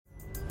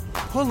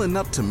Pulling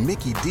up to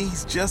Mickey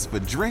D's just for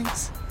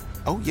drinks?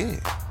 Oh yeah,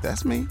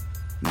 that's me.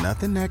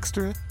 Nothing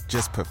extra,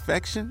 just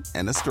perfection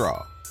and a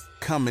straw.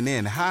 Coming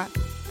in hot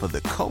for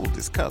the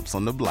coldest cups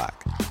on the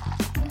block.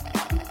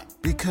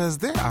 Because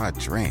there are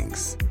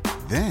drinks.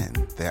 Then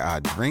there are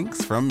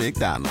drinks from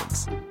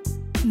McDonald's.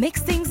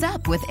 Mix things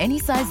up with any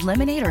size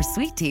lemonade or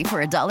sweet tea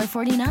for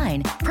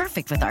 $1.49.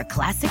 Perfect with our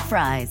classic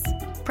fries.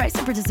 Price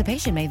and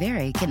participation may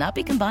vary. Cannot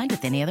be combined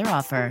with any other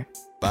offer.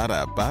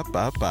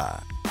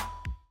 Ba-da-ba-ba-ba.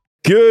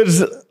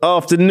 Good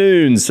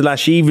afternoon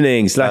 /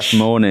 evening /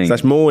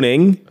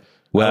 morning.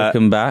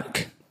 Welcome back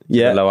to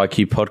the Low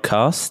IQ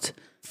podcast.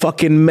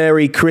 Fucking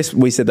Merry Christmas.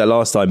 We said that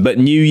last time, but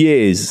New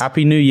Year's.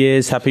 Happy New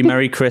Year's, happy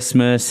Merry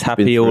Christmas,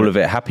 happy all of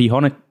it. Happy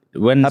Hanukkah.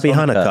 Happy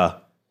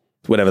Hanukkah.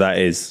 Whatever that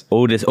is.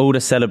 All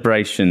the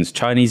celebrations.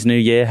 Chinese New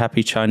Year,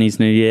 happy Chinese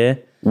New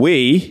Year.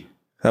 We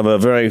have a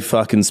very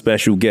fucking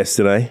special guest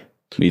today.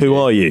 Who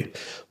are you?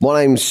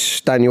 My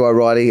name's Daniel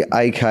O'Reilly,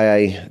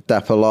 a.k.a.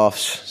 Dapper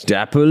Laughs.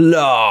 Dapper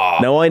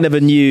Laughs. Now, I never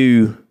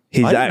knew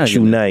his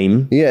actual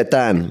name. Yeah,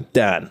 Dan.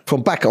 Dan.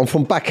 I'm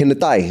from back in the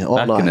day,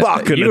 aren't I?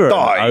 Back in the You're day.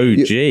 an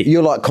OG.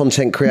 You're like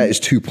content creators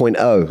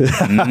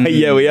 2.0.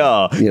 Yeah, we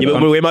are. Yeah,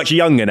 but we're much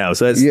younger now,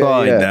 so it's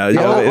fine now.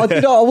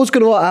 I was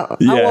going to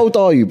how old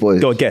are you,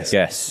 boys? Go on, guess.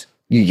 Yes.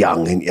 You're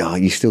young, and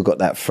you still got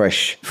that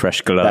fresh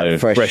glow. that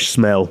Fresh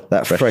smell.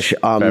 that fresh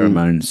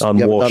pheromones.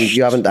 Unwashed.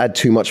 You haven't had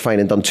too much fame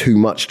and done too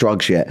much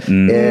drugs yet.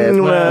 Hey.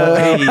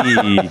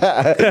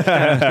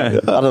 I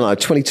don't know,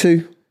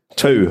 22?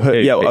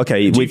 Yeah,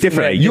 okay. We're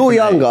different. You're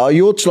younger.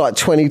 You're like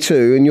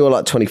 22 and you're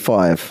like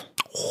 25.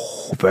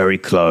 Very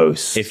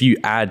close. If you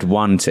add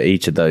one to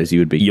each of those, you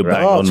would be You're great.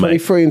 bang on,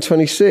 23 and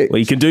 26. Well,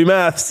 you can do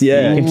maths,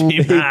 yeah. You can do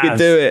You can maths.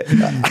 do it.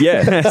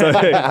 Yeah. So,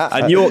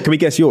 and can we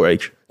guess your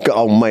age?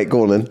 Oh, mate,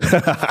 go on then.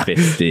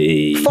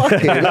 50. Fucking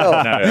hell.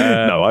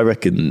 No, I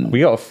reckon.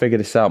 We got to figure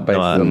this out based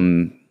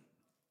on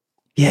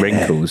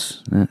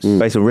wrinkles. Yes.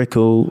 Based on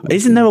wrinkle.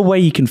 Isn't there a way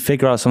you can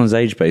figure out someone's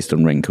age based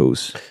on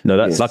wrinkles? No,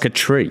 that's like a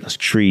tree. That's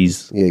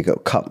trees. Yeah, you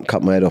got to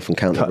cut my head off and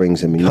count the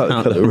rings in me.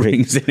 Count the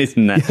rings in his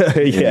neck.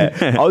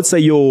 Yeah. I would say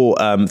you're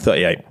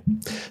 38.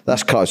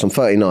 That's close. I'm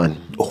 39.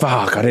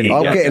 Fuck, I didn't.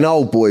 I'm getting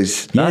old,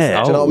 boys.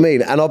 Yeah. Do you know what I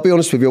mean? And I'll be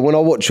honest with you, when I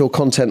watch your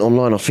content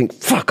online, I think,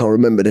 fuck, I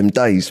remember them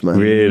days, man.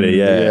 Really,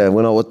 yeah. Yeah,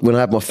 when I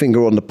had my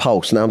finger on the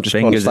pulse. Now I'm just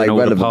Fingers trying in to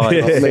all stay the relevant.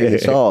 You know what I mean?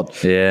 It's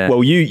hard. Yeah.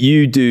 Well,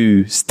 you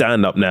do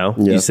stand up now,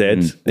 Yeah. you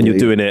said, and you're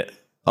doing it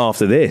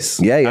after this.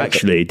 Yeah.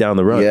 Actually, down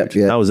the road.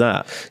 Yeah. How was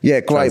that? Yeah,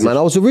 great, man.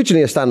 I was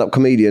originally a stand-up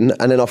comedian,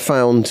 and then I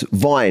found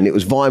Vine. It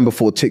was Vine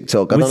before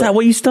TikTok. Was that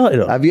what you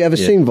started on? Have you ever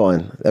seen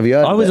Vine? Have you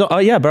heard of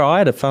it? Yeah, bro. I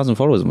had 1,000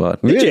 followers on Vine.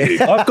 Really?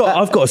 I've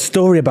got a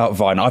story about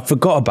Vine. I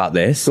forgot about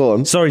this. Go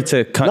on. Sorry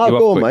to cut No, you go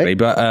off on, quickly, mate.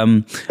 but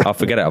I'll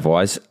forget it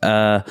otherwise.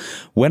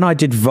 When I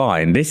did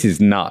Vine, this is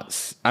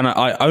nuts. And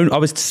I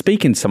was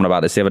speaking to someone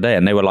about this the other day,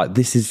 and they were like,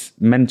 "This is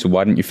mental.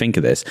 Why didn't you think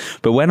of this?"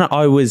 But when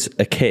I was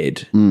a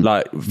kid,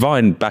 like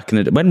Vine back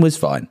in the when was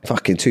Vine?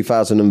 Fucking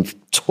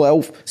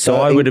 2012. So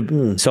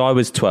 13. I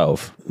was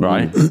 12,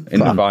 right? In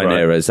the Vine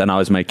eras, and I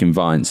was making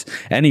Vines.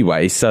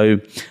 Anyway, so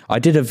I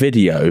did a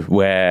video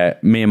where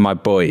me and my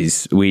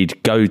boys,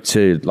 we'd go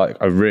to like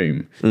a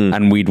room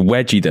and we'd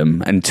wedgie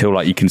them until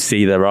like you can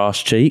see their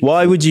arse cheek.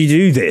 Why would you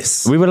do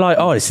this? We were like,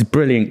 oh, this is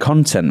brilliant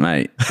content,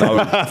 mate.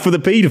 For the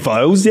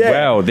paedophiles, yeah.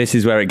 Well, this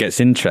is where it gets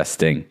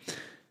interesting.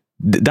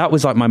 That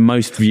was like my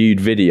most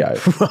viewed video.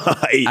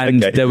 Right,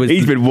 And okay. there was-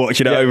 He's been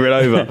watching it over and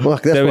over. Well,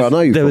 that's where I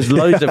know you There from. was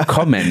loads of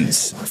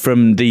comments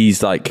from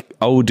these like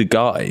older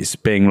guys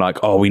being like,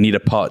 oh, we need a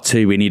part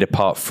 2, we need a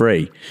part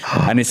 3.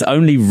 And it's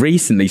only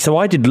recently. So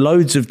I did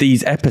loads of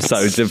these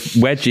episodes of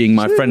wedging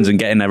my friends and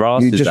getting their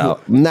asses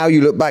out. Now you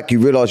look back, you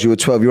realise you were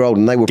 12-year-old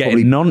and they were Getting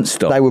probably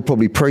non-stop. They were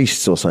probably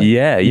priests or something.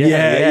 Yeah,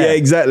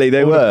 exactly.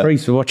 They All were. the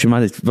priests were watching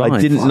my Vines.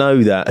 I didn't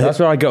know that. That's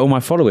where I get all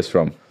my followers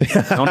from.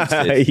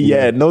 Nonsense.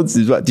 Yeah,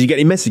 nonsense. Did you get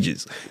any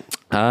messages?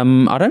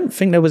 I don't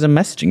think there was a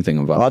messaging thing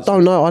on Vine. I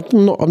don't know.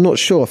 I'm not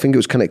sure. I think it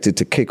was connected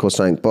to Kick or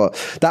something. But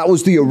that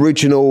was the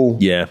original.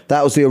 Yeah.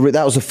 That was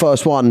the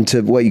first one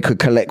to where you could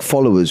collect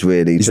followers.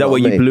 Really. Is that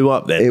what you blew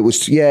up then? It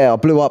was. Yeah, I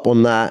blew up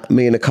on that.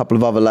 Me and a couple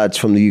of other lads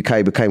from the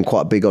UK became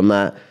quite big on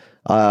that.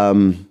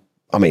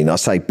 I mean, I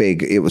say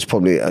big. It was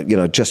probably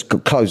just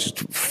close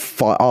to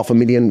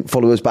 500,000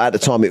 followers, but at the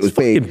time it was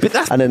big.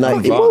 That's and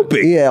then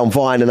big. yeah, on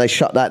Vine, and they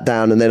shut that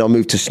down. And then I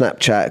moved to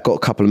Snapchat, got a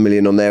couple of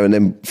million on there, and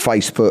then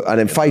Facebook. And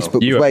then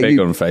Facebook. You was were where big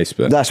on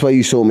Facebook. That's where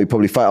you saw me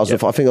probably. I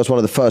think I was one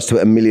of the first to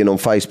hit 1 million on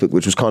Facebook,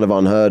 which was kind of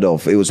unheard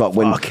of. It was like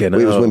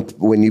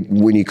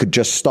when you could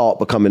just start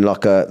becoming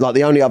like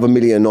the only other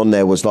million on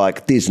there was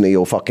like Disney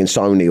or fucking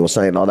Sony or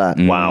something like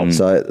that. Wow.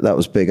 So that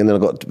was big. And then I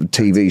got a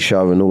TV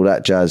show and all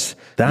that jazz.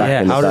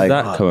 back in the How day. did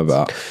that come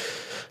about?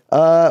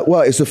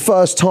 Well, it's the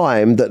first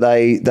time that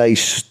they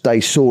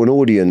saw an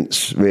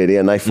audience, really,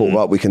 and they thought,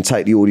 right, we can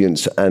take the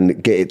audience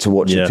and get it to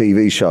watch a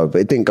TV show,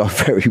 but it didn't go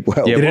very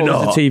well. Yeah,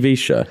 what was the TV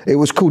show? It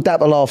was called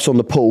Dapper Laughs on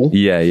the Pool.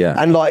 Yeah, yeah.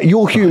 And like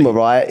your humour,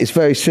 right, it's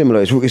very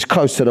similar. It's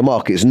close to the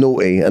mark. It's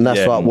naughty, and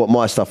that's like what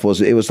my stuff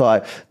was. It was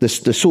like the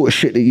sort of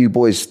shit that you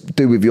boys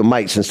do with your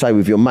mates and say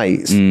with your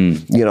mates.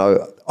 You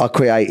know, I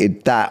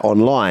created that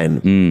online,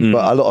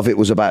 but a lot of it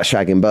was about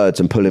shagging birds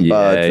and pulling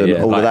birds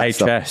and all of that HS.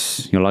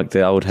 stuff. You're like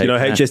the old HS. You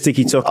know HS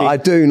Tiki Toki? I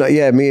do know.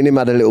 Yeah, me and him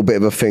had a little bit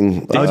of a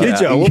thing. Oh, did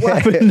you? What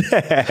happened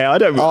there? I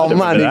don't. Oh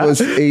man,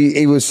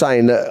 he was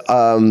saying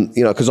that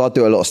you know, because I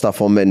do a lot of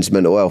stuff on men's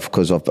mental health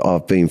because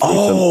I've been through.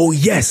 Oh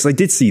yes, I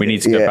did see. We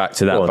need to go back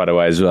to that, by the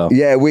way, as well.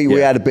 Yeah, we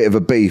had a bit of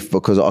a beef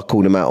because I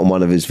called him out on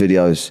one of his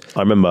videos.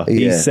 I remember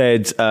he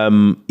said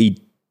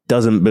he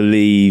doesn't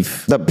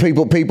believe that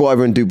people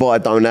over in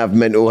Dubai don't have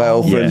mental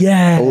health and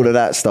all of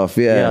that stuff.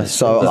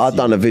 So I've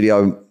done a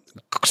video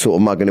sort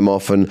of mugging him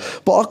off,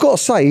 but I've got to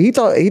say he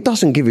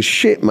doesn't give a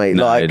shit, mate.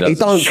 No, like he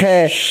don't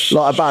care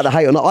like about the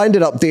hate or not. I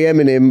ended up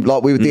DMing him,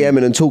 like we were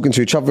DMing and talking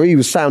to each other. He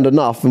was sound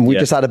enough, and we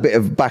just had a bit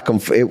of back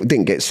and it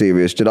didn't get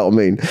serious. Do you know what I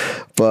mean?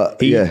 But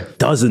he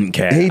doesn't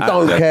care. He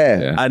don't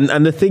care.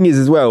 And the thing is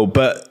as well,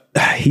 but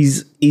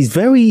he's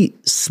very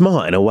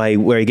smart in a way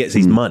where he gets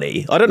his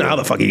money. I don't know how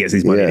the fuck he gets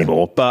his money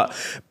anymore, but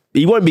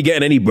he won't be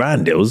getting any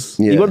brand deals.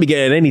 He won't be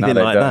getting anything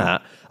like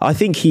that. I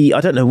think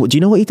I don't know. Do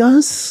you know what he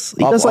does?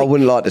 I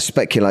wouldn't like to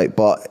speculate,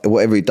 but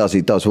whatever he does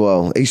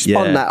well. He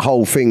spun that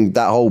whole thing,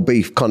 that whole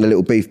beef, kind of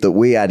little beef that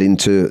we had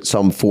into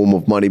some form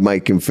of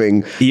money-making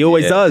thing. He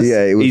always does.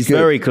 Yeah, he's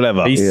very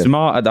clever. He's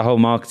smart at the whole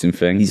marketing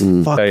thing. He's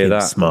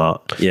fucking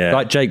smart. Yeah.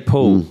 Like Jake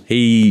Paul,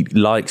 he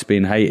likes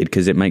being hated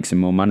because it makes him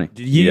more money.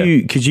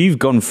 Because you've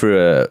gone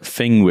through a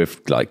thing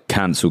with like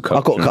cancel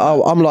culture.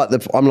 I'm like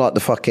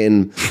the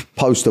fucking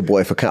poster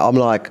boy for I'm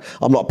like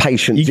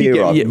patient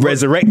zero.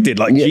 Resurrected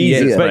like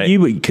Jesus. But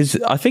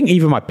because I think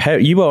even my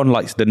parents, you were on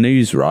like the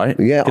news, right?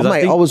 Yeah,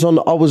 mate. I was on.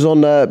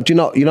 Do you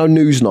know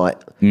Newsnight?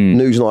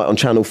 Newsnight on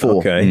Channel 4.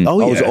 Okay. I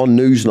was on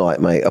Newsnight,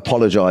 mate,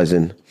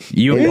 apologising.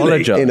 You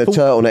apologised in a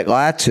turtleneck.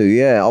 I had to.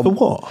 Yeah. For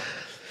what?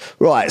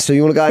 Right, so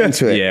you want to go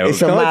into it? Yeah,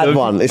 it's a mad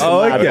one. It's a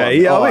mad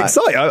one. Yeah, I'm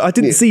excited. I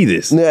didn't see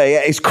this. Yeah,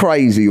 it's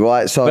crazy,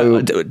 right?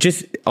 So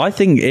I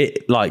think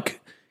it like.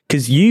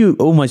 Because you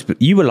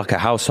were like a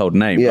household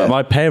name. But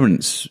my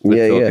parents were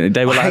talking.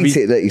 They were I like, hate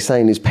it that he's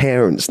saying his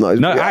parents. No,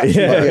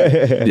 actually.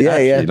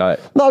 I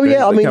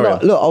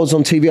was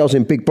on TV. I was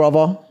in Big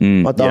Brother.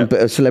 I've done a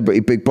bit of Celebrity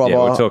Big Brother.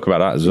 Yeah, we'll talk about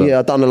that as well. Yeah,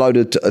 I've done a load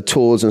of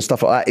tours and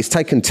stuff like that. It's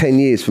taken 10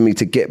 years for me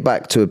to get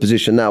back to a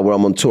position now where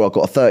I'm on tour. I've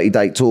got a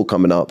 30-date tour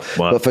coming up.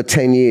 Wow. But for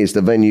 10 years,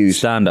 the venues...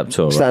 Stand-up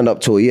tour,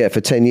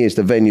 for 10 years,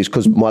 the venues,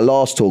 because my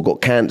last tour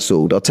got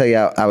cancelled. I'll tell you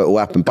how it all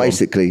happened.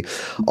 Basically,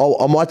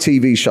 on my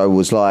TV show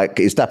was like,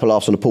 it's Dapper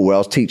Laughs on the Pool, where I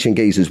was teaching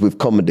geezers with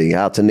comedy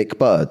how to nick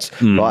birds,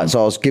 right?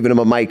 So I was giving them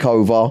a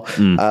makeover,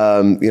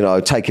 you know,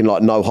 taking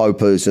like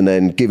no-hopers and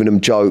then giving them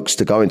jokes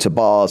to go into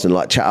bars and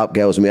like chat up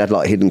girls, and we had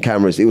like hidden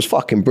cameras. It was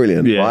fucking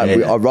brilliant,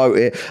 right? I wrote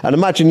it, and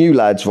imagine you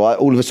lads, right?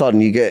 All of a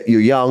sudden you're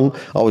young.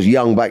 I was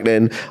young back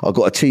then. I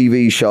got a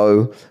TV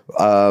show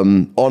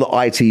on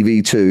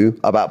ITV2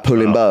 about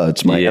pulling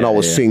birds, mate, and I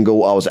was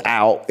single. I was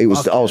out. I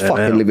was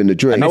fucking living the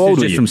dream. And how old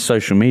were you? From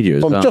social media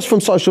as well? Just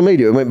from social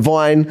media. It went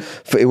Vine,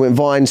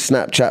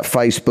 Snapchat,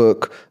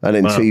 Facebook, and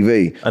then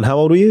TV. And how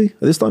old were you at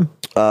this time?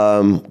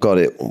 Got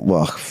it.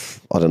 Well,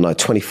 I don't know, late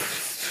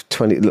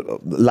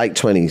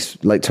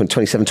 20s,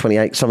 27,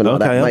 28, something like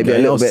that. Maybe a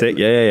little bit. Sick.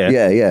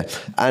 Yeah.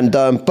 And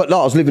but like,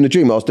 I was living the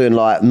dream. I was doing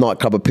like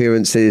nightclub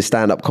appearances,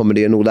 stand-up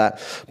comedy, and all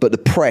that. But the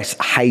press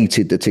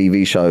hated the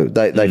TV show.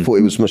 They thought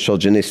it was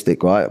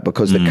misogynistic, right?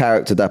 Because the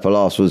character Dapper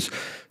Laughs was,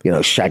 you know,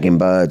 shagging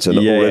birds and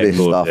all of this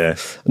stuff. Yeah.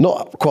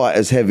 Not quite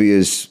as heavy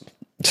as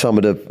some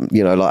of the,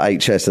 you know,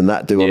 like HS and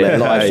that do on their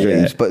live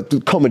streams,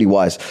 but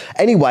comedy-wise.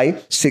 Anyway,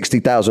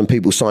 60,000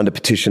 people signed a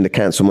petition to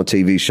cancel my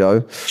TV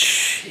show.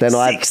 Then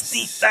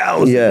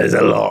 60,000 is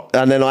a lot.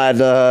 And then I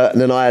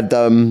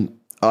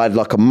had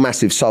like a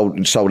massive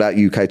sold out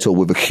UK tour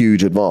with a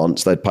huge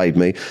advance they'd paid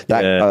me.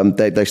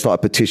 They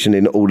started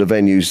petitioning all the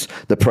venues,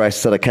 the press,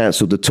 so they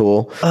cancelled the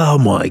tour. Oh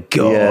my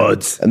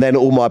God. Yeah. And then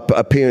all my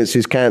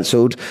appearances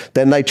cancelled.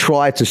 Then they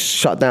tried to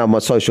shut down my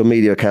social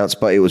media accounts,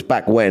 but it was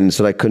back when,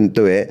 so they couldn't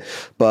do it.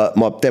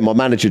 But then my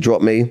manager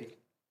dropped me.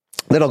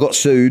 Then I got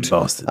sued,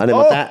 Bastard. and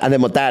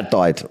then my dad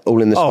died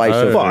all in the space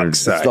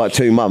of like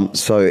 2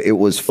 months. So it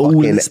was fucking,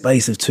 all in the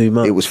space of 2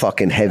 months. It was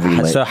fucking heavy,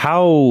 mate. So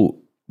how?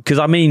 Because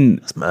I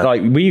mean,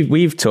 like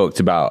we've talked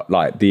about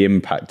like the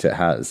impact it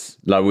has.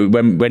 Like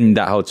when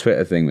that whole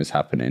Twitter thing was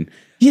happening.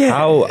 Yeah.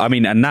 How? I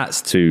mean, and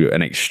that's to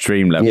an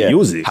extreme level. Yeah.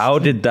 How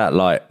did that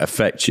like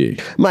affect you,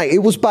 mate? It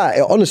was bad.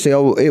 Honestly,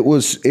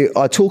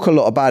 I talk a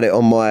lot about it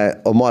on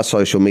my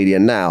social media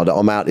now that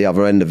I'm out the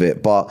other end of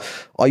it. But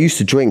I used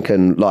to drink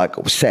and like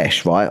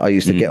sesh, right? I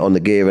used to get on the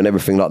gear and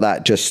everything like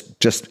that, just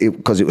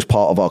because it was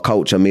part of our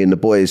culture. Me and the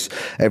boys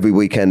every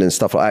weekend and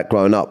stuff like that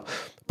growing up.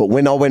 But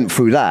when I went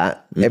through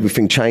that,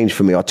 everything changed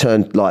for me. I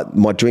turned like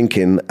my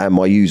drinking and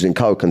my using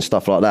coke and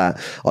stuff like that.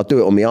 I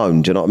do it on my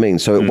own. Do you know what I mean?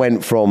 So it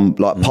went from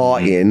like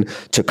partying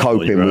to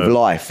coping with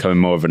life. Becoming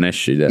more of an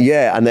issue then.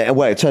 Yeah, and then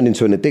it turned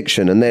into an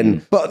addiction. And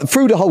then, but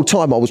through the whole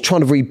time, I was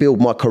trying to rebuild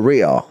my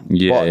career.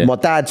 But my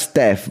dad's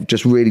death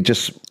just really I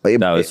think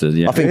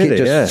it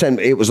just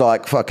sent. It was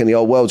like fucking the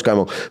old world's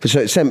going on.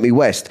 So it sent me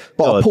west.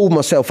 But I pulled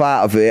myself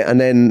out of it,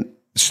 and then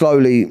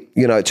slowly,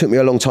 you know, it took me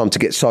a long time to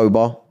get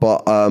sober,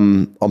 but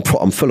I'm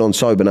full on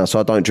sober now, so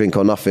I don't drink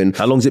or nothing.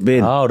 How long's it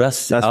been?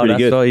 That's pretty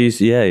good. How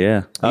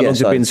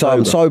long's it been sober?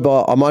 I'm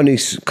sober. I'm only,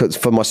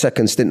 for my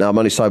second stint now, I'm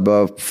only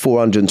sober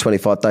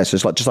 425 days, so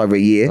it's like just over a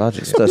year. So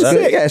it's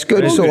good. Yeah, it's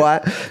good. It's all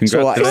right. It's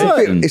all right.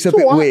 It's a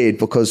bit weird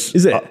because...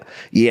 Is it?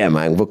 Yeah,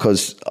 man,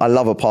 because I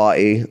love a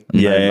party.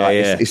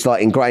 It's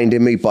like ingrained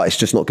in me, but it's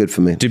just not good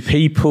for me. Do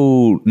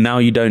people, now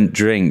you don't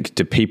drink,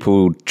 do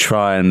people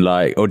try and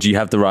like, or do you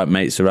have the right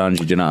mates around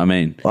you? Do you know what I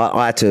mean?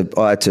 I had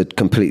to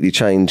completely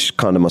change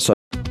kind of my...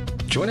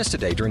 Join us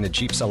today during the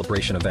Jeep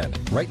Celebration event.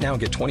 Right now,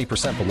 get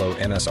 20% below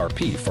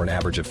MSRP for an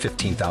average of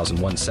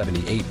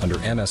 $15,178 under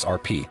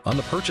MSRP on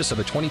the purchase of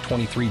a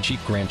 2023 Jeep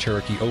Grand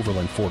Cherokee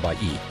Overland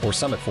 4xE or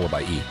Summit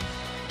 4xE.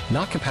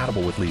 Not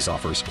compatible with lease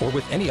offers or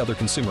with any other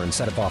consumer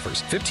incentive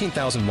offers.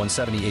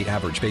 $15,178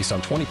 average based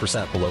on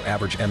 20% below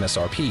average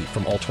MSRP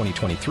from all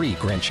 2023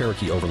 Grand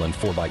Cherokee Overland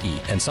 4xE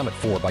and Summit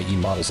 4xE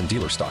models in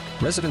dealer stock.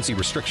 Residency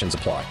restrictions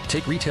apply.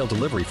 Take retail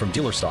delivery from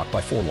dealer stock by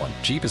 4/1.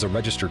 Jeep is a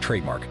registered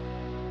trademark.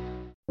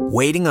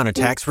 Waiting on a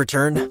tax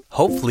return?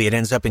 Hopefully it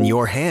ends up in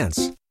your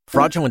hands.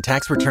 Fraudulent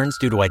tax returns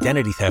due to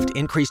identity theft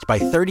increased by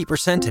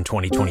 30% in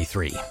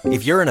 2023.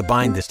 If you're in a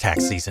bind this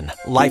tax season,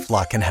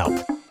 LifeLock can help.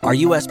 Our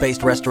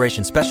U.S.-based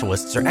restoration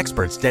specialists are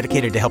experts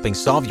dedicated to helping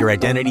solve your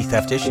identity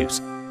theft issues.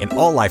 And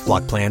all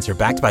LifeLock plans are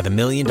backed by the $1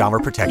 Million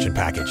Protection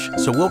Package.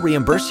 So we'll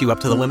reimburse you up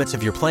to the limits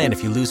of your plan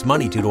if you lose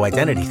money due to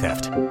identity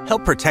theft.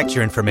 Help protect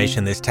your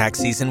information this tax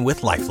season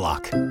with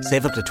LifeLock.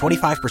 Save up to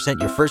 25%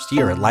 your first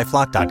year at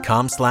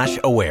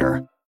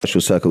LifeLock.com/aware.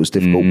 Social circle was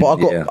difficult, but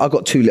I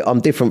got two.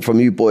 I'm different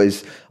from you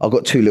boys. I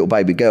got two little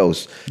baby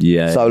girls.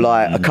 Yeah. So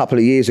like a couple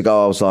of years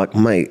ago, I was like,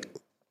 mate,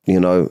 you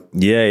know,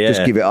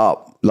 just give it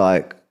up.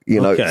 Like,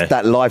 you know, it's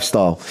that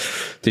lifestyle.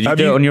 Did you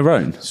do it on your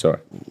own? Sorry.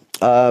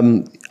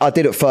 I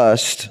did it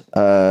first,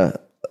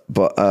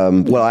 but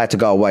I had to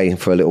go away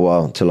for a little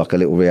while to like a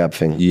little rehab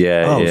thing.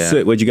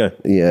 Sick. Where'd you go?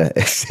 Yeah,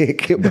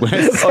 sick. But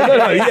I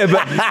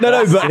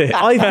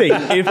think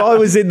if I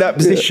was in that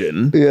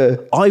position,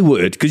 I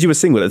would, because you were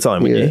single at the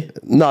time, weren't you?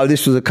 No,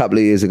 this was a couple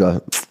of years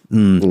ago.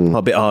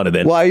 A bit harder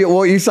then. What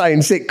are you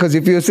saying? Sick? Because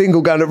if you're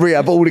single going to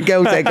rehab, all the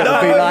girls they're going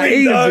to be like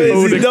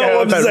easy.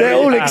 They're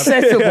all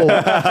accessible.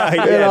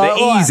 They're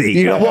easy.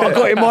 You know what I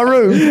got in my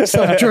room?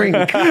 Some drink.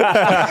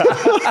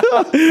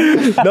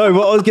 No,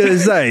 what I was going to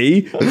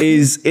say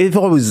is if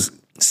I was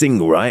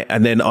single, right,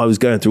 and then I was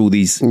going through all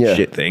these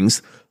shit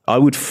things, I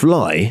would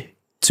fly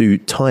to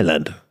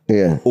Thailand.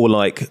 Yeah. Or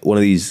like one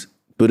of these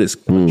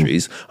Buddhist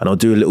countries, and I'll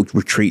do a little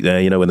retreat there,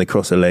 you know, when they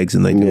cross their legs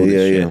and they do all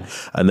this shit,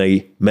 and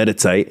they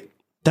meditate.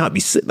 That'd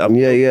be sick. Do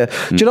you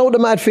know what the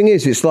mad thing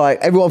is? It's like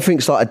everyone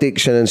thinks like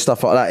addiction and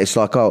stuff like that. It's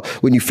like, oh,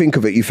 when you think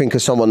of it, you think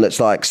of someone that's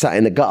like sat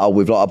in the gutter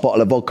with like a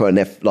bottle of vodka and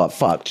they're like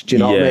fucked. Do you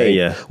know what I mean?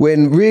 Yeah.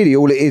 When really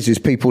all it is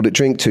people that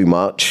drink too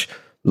much,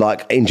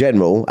 like in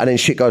general, and then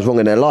shit goes wrong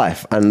in their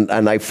life and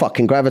they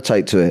fucking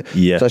gravitate to it.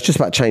 Yeah. So it's just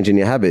about changing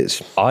your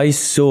habits.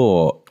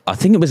 I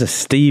think it was a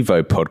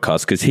Steve-O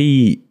podcast because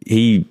he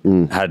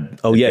had...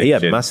 Oh, yeah, he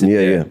had massive...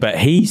 Yeah. But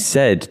he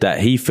said that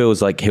he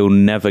feels like he'll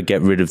never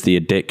get rid of the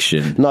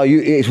addiction. No,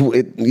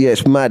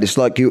 it's mad. It's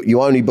like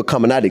you only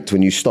become an addict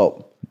when you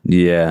stop.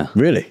 Yeah.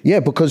 Really?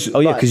 Yeah, because...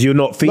 Oh, yeah, because you're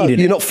not feeling it.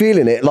 You're not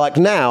feeling it. Like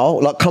now,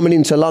 like coming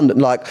into London,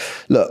 like,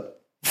 look...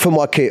 For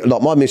my kid,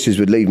 like my missus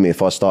would leave me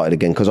if I started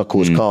again because I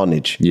cause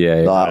carnage.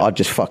 I'd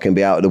just fucking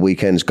be out at the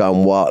weekends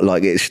going wild.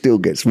 Like it still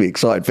gets me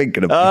excited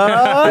thinking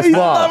about it. He's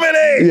loving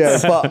it. Yeah,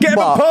 get him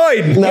a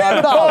pint.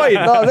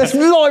 No, let's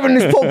liven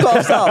this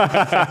podcast up.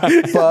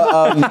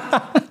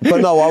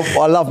 But no,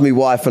 I love my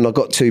wife and I've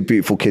got two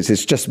beautiful kids.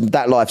 It's just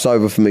that life's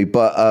over for me.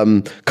 But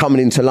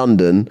coming into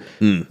London,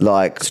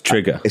 like it's a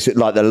trigger. It's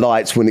like the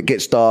lights when it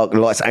gets dark, the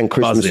lights and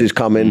Christmas is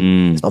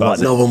coming. I'm like,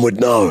 no one would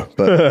know.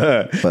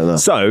 But no.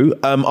 So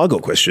I got a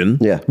question.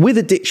 Yeah. With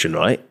addiction,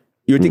 right?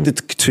 You're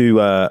addicted to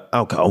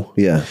alcohol.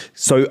 Yeah.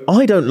 So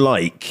I don't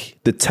like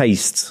the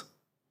taste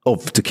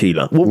of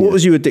tequila. What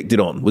was you addicted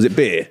on? Was it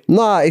beer?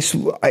 No, it's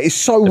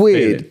so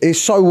weird. It's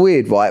so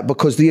weird, right?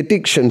 Because the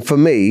addiction for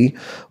me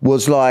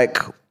was like,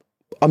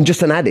 I'm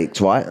just an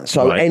addict, right?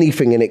 So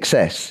anything in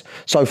excess.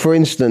 So for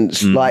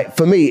instance, like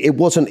for me,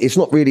 it's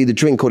not really the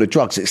drink or the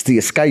drugs, it's the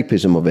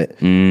escapism of it.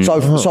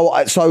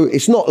 So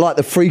it's not like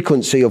the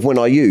frequency of when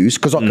I use,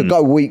 because I could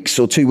go weeks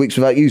or 2 weeks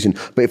without using.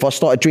 But if I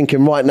started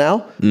drinking right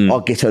now,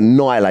 I'd get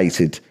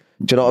annihilated.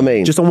 Do you know what I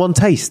mean? Just on one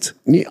taste?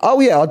 Oh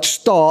yeah, I'd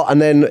start and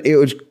then it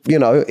would, you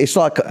know, it's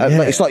like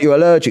you're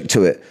allergic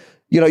to it.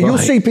 You know, you'll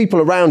see people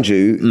around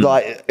you,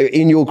 like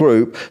in your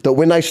group, that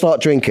when they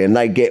start drinking,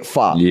 they get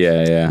fucked.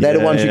 Yeah. They're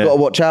the ones you've got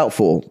to watch out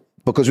for.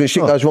 Because when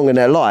shit goes wrong in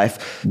their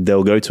life,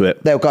 they'll go to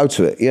it. They'll go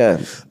to it,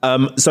 yeah.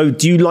 So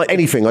do you like...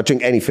 anything? I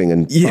drink anything.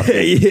 And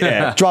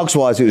yeah.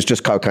 Drugs-wise, it was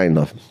just cocaine,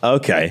 though.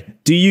 Okay.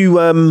 Do you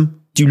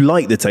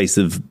like the taste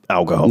of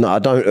alcohol? No, I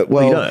don't.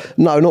 Well, you don't?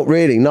 No, not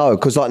really. No,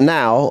 because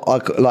now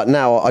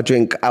I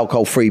drink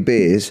alcohol-free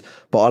beers,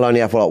 but I'll only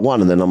have like one,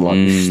 and then I'm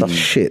like, stuff's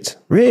shit.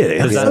 Really?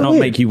 Does that not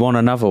make you want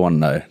another one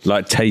though?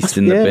 Like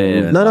tasting the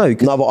beer? No.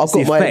 But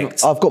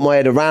I've got my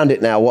head around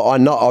it now.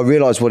 What I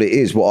realise what it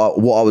is. What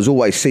I was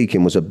always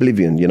seeking was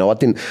oblivion. You know,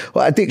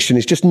 addiction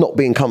is just not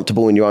being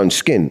comfortable in your own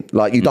skin.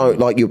 Like you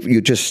don't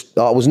you just.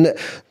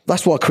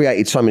 That's why I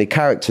created so many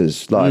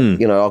characters. Like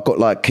you know, I've got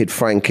like Kid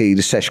Frankie,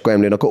 the Sesh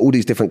Gremlin. I've got all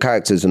these different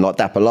characters, and like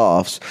Dapper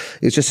laughs.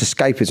 It's just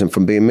escapism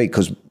from being me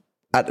because.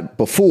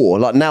 Before,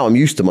 like now I'm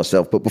used to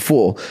myself, but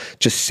before,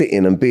 just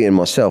sitting and being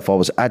myself, I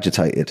was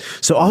agitated.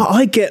 So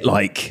I get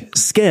like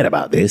scared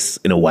about this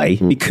in a way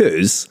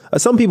because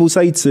some people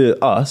say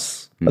to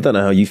us, I don't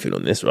know how you feel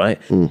on this,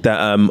 right? That,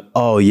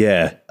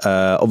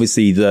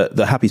 obviously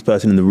the happiest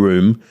person in the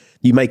room,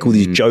 you make all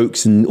these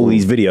jokes and all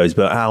these videos,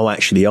 but how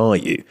actually are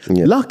you?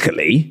 Yeah.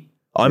 Luckily,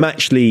 I'm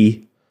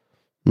actually...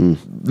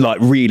 like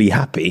really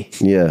happy.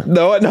 Yeah.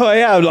 No, I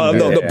am.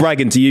 Like, I'm not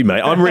bragging to you,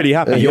 mate. I'm really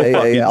happy.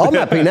 I'm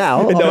happy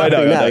now. I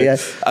know. Yeah.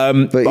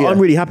 But I'm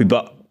really happy.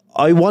 But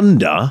I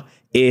wonder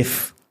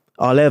if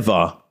I'll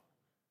ever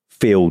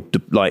feel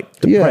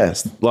depressed.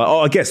 Yeah. Like,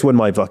 I guess when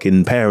my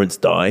fucking parents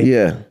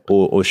die,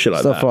 or shit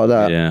like stuff like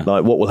that. Yeah.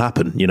 Like, what will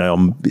happen? You know,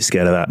 I'm a bit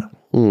scared of that.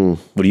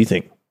 What do you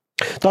think?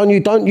 Don't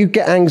you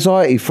get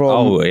anxiety from?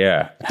 Oh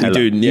yeah, you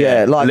do.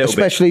 Yeah, like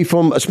especially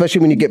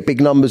when you get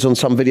big numbers on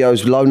some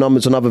videos, low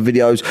numbers on other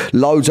videos,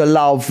 loads of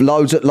love,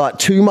 like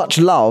too much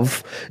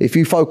love. If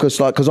you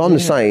focus, like, because I'm the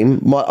same.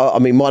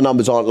 My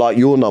numbers aren't like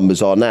your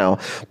numbers are now,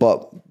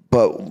 but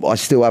I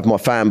still have my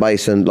fan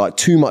base, and like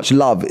too much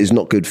love is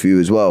not good for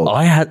you as well.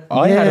 I had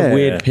a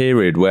weird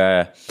period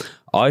where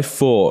I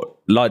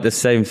thought like the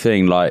same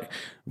thing. Like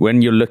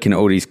when you're looking at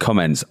all these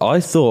comments,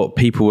 I thought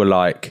people were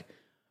like.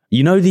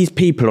 You know these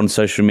people on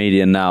social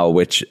media now,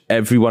 which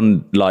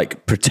everyone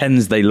like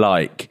pretends they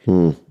like,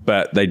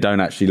 but they don't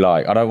actually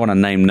like. I don't want to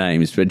name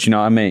names, but do you know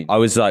what I mean? I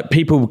was like,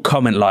 people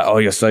comment like, "Oh,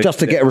 you're so..." Just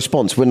to get a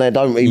response when they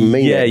don't even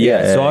mean it.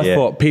 Yeah. So I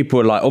thought people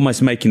were like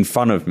almost making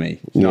fun of me.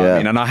 You know what I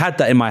mean? And I had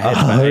that in my head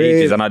for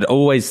ages, and I'd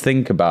always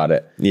think about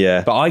it.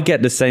 Yeah. But I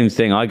get the same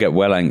thing. I get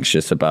well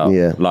anxious about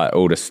like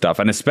all this stuff,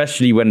 and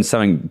especially when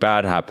something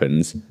bad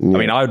happens. I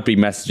mean, I would be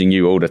messaging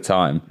you all the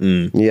time.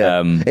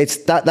 It's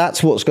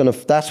that's what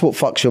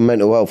fucks your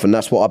mental health, and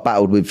that's what I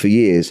battled with for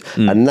years.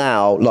 And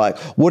now, like,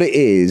 what it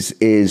is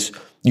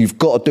you've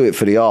got to do it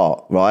for the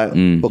art, right?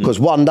 Because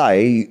one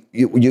day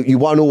you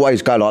won't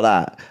always go like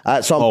that.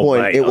 At some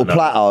point, it will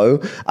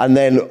plateau, and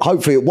then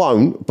hopefully it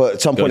won't. But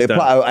at some point, it'll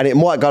plateau, and it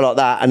might go like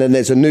that, and then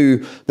there's a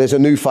new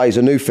phase,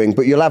 a new thing.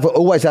 But you'll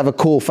always have a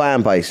core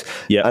fan base.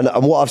 Yeah. And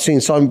what I've seen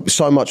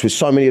so much with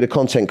so many of the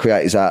content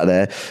creators out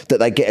there, that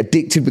they get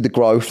addicted with the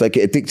growth, they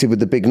get addicted with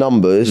the big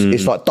numbers.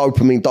 It's like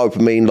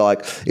dopamine.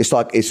 Like it's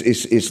like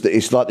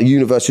the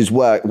universe's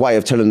way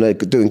of telling them they're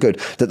doing good.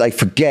 That they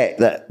forget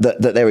that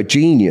they're a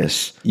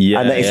genius.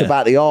 And that it's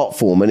about the art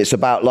form, and it's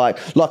about like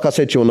I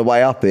said to you on the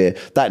way up here,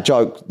 that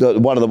joke,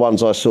 one of the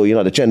ones I saw, you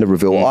know, the gender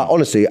reveal. I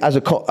honestly, as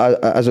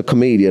a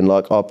comedian,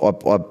 like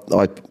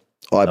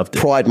I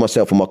pride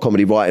myself on my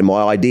comedy writing,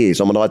 my ideas.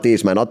 I'm an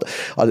ideas man.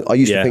 I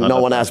used to think no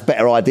one has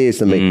better ideas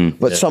than me,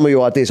 but some of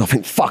your ideas, I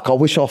think, fuck, I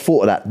wish I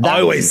thought of that. I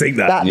always think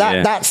that.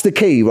 That's the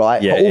key,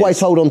 right? Yeah, always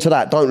hold on to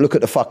that. Don't look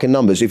at the fucking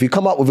numbers. If you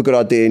come up with a good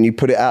idea and you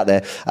put it out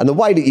there, and the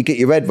way that you get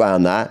your head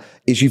around that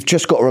is you've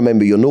just got to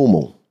remember you're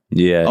normal.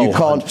 Yeah, you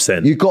can't.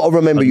 100%. You got to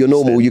remember 100%. you're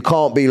normal. You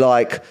can't be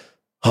like,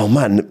 oh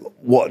man,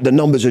 what the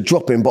numbers are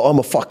dropping, but I'm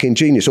a fucking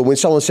genius. Or when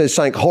someone says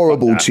something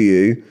horrible to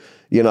you,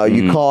 you know,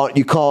 you can't.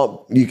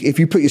 If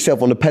you put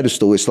yourself on a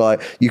pedestal, it's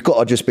like you've got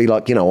to just be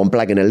like, you know, I'm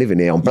blagging a living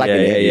here. I'm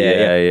blagging it.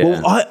 Yeah.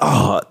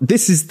 Well,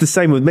 this is the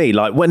same with me.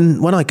 Like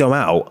when I go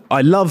out,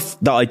 I love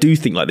that I do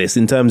think like this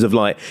in terms of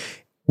like.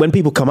 When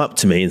people come up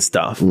to me and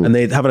stuff and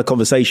they're having a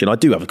conversation, I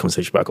do have a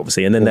conversation back,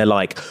 obviously, and then they're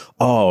like,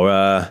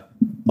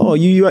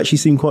 you actually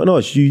seem quite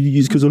nice.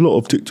 Because a lot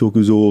of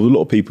TikTokers or a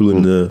lot of people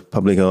in the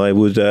public eye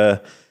would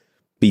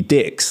be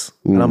dicks.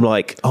 And I'm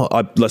like,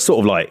 I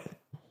sort of like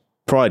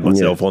pride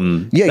myself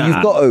on that.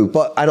 You've got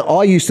to. And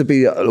I used to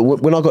be,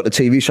 when I got the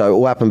TV show, it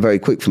all happened very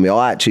quick for me.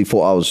 I actually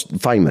thought I was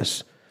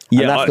famous.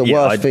 Yeah, and that's the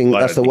worst thing.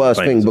 That's the worst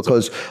thing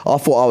because I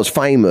thought I was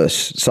famous.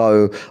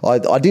 So I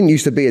didn't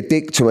used to be a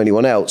dick to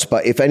anyone else.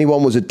 But if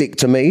anyone was a dick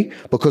to me,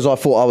 because I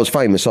thought I was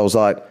famous, I was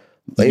like,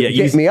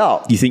 get me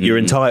up. You think you're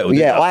entitled?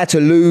 Yeah, I had to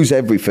lose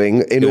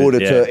everything in order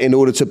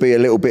to be a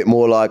little bit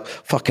more like,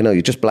 fucking hell,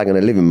 you're just blagging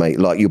a living, mate.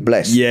 Like you're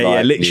blessed.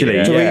 Yeah,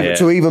 literally.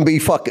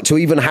 To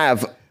even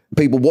have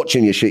people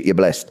watching your shit, you're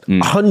blessed.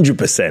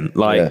 100%.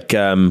 Like.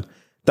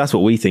 That's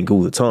what we think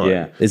all the time.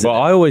 Yeah.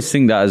 I always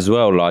think that as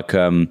well. Like,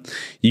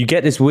 you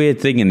get this weird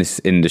thing in this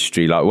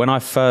industry. Like when I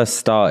first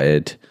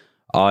started,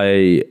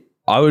 I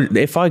would,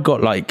 if I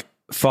got like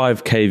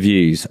 5k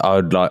views,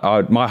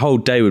 my whole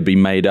day would be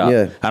made up.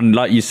 Yeah. And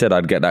like you said,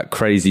 I'd get that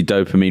crazy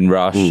dopamine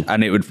rush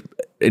and it would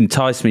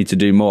entice me to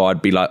do more.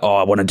 I'd be like, oh,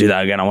 I want to do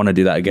that again. I want to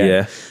do that again.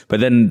 Yeah. But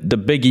then the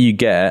bigger you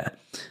get,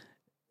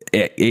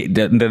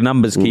 the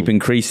numbers keep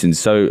increasing.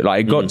 So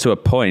like it got to a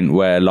point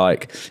where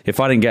like if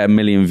I didn't get 1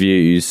 million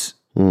views,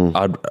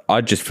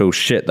 I'd just feel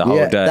shit the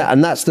whole day.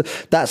 And that's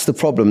the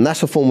problem.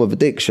 That's a form of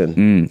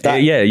addiction.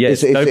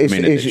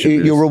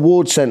 Your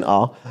reward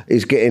center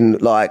is getting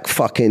like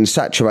fucking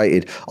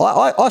saturated.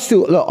 I'm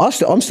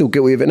still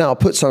guilty of it now. I'll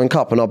put something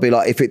up and I'll be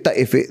like,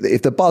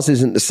 if the buzz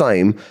isn't the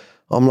same,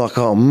 I'm like,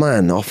 oh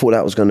man, I thought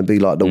that was going to be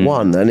like the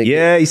one. And you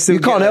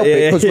can't help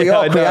it because we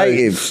are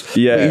creatives.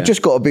 Yeah. But you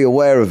just got to be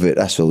aware of it.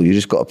 That's all. You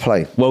just got to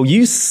play. Well,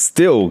 you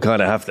still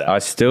kind of have that. I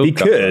still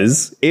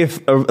because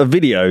if a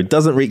video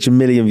doesn't reach 1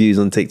 million views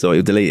on TikTok,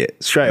 you'll delete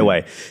it straight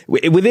away.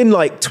 Within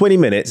like 20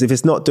 minutes, if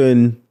it's not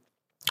doing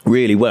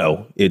really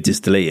well, you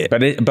just delete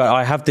it. But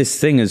I have this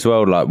thing as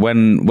well. Like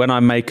when I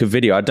make a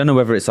video, I don't know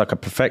whether it's like a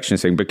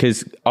perfectionist thing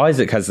because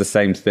Isaac has the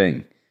same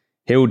thing.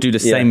 He'll do the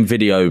same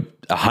video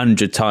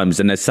 100 times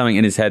and there's something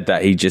in his head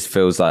that he just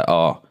feels like,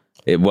 oh,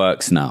 it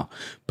works now.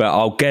 But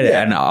I'll get it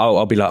and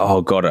I'll be like,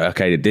 oh God,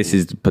 okay, this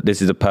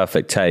is a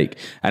perfect take.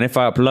 And if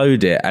I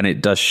upload it and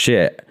it does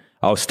shit,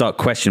 I'll start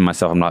questioning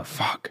myself. I'm like,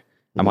 fuck.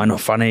 Am I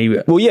not funny?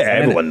 Well, yeah,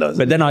 everyone does.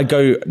 But then I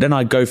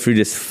go through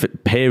this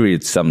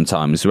period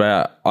sometimes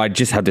where I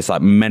just have this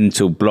like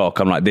mental block.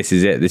 I'm like, this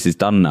is it. This is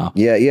done now.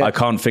 Yeah. I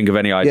can't think of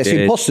any ideas. Yeah,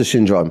 it's imposter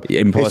syndrome.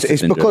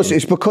 It's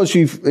because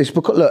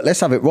look,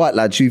 let's have it right,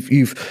 lads.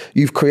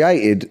 You've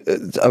created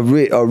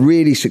a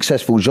really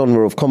successful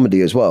genre of comedy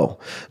as well.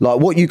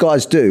 Like what you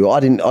guys do, I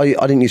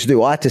didn't used to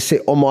do. I had to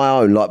sit on my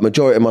own, like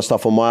majority of my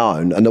stuff on my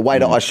own, and the way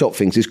that I shot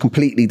things is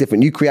completely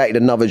different. You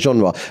created another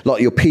genre,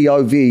 like your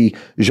POV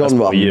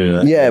genre.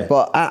 Yeah,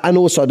 but and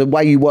also the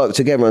way you work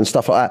together and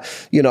stuff like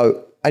that, you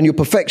know, and you're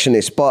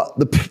perfectionist. But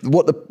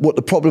what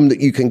the problem that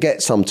you can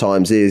get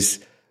sometimes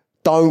is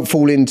don't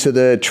fall into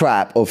the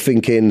trap of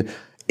thinking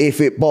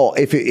if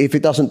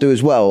it doesn't do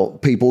as well,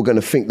 people are going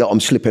to think that I'm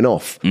slipping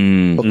off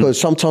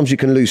because sometimes you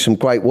can lose some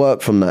great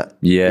work from that.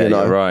 Yeah, you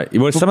know? You're right.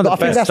 Well, some of the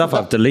best stuff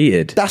I've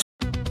deleted.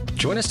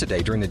 Join us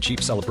today during the Jeep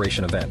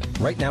Celebration event.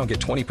 Right now, get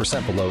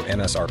 20% below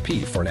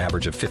MSRP for an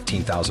average of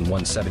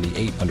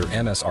 $15,178 under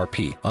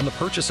MSRP on the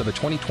purchase of a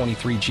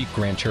 2023 Jeep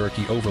Grand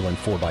Cherokee Overland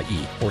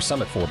 4xE or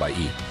Summit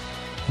 4xE.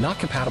 Not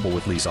compatible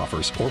with lease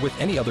offers or with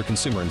any other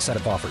consumer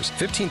incentive offers.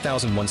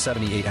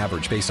 $15,178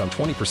 average based on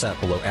 20%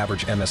 below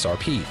average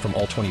MSRP from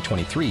all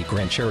 2023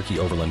 Grand Cherokee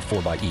Overland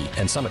 4xE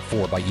and Summit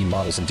 4xE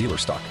models in dealer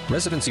stock.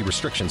 Residency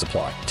restrictions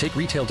apply. Take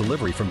retail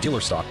delivery from dealer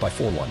stock by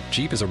 4/1.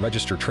 Jeep is a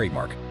registered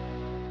trademark.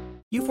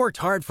 You've worked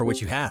hard for what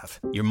you have.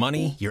 Your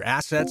money, your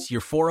assets, your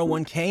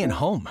 401k, and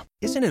home.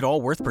 Isn't it all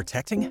worth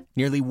protecting?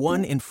 Nearly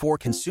 1 in 4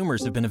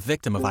 consumers have been a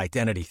victim of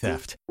identity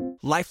theft.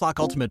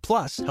 LifeLock Ultimate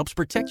Plus helps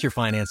protect your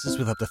finances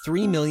with up to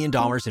 $3 million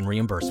in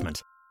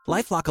reimbursement.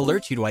 LifeLock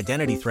alerts you to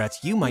identity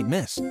threats you might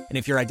miss. And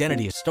if your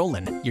identity is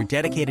stolen, your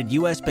dedicated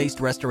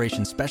U.S.-based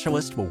restoration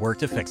specialist will work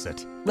to fix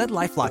it. Let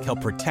LifeLock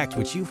help protect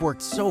what you've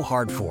worked so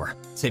hard for.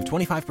 Save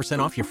 25%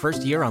 off your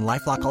first year on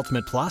LifeLock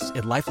Ultimate Plus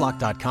at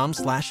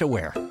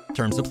LifeLock.com/aware.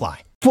 Terms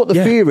apply. What the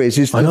fear is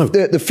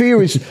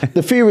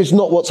the fear is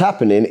not what's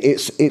happening.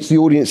 It's the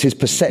audience's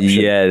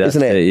perception,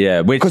 isn't it?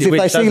 Yeah, because if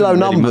they see low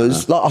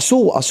numbers, like I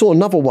saw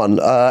another one.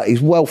 He's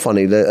well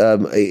funny.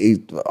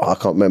 I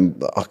can't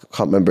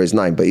remember his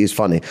name, but he's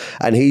funny.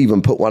 And he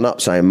even put one up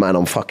saying, "Man,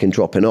 I'm fucking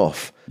dropping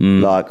off.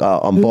 Like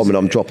I'm bombing.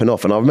 I'm dropping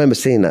off." And I remember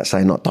seeing that,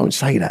 saying, "Like, don't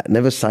say that.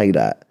 Never say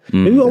that." I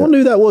wonder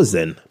who that was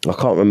then. I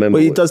can't remember.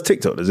 Well, he does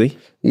TikTok, does he?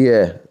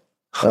 Yeah.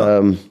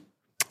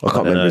 I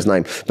can't remember his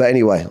name, but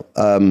anyway,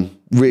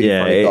 really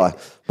funny guy.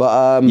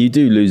 But you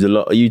do lose a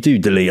lot. You do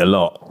delete a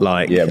lot.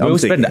 Like, we'll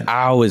spend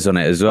hours on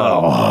it as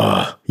well.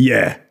 Oh,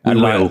 yeah, and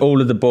like, all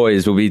of the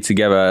boys will be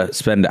together,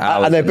 spend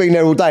hours, and they've been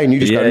there all day, and you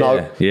just go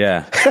no.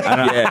 Yeah,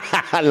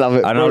 I love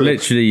it. And I'll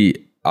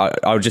literally.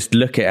 I'll just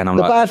look at it and I'm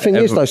the like... The bad thing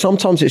is, though,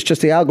 sometimes it's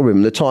just the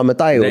algorithm, the time of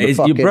day, or the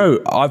fucking... Bro,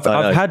 I've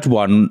had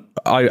one,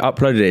 I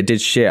uploaded it, it did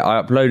shit.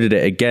 I uploaded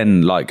it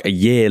again like a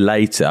year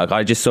later.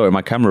 I just saw it in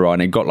my camera roll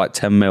and it got like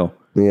 10 mil.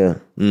 Yeah.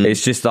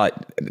 It's just like,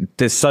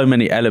 there's so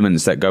many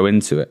elements that go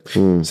into it.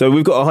 So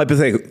we've got a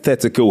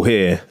hypothetical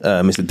here,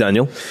 Mr.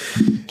 Daniel.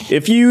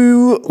 This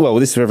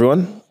is for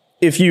everyone.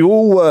 If you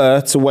all were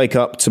to wake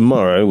up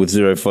tomorrow with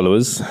 0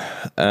 followers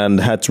and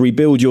had to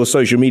rebuild your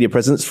social media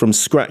presence from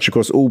scratch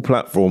across all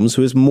platforms,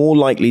 who is more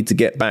likely to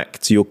get back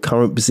to your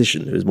current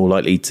position? Who is more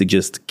likely to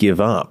just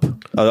give up?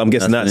 I'm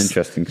guessing that's an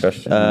interesting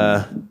question.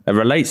 It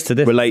relates to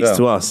this. Relates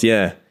to us,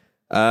 yeah.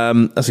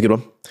 That's a good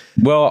one.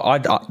 Well,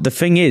 the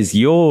thing is,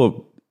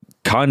 you're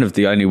kind of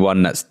the only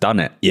one that's done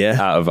it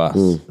out of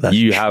us.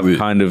 You have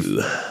kind of...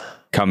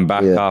 come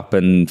back up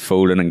and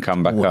fallen and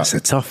come back up. That's a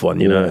tough one,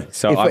 you know.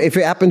 So if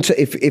that happened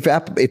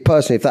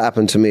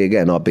to me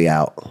again, I'd be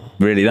out.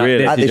 Really,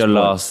 this is your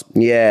last.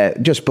 Yeah,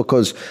 just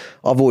because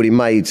I've already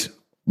made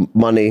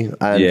money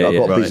and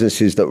I've got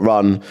businesses that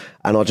run,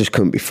 and I just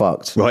couldn't be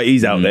fucked. Right,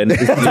 he's out then.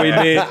 It's between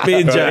me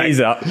and Jack.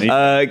 He's up.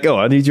 Go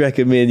on, who do you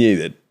reckon me and you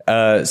then?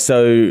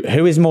 So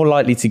who is more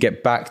likely to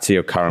get back to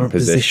your current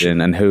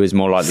position and who is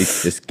more likely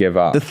to just give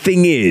up? The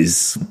thing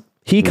is,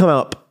 he come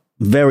up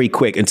very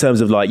quick in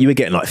terms of like, you were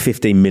getting like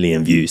 15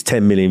 million views,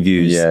 10 million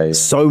views,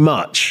 so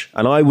much.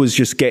 And I was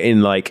just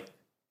getting like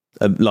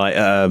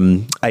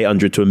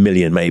 800 to a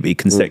million maybe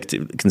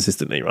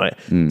consistently, right?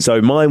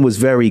 So mine was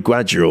very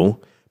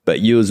gradual,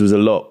 but yours was a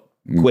lot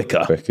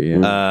quicker.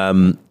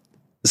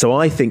 So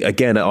I think,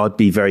 again, I'd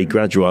be very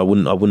gradual. I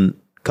wouldn't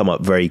come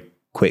up very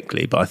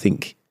quickly, but I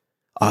think,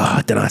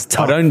 I don't know, it's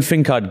tough. I don't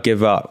think I'd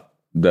give up.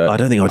 I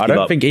don't think I'd give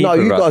up. No,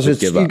 you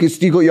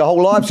guys you got your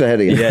whole lives ahead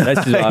of you.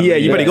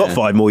 You've only got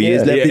 5 more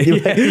years left.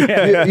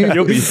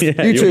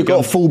 You two have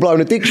got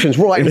full-blown addictions,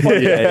 right? But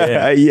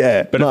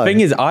the thing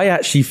is, I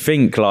actually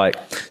think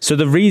so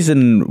the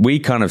reason we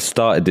kind of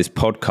started this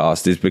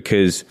podcast is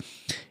because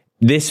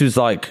this was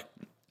like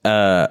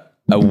a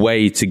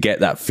way to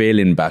get that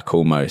feeling back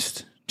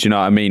almost. Do you know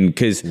what I mean?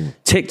 Because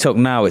TikTok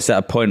now, it's at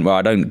a point where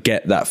I don't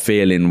get that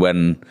feeling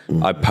when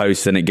I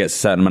post and it gets a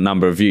certain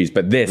number of views.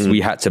 But this,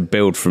 we had to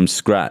build from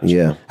scratch.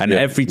 And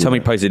every time we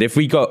posted, if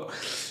we got,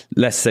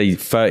 let's say,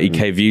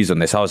 30k views on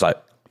this, I was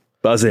like,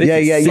 buzzing.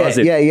 I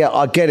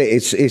get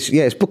it.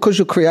 It's because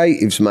you're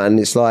creatives, man.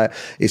 It's like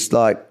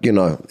you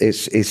know,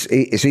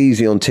 it's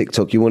easy on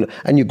TikTok.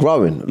 And you're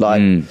growing. Like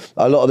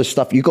a lot of the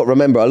stuff you got to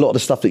remember. A lot of the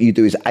stuff that you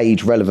do is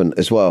age relevant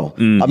as well.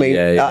 I mean,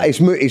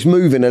 it's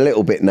moving a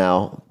little bit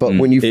now, but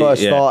when you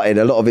first started,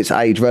 a lot of it's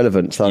age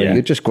relevant. So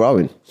you're just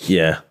growing.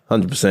 Yeah,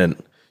 100%.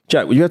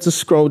 Jack, would you have to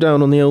scroll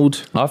down on the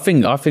old? I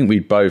think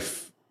we'd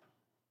both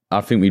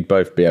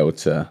be able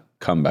to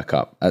come back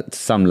up at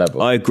some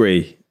level. I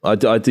agree. I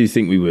do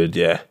think we would,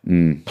 yeah.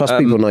 Plus,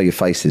 people know your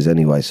faces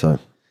anyway, so.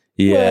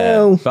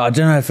 Yeah. But I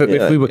don't know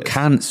if we were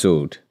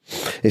cancelled.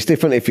 It's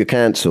different if you're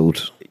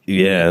cancelled.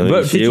 Yeah.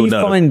 But did you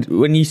find,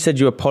 when you said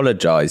you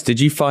apologised, did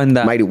you find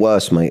that... Made it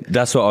worse, mate.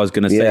 That's what I was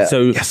going to say. Yeah.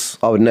 So yes.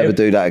 I would never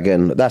do that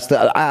again. That's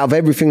out of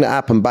everything that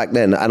happened back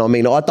then. And I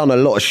mean, I'd done a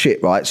lot of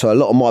shit, right? So a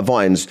lot of my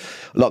vines,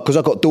 like, because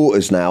I've got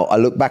daughters now, I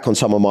look back on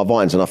some of my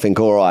vines and I think,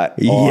 all right,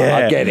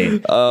 I get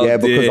it.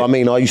 Because I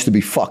mean, I used to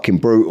be fucking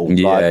brutal.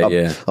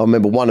 I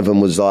remember one of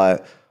them was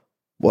like,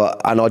 well,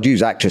 and I'd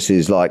use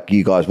actresses like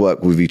you guys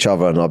work with each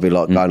other, and I'd be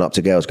like going up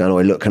to girls, going,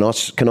 "Oh, look, can I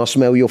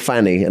smell your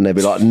fanny?" And they'd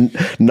be like,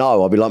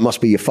 "No." I'd be like, "Must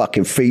be your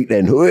fucking feet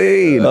then."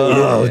 Doing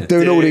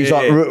all these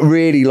like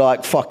really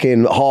like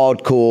fucking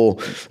hardcore,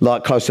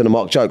 like close to the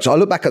mark jokes. I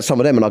look back at some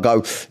of them and I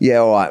go, "Yeah,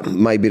 all right,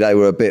 maybe they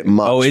were a bit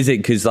much." Oh, is it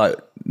because like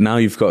now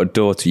you've got a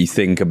daughter? You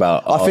think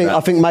about? I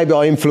think maybe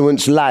I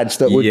influenced lads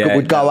that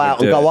would go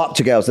out and go up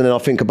to girls, and then I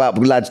think about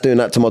lads doing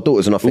that to my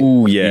daughters, and I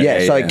think,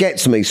 so it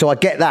gets me. So I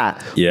get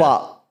that,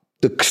 but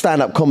the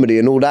stand-up comedy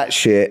and all that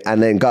shit,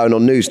 and then going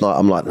on Newsnight,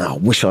 I'm like, no, I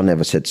wish I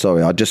never said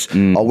sorry. I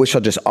wish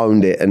I just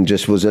owned it and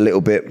just was a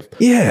little bit,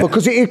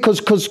 because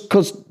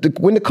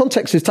when the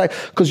context is taken,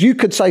 because you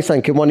could say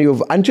something in one of your,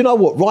 and do you know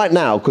what? Right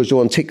now, because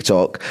you're on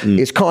TikTok,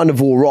 it's kind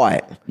of all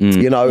right,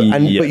 you know.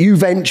 But you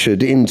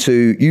ventured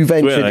into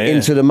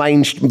the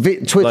main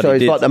Twitter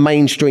is like the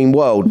mainstream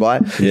world,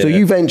 right? So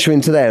you venture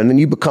into there, and then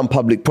you become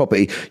public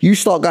property. You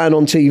start going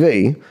on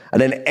TV,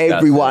 and then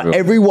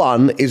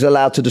everyone is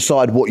allowed to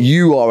decide what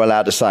you are allowed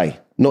to say,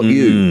 not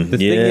you. The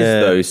thing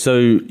is though,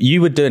 so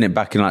you were doing it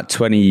back in like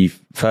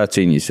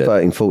 2013, you said?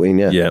 13, 14,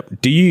 yeah.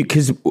 Do you,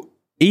 because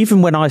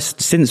even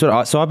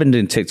so I've been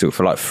doing TikTok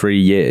for like 3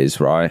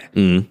 years, right?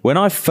 When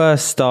I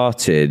first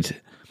started,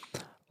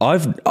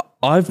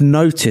 I've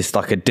noticed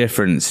like a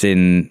difference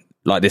in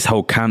like this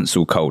whole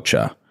cancel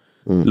culture.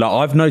 Like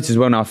I've noticed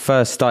when I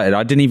first started,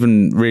 I didn't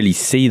even really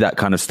see that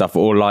kind of stuff,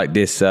 or like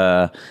this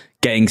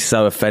getting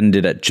so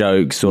offended at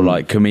jokes, or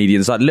like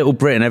comedians like Little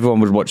Britain,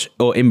 everyone would watch,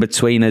 or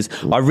In-Betweeners.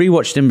 I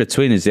rewatched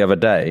In-Betweeners the other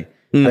day.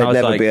 They'd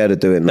never be able to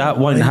do it now. That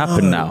won't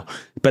happen now.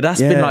 But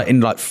that's been like in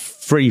like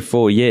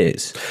 3-4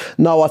 years.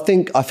 No, I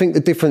think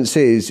the difference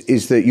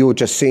is that you're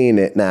just seeing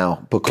it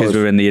now because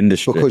we're in the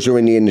industry. Because you're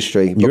in the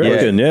industry.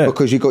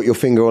 Because you got your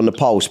finger on the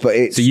pulse.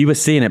 But so you were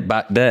seeing it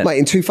back then, mate.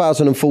 In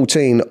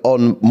 2014,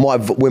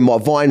 when my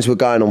vines were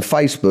going on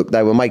Facebook,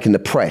 they were making the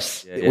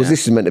press.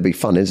 This is meant to be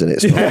fun, isn't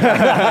it?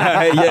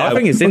 I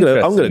think it's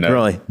interesting. I'm going to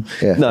cry.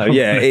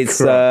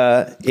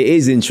 It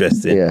is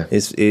interesting. Yeah,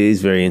 it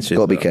is very interesting.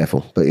 Got to be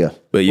careful, but yeah.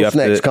 But what's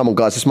next? Come on,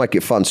 guys, let's make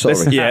it fun. Sorry.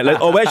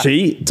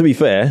 Actually, to be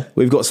fair,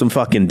 we've got some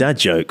fucking dad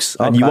jokes,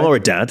 and you are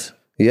a dad.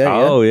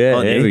 Yeah.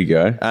 Here we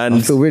go. And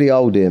I feel really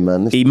old here,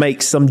 man. He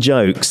makes some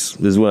jokes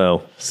as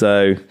well,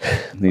 so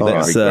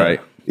that's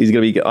great. He's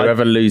going to be.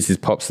 Whoever loses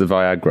pops the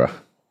Viagra.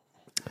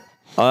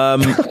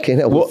 Fucking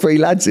hell, 3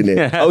 lads in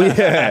it. Oh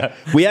yeah,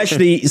 we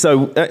actually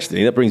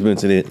that brings me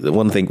to the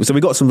one thing. So we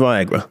got some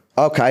Viagra.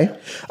 Okay.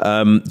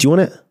 Do you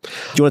want it?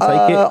 Do you want to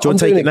take it? Do you want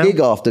to take it now? I'm doing a gig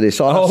after this.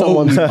 I'll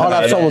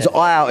have someone's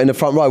eye out in the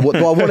front row. What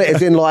do I want it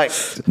as in like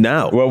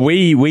now? Well,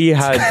 we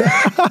had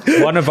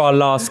one of our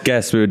last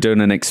guests. We were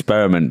doing an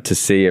experiment to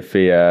see if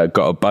he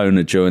got a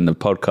boner during the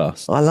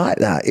podcast. I like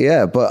that.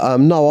 Yeah, but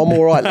no, I'm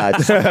all right,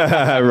 lads.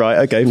 Right.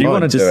 Okay. Do you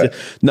want to do it?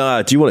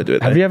 No. Do you want to do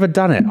it? Have you ever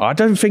done it? I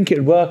don't think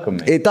it'd work on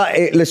me.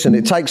 Listen,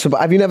 it takes.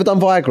 Have you never done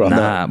Viagra?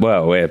 Nah.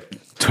 Well, we're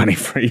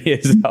 23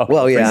 years old.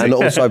 Well, yeah, and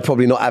also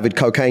probably not avid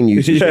cocaine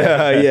users.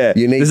 Yeah.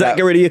 You need Does that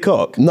get rid of your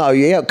cock? No,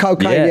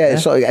 cocaine. Yeah,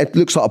 it's like, it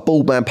looks like a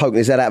bald man poking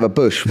his head out of a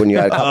bush when you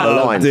had a couple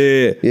of lines.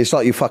 Dear. It's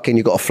like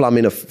you got a thumb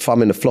in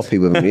a floppy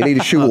with them. You need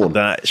a shoehorn.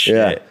 That shit.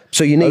 Yeah.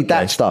 So you need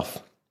that stuff.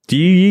 Do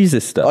you use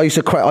this stuff? I used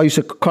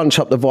to crunch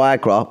up the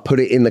Viagra, put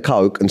it in the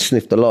coke, and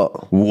sniff the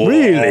lot. Whoa.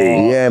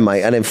 Really? Yeah,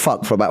 mate, and then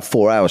fuck for about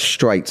 4 hours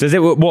straight. Does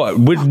it? What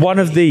would one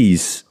of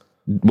these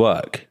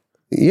work?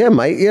 Yeah,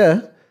 mate.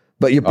 Yeah.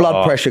 But your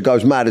blood pressure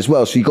goes mad as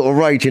well. So you've got a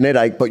raging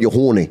headache, but you're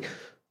horny.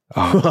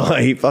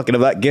 He fucking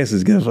of that guess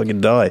is going to fucking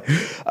die.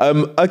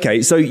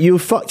 Okay, so you were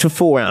fucked for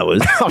 4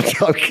 hours. I'm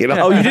joking.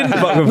 Oh, you didn't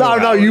fuck for 4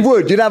 hours? No, you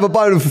would. You'd have a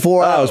boner for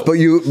 4 hours, but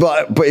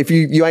if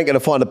you ain't going to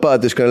find a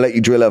bird that's going to let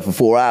you drill her for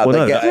 4 hours,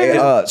 Well, it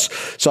hurts.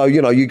 So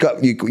you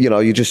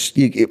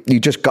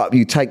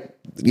take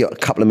a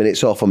couple of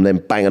minutes off and then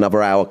bang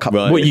another hour.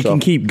 Well, you can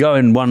keep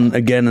going one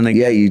again and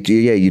again.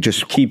 You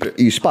just keep it.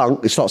 You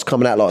spunk. It starts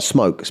coming out like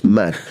smoke. It's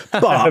mad.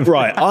 But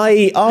right,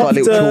 like a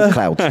little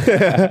chalk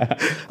cloud.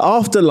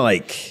 After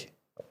like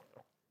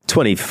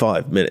 20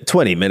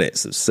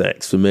 minutes of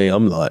sex for me,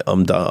 I'm done.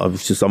 I'm bored.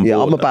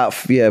 I'm about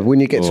when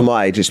you get to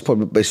my age,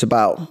 it's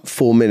about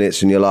 4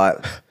 minutes, and you're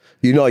like,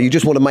 you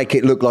just want to make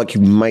it look like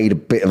you've made a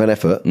bit of an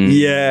effort.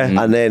 Yeah.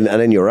 And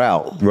then you're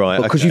out. Right.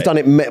 Because you've done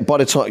it by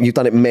the time you've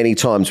done it many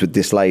times with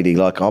this lady.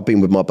 Like, I've been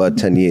with my bird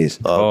 10 years.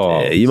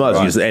 Oh, dear. You might as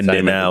well just end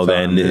it now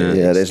then.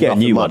 Yeah, there's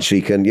nothing much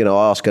she can,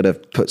 ask her to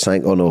put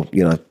something on or,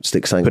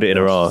 stick something. Put it in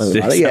her ass.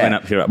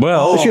 Up your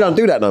well, she don't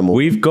do that no more.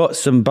 We've got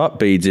some butt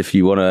beads if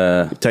you want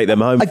to take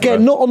them home.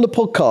 Again, not on the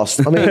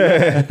podcast. I mean,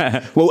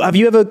 well, have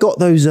you ever got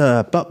those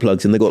butt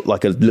plugs and they've got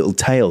like a little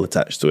tail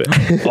attached to it?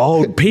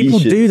 Oh, people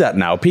do that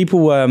now.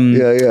 People,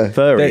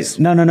 furries.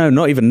 No,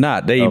 not even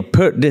that. They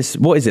put this,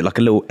 what is it, like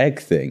a little egg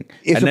thing?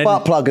 It's a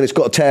butt plug and it's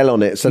got a tail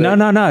on it. So no,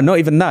 not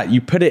even that.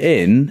 You put it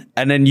in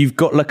and then you've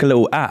got like a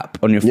little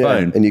app on your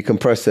phone. And you can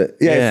press it.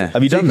 Yeah.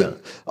 Have you done that?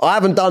 I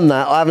haven't done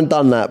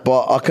that,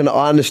 but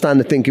I understand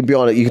the thinking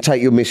behind it. You can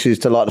take your missus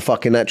to like the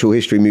fucking Natural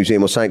History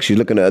Museum or something. She's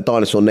looking at a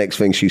dinosaur next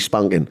thing, she's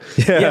spunking.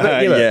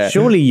 Yeah,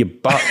 surely your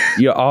butt,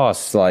 your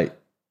ass, like,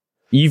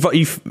 you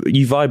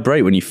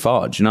vibrate when you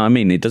fart. Do you know what I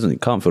mean? It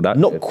can't feel that.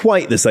 Not good.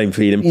 quite the same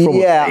feeling.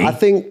 Probably. Yeah, I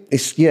think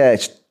it's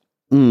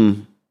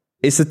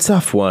a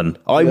tough one.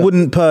 I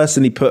wouldn't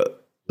personally put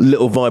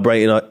little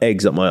vibrating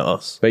eggs up my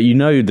ass. But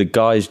the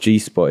guy's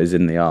G-spot is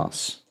in the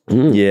ass.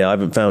 Yeah, I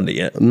haven't found it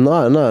yet.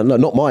 No,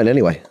 not mine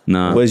anyway.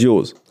 No. Where's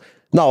yours?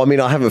 No, I mean,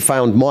 I haven't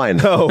found mine.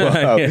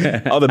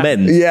 Other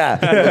men. Yeah,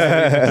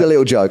 it's a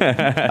little joke.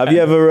 Have you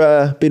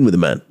ever been with a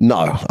man?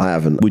 No, I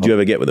haven't. Would you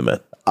ever get with a man?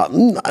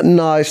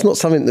 No, it's not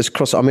something that's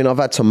crossed. I mean, I've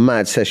had some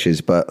mad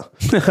sessions, but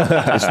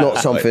it's not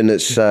something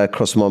that's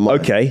crossed my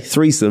mind. Okay,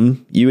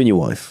 threesome, you and your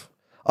wife.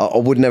 I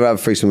would never have a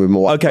threesome with my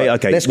wife. Okay.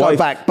 Let's go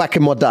back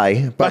in my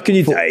day. Back in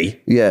your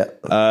day? Yeah.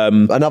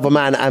 Another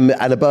man and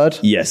a bird?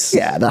 Yes.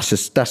 Yeah, that's a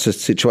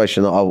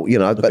situation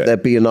that but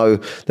there'd be no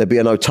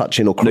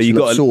touching or crossing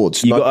of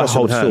swords. You got to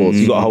hold hands.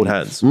 You got to hold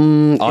hands.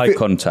 Eye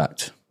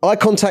contact. Eye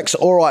contact's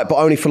all right, but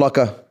only for like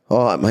a,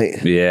 all right,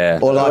 mate. Yeah.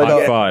 Or like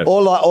high five.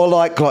 Or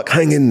like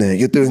hang in there,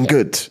 you're doing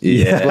good.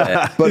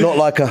 Yeah. but not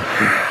like a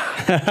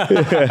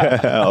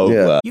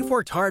You've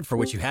worked hard for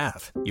what you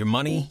have. Your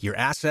money, your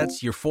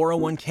assets, your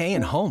 401k,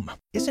 and home.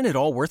 Isn't it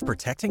all worth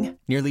protecting?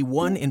 Nearly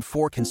 1 in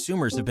 4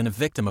 consumers have been a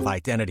victim of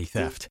identity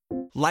theft.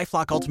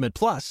 LifeLock Ultimate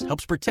Plus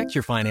helps protect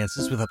your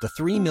finances with up to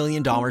 $3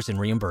 million in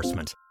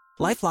reimbursement.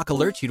 LifeLock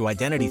alerts you to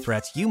identity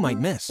threats you might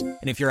miss. And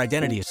if your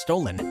identity is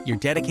stolen, your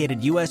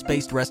dedicated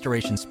U.S.-based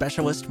restoration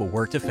specialist will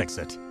work to fix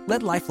it.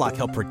 Let LifeLock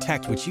help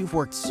protect what you've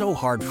worked so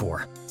hard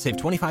for. Save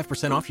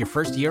 25% off your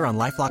first year on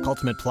LifeLock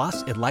Ultimate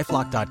Plus at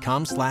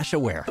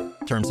LifeLock.com/aware.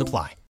 Terms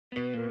apply.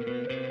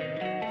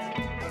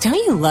 Don't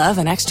you love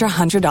an extra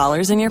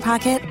 $100 in your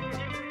pocket?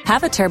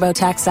 Have a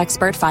TurboTax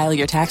expert file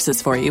your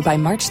taxes for you by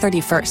March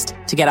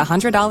 31st to get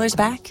 $100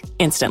 back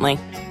instantly.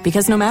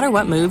 Because no matter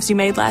what moves you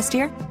made last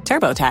year,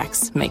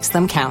 TurboTax makes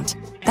them count.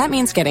 That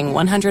means getting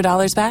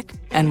 $100 back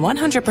and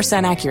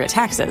 100% accurate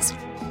taxes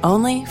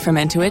only from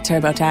Intuit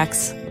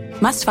TurboTax.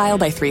 Must file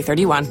by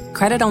 3/31.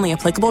 Credit only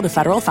applicable to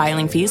federal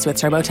filing fees with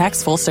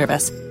TurboTax full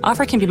service.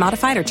 Offer can be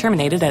modified or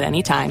terminated at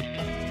any time.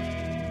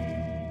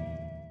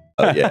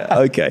 Oh, yeah.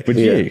 Okay. Would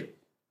you?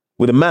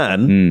 With a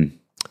man?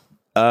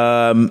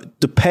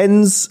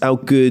 Depends how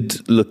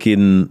good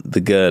looking the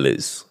girl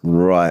is.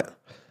 right.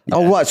 Yeah.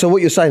 Oh, right. So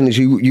what you're saying is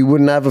you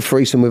wouldn't have a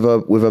threesome with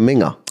a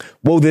minger?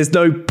 Well, there's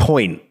no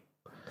point.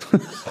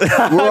 Right.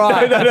 No,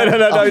 right.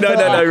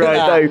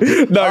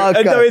 No.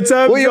 Okay. No, in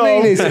terms what you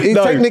mean is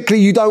technically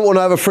you don't want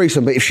to have a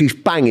threesome, but if she's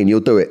banging, you'll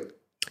do it.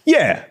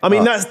 Yeah. I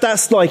mean,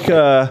 that's like,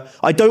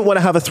 I don't want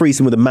to have a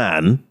threesome with a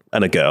man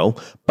and a girl,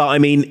 but I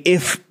mean,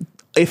 if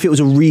it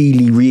was a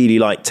really, really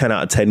like 10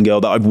 out of 10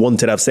 girl that I've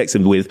wanted to have sex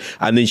with,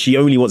 and then she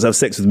only wants to have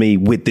sex with me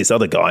with this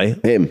other guy,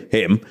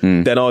 him,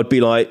 then I'd be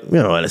like,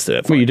 all right, let's do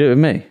it. Will you do it with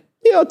me?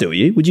 Yeah, I'll do it with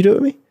you. Would you do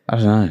it with me? I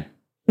don't know.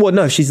 Well,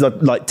 no, she's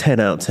like 10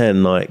 out of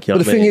 10. Like, but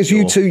the thing is,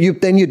 you two,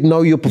 you'd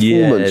know your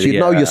performance. You'd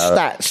know your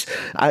stats.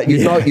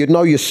 You'd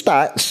know your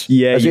stats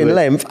as in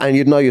length, and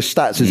you'd know your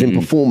stats as in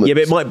performance. Yeah,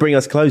 but it might bring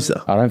us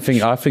closer. I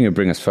think it'd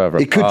bring us further.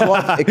 It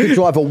could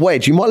drive a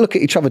wedge. You might look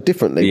at each other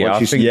differently. Yeah,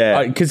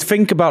 because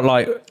think about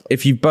like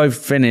if you both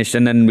finish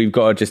and then we've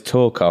got to just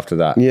talk after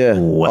that. Yeah,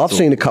 I've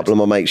seen a couple of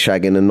my mates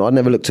shagging, and I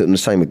never looked at them the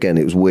same again.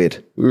 It was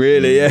weird.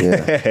 Really?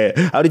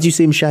 Yeah. How did you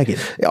see him shagging?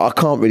 I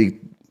can't really.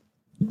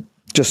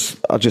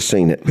 I've just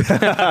seen it.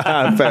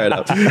 Fair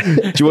enough. Do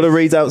you want to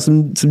read out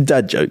some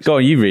dad jokes? Go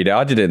on, you read it.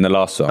 I did it in the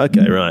last one.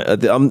 Okay, right.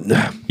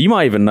 You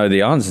might even know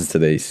the answers to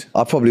these.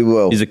 I probably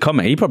will. He's a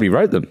comic. He probably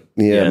wrote them.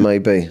 Yeah,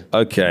 maybe.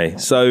 Okay,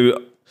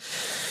 so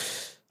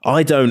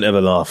I don't ever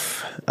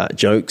laugh at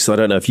jokes. I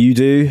don't know if you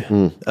do.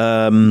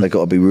 They got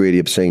to be really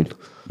obscene.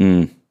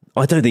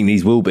 I don't think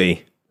these will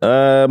be.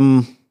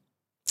 First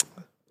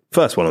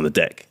one on the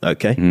deck.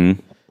 Okay.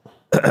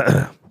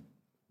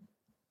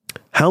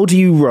 How do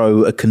you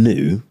row a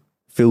canoe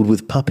filled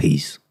with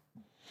puppies?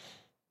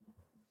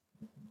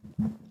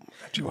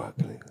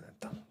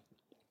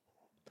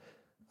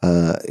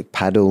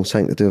 Paddle,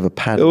 something to do with a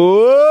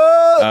paddle.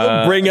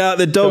 Bring out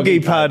the doggy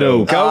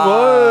paddle. Come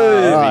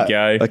There on. we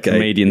go. Okay.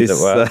 Comedians at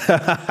work.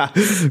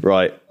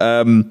 Right.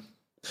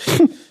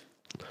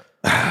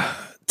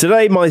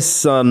 Today, my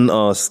son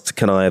asked,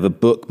 can I have a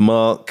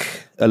bookmark?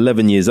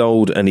 11 years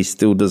old, and he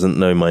still doesn't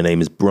know my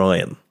name is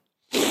Brian.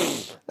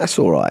 That's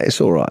all right.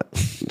 It's all right.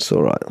 It's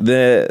all right.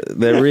 They're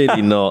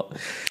really not.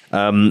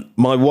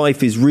 My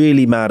wife is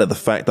really mad at the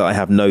fact that I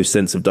have no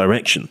sense of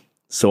direction.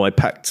 So I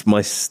packed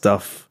my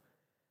stuff.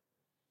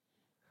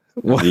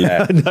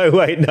 Yeah. No,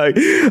 wait, no.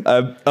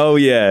 Oh,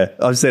 yeah.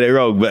 I've said it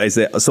wrong, but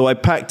so I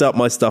packed up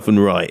my stuff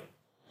and write.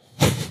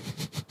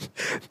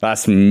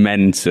 That's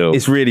mental.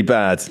 It's really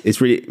bad. It's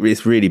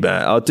really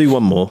bad. I'll do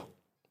one more.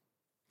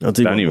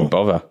 Don't even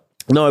bother.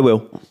 No, I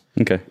will.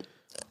 Okay.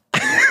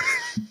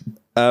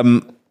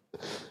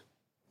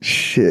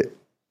 Shit.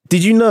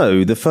 Did you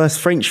know the first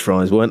French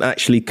fries weren't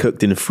actually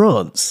cooked in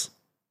France?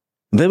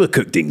 They were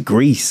cooked in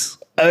Greece.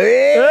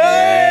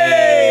 Hey!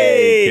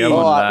 Come on,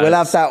 All right, we'll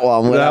have that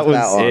one. That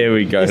one. Here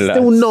we go. It's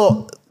still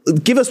not.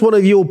 Give us one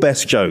of your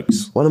best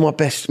jokes. One of my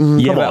best.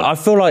 Yeah, but I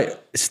feel like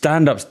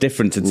stand-up's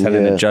different to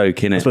telling a joke,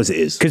 innit? I suppose it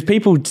is. Because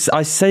people,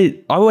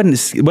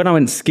 when I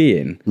went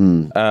skiing,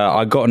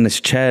 I got on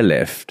this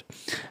chairlift,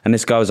 and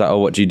this guy was like, "Oh,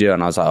 what do you do?"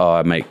 And I was like, "Oh,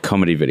 I make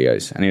comedy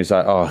videos." And he was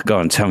like, "Oh, go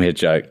on, tell me a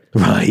joke."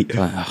 Right.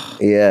 Like, oh.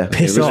 Yeah.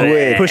 Piss off.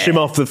 Weird. Push him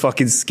off the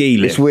fucking ski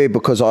lift. It's weird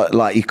because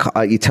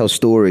you tell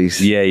stories.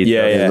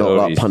 Yeah, Not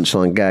like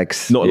punchline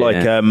gags. Not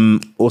like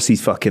what's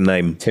his fucking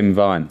name? Tim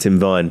Vine.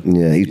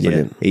 Yeah, he's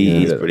brilliant.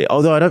 He's brilliant.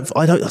 Although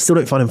I still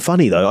don't find him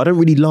funny though. I don't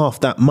really laugh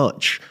that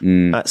much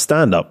at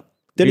stand up.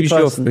 Who's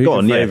your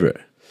favourite?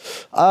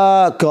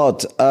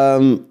 God, I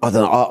don't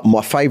know.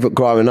 My favourite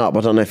growing up,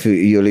 I don't know if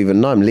you'll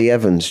even know him, Lee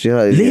Evans. Do you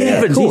know? Lee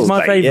Evans, he's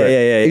my favourite.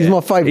 Yeah. He's my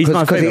favourite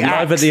because he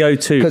live at the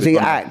O2. Because he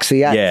acts.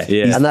 Yeah.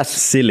 And that's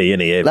silly, isn't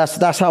he?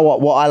 That's how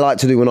what I like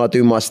to do when I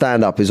do my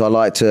stand up is I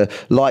like to,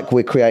 like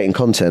we're creating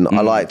content,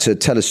 I like to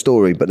tell a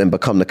story but then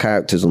become the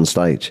characters on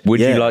stage. Would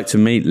you like to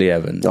meet Lee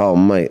Evans? Oh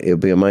mate, it'll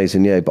be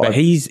amazing. Yeah, but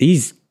he's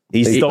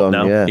stopped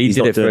now. Yeah. He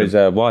did it for his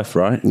wife,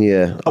 right?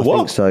 Yeah, I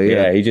think so.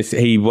 Yeah,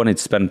 he wanted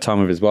to spend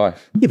time with his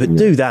wife. Yeah, but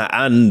do that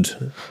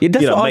and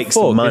make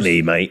some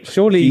money, mate.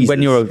 Surely,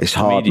 when you're it's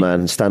hard,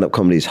 man. Stand-up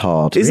comedy is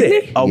hard. Is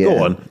it? Oh,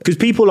 go on. Because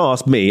people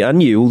ask me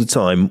and you all the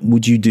time,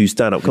 would you do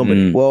stand-up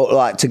comedy? Well,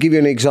 like to give you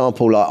an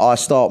example, like I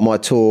start my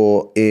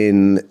tour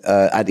in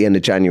at the end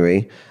of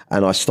January,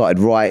 and I started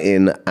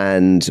writing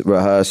and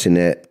rehearsing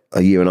it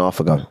a year and a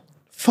half ago.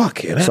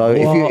 Fucking hell. So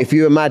if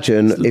you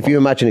imagine if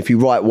you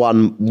write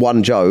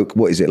one joke,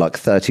 what is it, like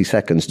 30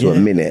 seconds to a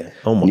minute?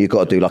 And you've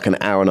got to do like an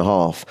hour and a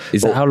half.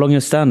 Is that how long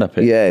your stand-up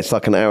is? Yeah, it's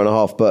like an hour and a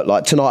half. But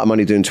like tonight I'm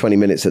only doing 20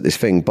 minutes at this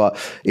thing. But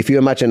if you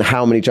imagine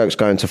how many jokes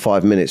go into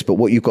 5 minutes, but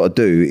what you've got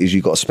to do is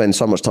you've got to spend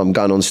so much time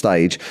going on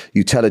stage.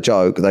 You tell a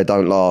joke, they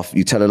don't laugh.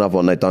 You tell another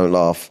one, they don't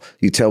laugh.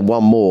 You tell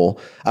one more.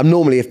 And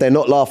normally if they're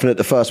not laughing at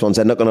the first ones,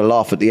 they're not going to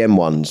laugh at the end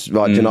ones.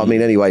 Right? Do you know what I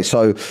mean? Anyway,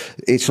 so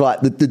it's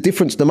like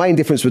the main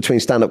difference between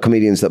stand-up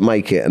comedians that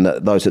make it and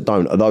those that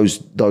don't are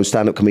those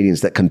stand-up comedians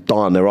that can die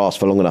on their ass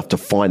for long enough to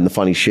find the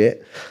funny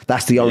shit.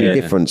 That's the only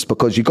difference,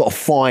 because you've got to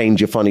find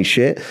your funny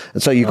shit.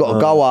 And so you've got to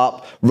go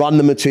up, run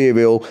the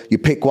material, you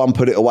pick one,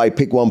 put it away,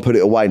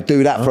 and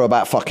do that for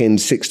about fucking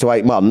 6 to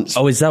 8 months.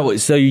 Oh, is that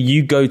what? So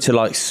you go to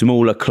like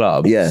smaller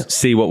clubs,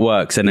 see what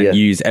works, and then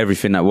use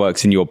everything that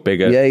works in your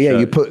bigger show.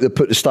 You put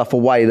the stuff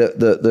away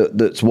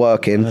that's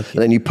working, and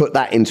then you put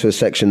that into a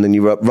section, then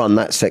you run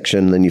that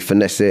section, then you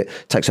finesse it.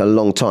 It takes a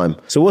long time.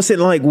 So what's it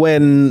like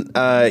when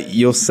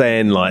you're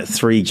saying like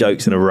 3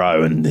 jokes in a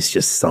row and it's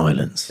just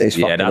silence? It's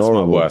fucking that's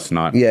horrible. my worst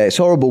night. Yeah, it's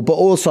horrible. But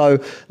also,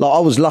 like, I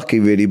was lucky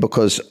really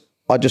because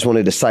I just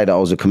wanted to say that I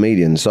was a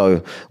comedian.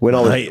 So when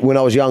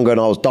I was younger and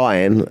I was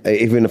dying,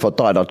 even if I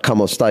died, I'd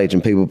come off stage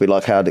and people would be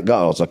like, "How'd it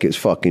go?" I was like, "It's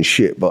fucking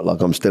shit," but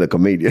like I'm still a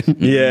comedian.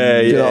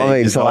 Yeah, Do you know what I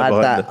mean? It's So I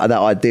had that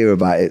idea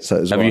about it. So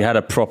it was Have you had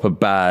a proper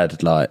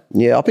bad like?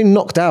 Yeah, I've been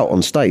knocked out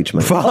on stage,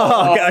 man. Quite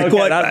that's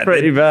bad.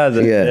 pretty bad.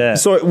 Yeah.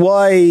 So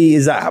why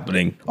is that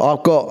happening?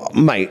 I've got,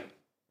 mate.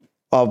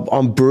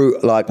 I'm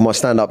brutal. Like my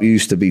stand-up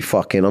used to be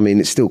fucking. I mean,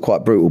 it's still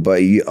quite brutal,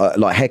 but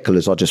like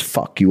hecklers, I just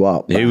fuck you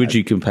up. Who would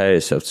you compare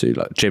yourself to?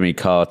 Like Jimmy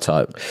Carr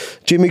type?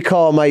 Jimmy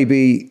Carr,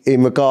 maybe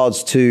in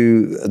regards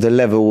to the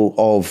level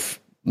of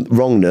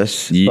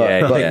wrongness,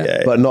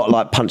 but not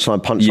like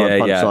punchline,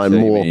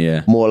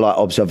 more like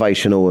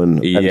observational and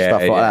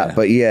stuff like that.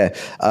 But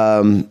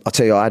I'll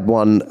tell you, I had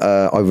one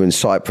over in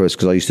Cyprus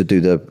because I used to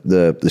do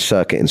the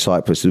circuit in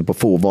Cyprus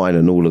before Vine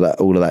and all of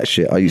that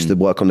shit. I used to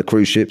work on the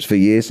cruise ships for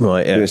years,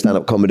 doing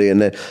stand-up comedy,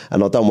 and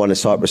I'd done one in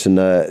Cyprus, and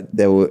I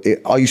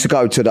used to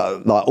go to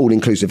the like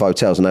all-inclusive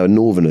hotels, and they were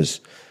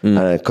Northerners.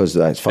 Because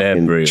it's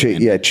fucking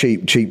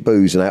cheap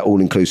booze, and they're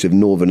all-inclusive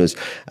Northerners,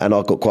 and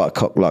I got quite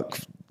a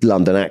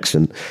London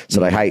accent, so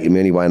they hated me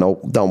anyway, and I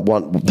don't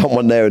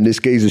want there, and this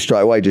geezer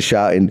straight away just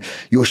shouting,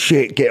 "You're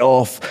shit, get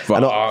off!"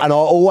 And I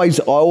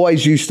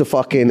always used to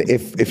fucking,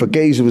 if a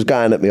geezer was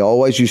going at me, I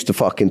always used to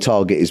fucking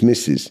target his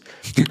missus.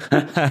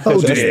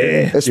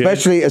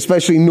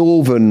 Especially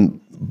Northern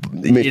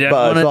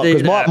birds,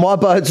 because my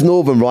bird's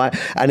Northern, right?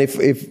 And if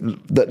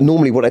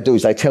normally what they do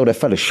is they tell their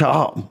fella, "Shut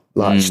up,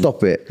 like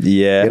stop it."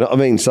 Yeah, you know what I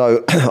mean.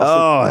 So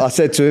I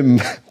said to him,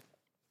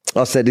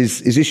 I said,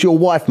 is this your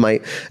wife,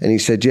 mate? And he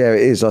said, yeah,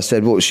 it is. I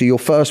said, what, was she your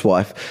first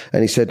wife?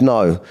 And he said,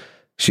 no,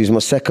 she's my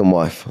second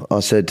wife.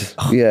 I said,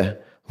 yeah,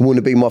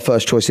 wouldn't be my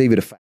first choice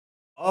either.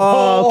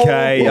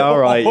 Okay, all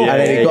right. Yeah, and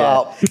then he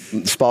got up,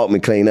 sparked me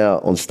clean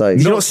out on stage.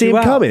 Did you not see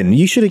him coming?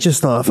 You should have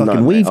just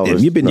fucking weaved him.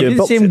 You've been doing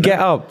boxing. You didn't see him get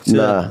up?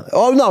 Nah.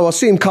 Oh, no, I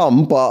see him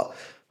come, but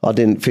I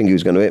didn't think he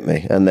was going to hit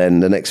me. And then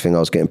the next thing, I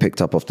was getting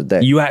picked up off the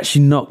deck. You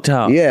actually knocked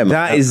out? Yeah, man.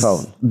 That is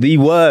the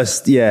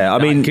worst. Yeah. I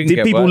mean,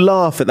 did people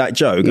laugh at that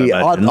joke?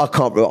 Yeah, I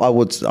can't. I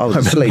was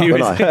asleep,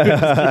 wasn't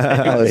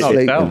I? I was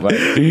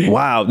sleeping.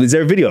 Wow. Is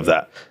there a video of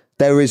that?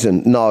 There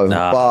isn't, no.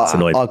 But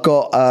I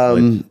got,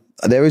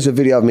 there is a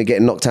video of me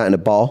getting knocked out in a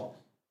bar.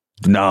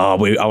 No, I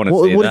want to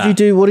see that. What did you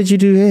do? What did you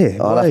do here?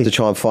 I'll have to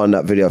try and find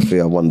that video for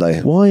you one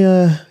day. Why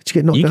did you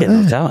get knocked out? You get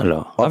knocked out a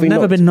lot. I've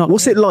never been knocked out.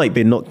 What's it like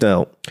being knocked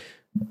out?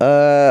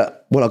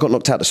 Well, I got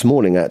knocked out this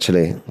morning,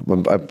 actually.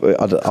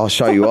 I'll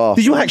show you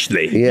after. Did you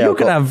actually? Yeah. You're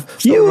going to have...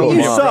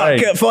 You suck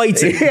at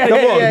fighting. Come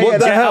on, what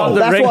the hell?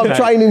 That's why I'm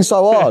training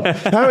so hard.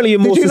 Apparently you're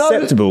more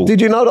susceptible.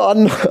 Did you know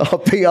that I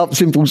beat up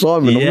Simple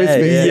Simon on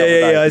Misfits?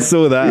 Yeah, I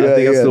saw that. I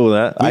think I saw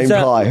that. Aim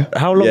high.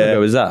 How long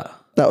ago was that?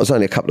 That was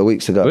only a couple of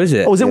weeks ago. Was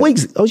it? Oh, was it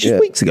weeks? Oh, just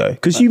weeks ago.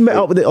 Because you met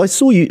up with it. I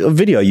saw a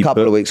video you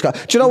couple of weeks ago.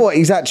 Do you know what?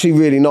 He's actually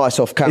really nice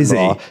off camera. Is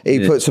he?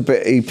 He puts a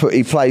bit.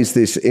 He plays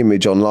this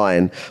image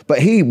online, but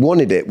he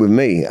wanted it with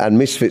me. And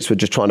Misfits were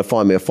just trying to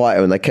find me a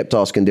fighter, and they kept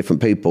asking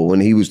different people,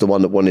 and he was the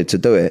one that wanted to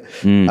do it.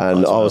 And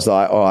I was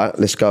like, all right,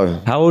 let's go.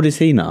 How old is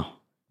he now?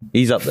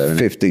 He's up there, isn't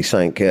 50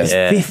 sank,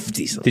 yeah.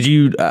 50 Did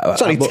you...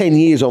 it's only 10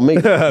 years on me.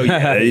 Oh,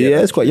 yeah,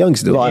 it's quite young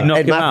still. Like,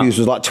 Ed Matthews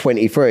was like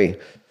 23.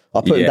 I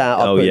put him down.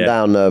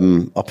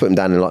 I put him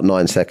down in like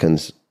 9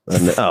 seconds.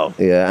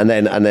 And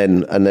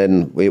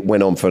then it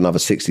went on for another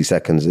 60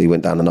 seconds. He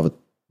went down another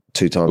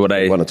 2 times,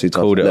 one or 2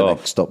 times. Called it off.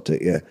 They stopped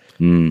it. Yeah.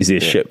 Is he a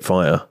shit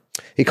fighter?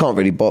 He can't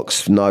really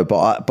box, no.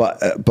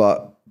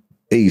 But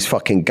he's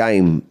fucking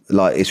game.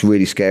 Like it's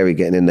really scary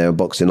getting in there and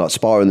boxing. Like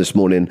sparring this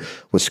morning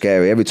was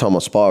scary. Every time I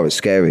spar, it's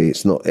scary.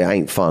 It's not. It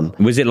ain't fun.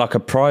 Was it like a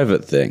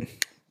private thing?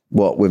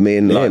 What with me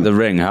and like him? The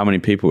ring? How many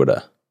people were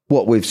there?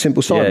 What with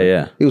Simple Simon?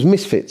 Yeah. It was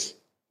Misfits.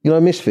 You know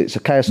Misfits,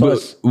 a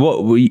KSI.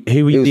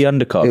 Who were you the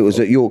undercard? It was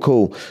at York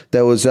Hall.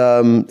 There was,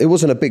 it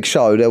wasn't a big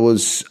show. There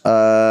was,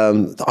 I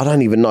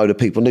don't even know the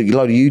people. A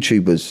load of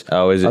YouTubers.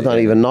 Oh, is it? I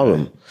don't even know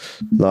them.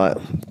 Like,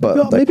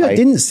 but maybe I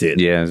didn't see it.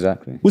 Yeah,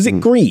 exactly. Was it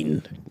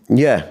green?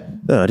 Yeah.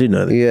 No, I didn't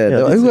know that.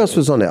 Yeah. Who else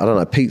was on it? I don't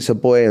know. Pizza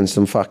Boy and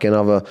some fucking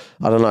other,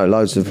 I don't know,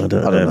 loads of, I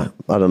don't know.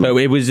 But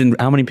it was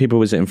how many people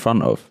was it in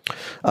front of?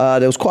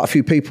 There was quite a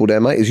few people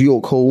there, mate. It was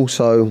York Hall,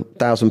 so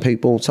 1,000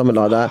 people, something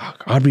like that.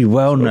 I'd be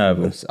well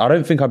nervous. I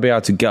don't think I'd be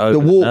able to go.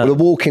 The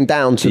walking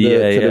down to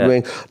the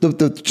ring,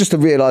 just the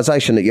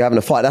realisation that you're having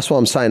a fight. That's why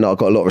I'm saying that I've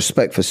got a lot of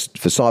respect for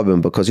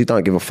Simon, because he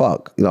don't give a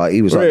fuck. Like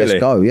he was like, let's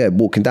go. Yeah,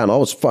 walking down. I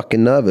was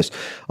fucking nervous.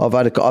 I've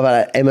had an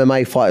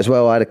MMA fight as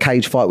well. I had a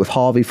cage fight with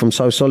Harvey from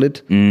So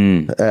Solid.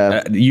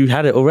 You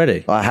had it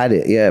already? I had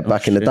it, yeah,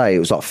 back in the day. It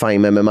was like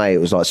Fame MMA. It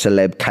was like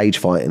celeb cage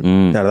fighting.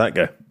 How did that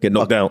go? Get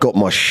knocked out? Got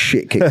my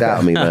shit kicked out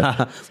of me,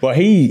 man. Well,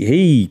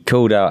 he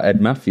called out Ed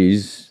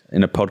Matthews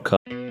in a podcast.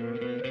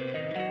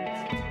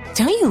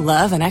 Don't you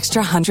love an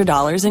extra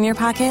 $100 in your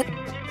pocket?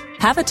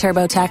 Have a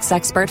TurboTax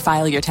expert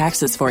file your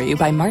taxes for you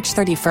by March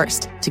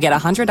 31st to get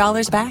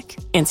 $100 back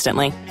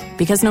instantly.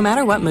 Because no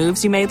matter what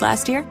moves you made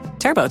last year,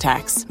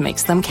 TurboTax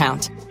makes them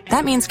count.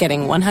 That means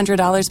getting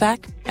 $100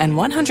 back and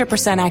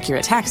 100%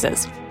 accurate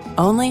taxes,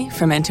 only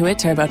from Intuit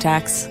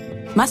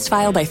TurboTax. Must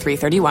file by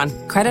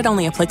 3/31. Credit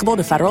only applicable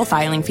to federal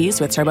filing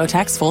fees with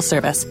TurboTax full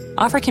service.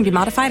 Offer can be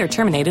modified or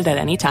terminated at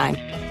any time.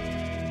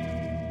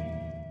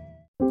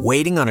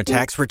 Waiting on a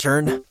tax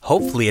return?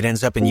 Hopefully it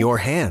ends up in your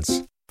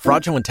hands.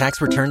 Fraudulent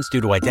tax returns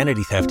due to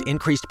identity theft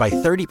increased by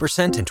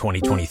 30% in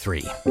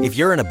 2023. If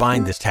you're in a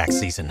bind this tax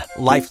season,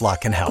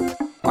 LifeLock can help.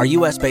 Our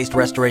U.S.-based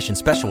restoration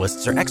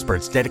specialists are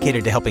experts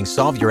dedicated to helping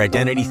solve your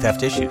identity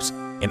theft issues.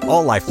 And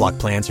all LifeLock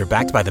plans are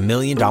backed by the $1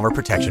 Million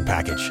Protection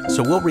Package.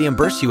 So we'll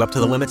reimburse you up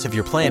to the limits of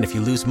your plan if you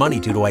lose money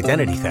due to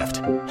identity theft.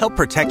 Help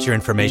protect your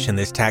information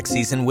this tax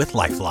season with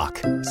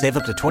LifeLock. Save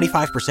up to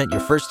 25% your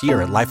first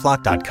year at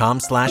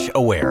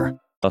LifeLock.com/aware.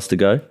 Us to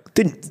go?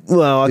 Did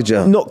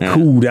you? Not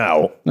called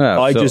out.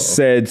 I just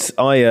said,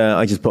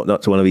 I just popped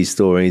up to one of his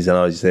stories and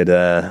I just said,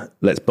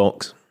 let's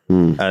box.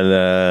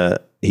 And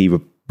he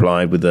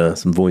replied with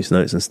some voice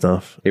notes and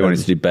stuff. He wanted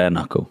to do bare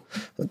knuckle.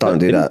 Don't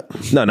do that.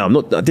 No, I'm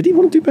not. Did he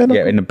want to do bare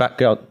knuckle? Yeah, in the back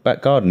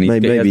garden.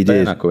 Maybe he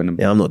did.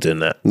 Yeah, I'm not doing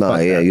that. No,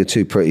 you're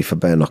too pretty for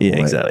bare knuckle. Yeah,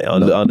 exactly. I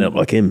end up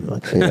like him.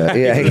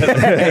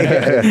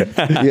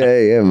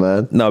 Yeah,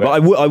 man. No, but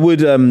I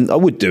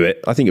would do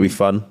it. I think it'd be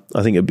fun.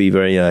 I think it'd be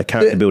very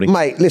character building.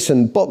 Mate,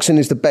 listen, boxing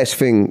is the best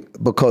thing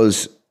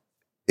because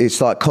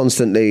it's like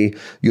constantly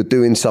you're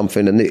doing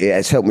something, and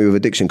it's helped me with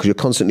addiction because you're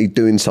constantly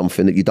doing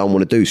something that you don't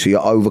want to do. So you're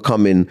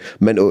overcoming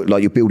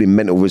you're building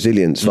mental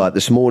resilience. Like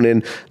this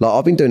morning,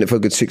 I've been doing it for a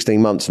good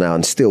 16 months now,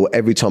 and still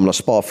every time I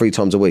spar 3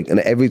 times a week, and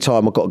every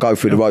time I've got to go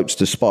through the ropes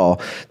to spar,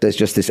 there's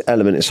just this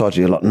element inside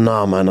you. You're like,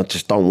 nah, man, I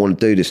just don't want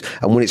to do this.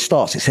 And when it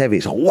starts, it's heavy.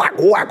 It's like whack,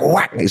 whack,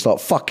 whack. It's like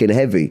fucking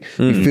heavy.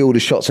 You feel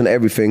the shots and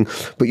everything,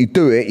 but you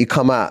do it, you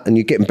come out and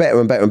you're getting better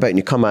and better and better, and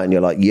you come out and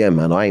you're like, yeah,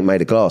 man, I ain't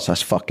made a glass.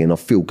 That's fucking, I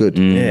feel good.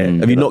 Yeah.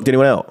 Have you knocked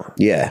anyone out?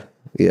 Yeah.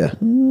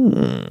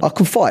 I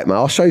can fight, man.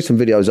 I'll show you some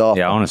videos after.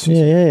 Yeah, honestly.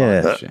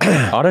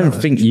 Yeah. I don't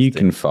think you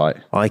can fight.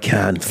 I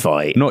can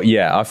fight. Not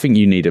yet. I think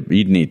you'd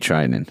need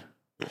training.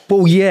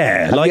 Well,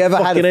 yeah. Have you ever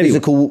had a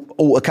physical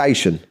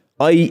altercation?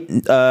 No.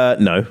 But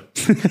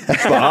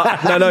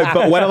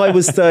when I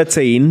was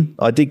 13,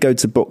 I did go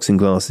to boxing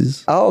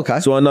classes. Oh, okay.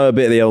 So I know a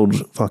bit of the old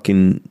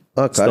fucking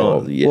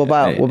style. Yeah.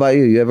 What about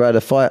you? You ever had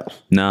a fight?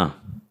 No.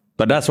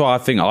 But that's why I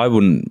think I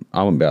wouldn't be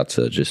able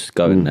to just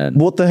go in there.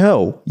 What the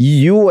hell?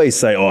 You always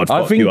say, I'd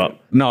fuck you up.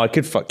 No, I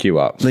could fuck you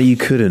up. No, you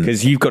couldn't.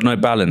 Because you've got no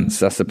balance.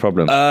 That's the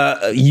problem.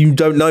 You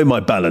don't know my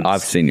balance.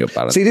 I've seen your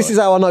balance. See, this is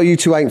how I know you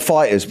two ain't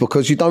fighters,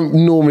 because you don't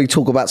normally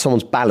talk about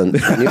someone's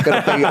balance and you're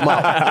going to beat them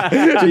up. Do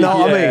you know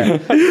what I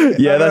mean?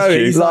 Yeah, that's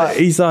true.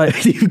 He's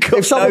like you've got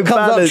if someone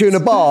comes up to you in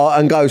a bar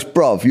and goes,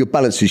 bruv, your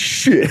balance is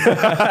shit. You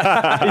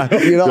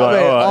know what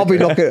I mean? I'll be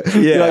knocking.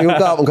 You'll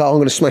go up and go, I'm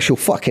going to smash your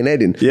fucking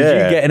head in. Yeah.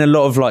 Did you get in a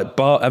lot of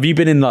have you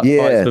been in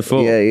fights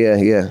before?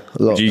 Yeah.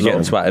 Did you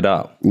get swatted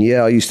up?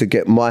 Yeah, I used to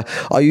get my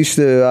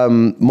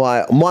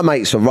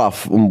mates are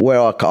rough. Where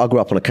I grew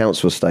up on a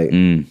council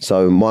estate,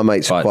 so my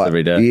mates Fights are quite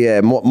every day.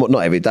 Yeah, not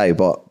every day,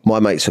 but my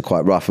mates are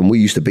quite rough, and we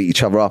used to beat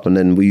each other up, and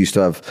then we used to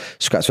have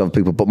scraps with other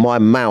people. But my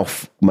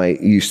mouth, mate,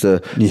 used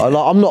to. Yeah.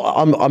 I'm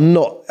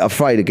not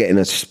afraid of getting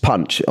a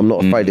punch. I'm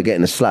not afraid of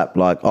getting a slap.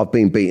 Like, I've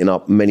been beaten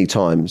up many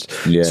times.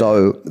 Yeah.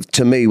 So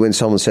to me, when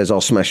someone says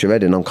I'll smash your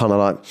head in, I'm kind of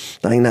like,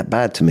 that ain't that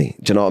bad to me.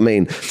 Do you know what I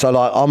mean? So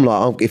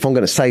like, if I'm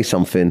going to say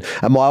something,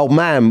 and my old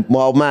man,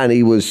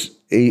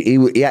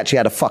 he actually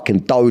had a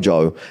fucking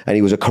dojo, and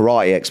he was a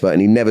karate expert,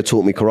 and he never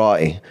taught me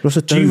karate.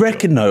 Do you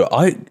reckon though?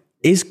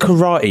 Is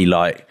karate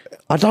like?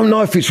 I don't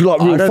know if it's like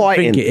real fighting. I don't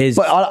think it is,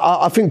 but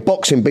I think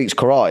boxing beats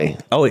karate.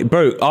 Oh,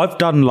 bro, I've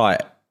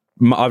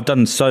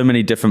done so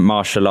many different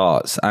martial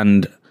arts,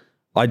 and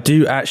I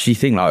do actually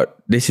think like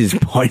this is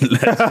pointless.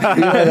 They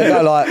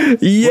go like,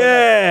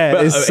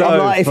 it's so I'm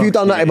like, if you've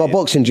done that in my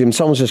boxing gym,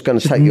 someone's just going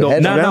to take your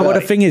head. No. But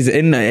the thing is,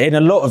 in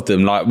a lot of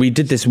them, like we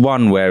did this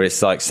one where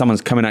it's like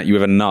someone's coming at you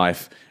with a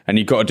knife, and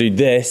you've got to do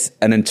this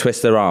and then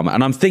twist their arm.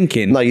 And I'm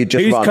thinking,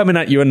 who's coming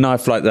at you with a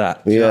knife like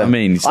that? Do you know what I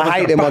mean? I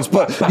hate them ones,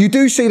 but you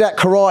do see that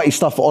karate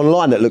stuff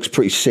online that looks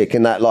pretty sick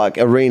in that like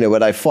arena where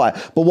they fight.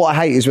 But what I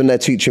hate is when they're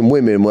teaching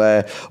women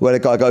where the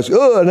guy goes,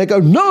 and they go,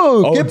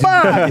 no, get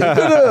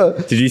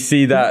back. Did you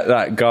see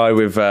that guy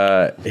with,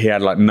 he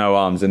had like no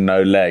arms and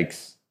no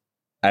legs?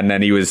 And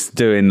then he was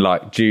doing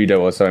like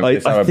judo or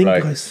something. I think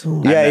I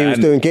saw. Yeah, he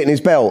was getting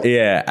his belt.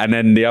 Yeah, and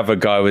then the other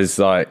guy was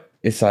like,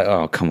 it's like,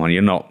 oh, come on,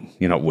 you're not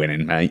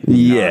winning, mate.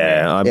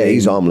 Yeah,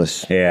 he's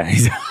harmless. Yeah,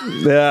 he's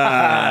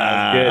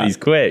good. He's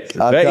quick.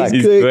 Okay.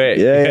 He's quick.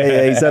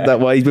 Yeah. He said that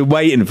way. He's been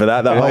waiting for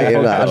that.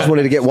 I just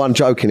wanted to get one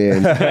joke in here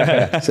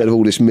instead of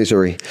all this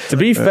misery. To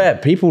be fair,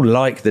 people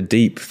like the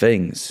deep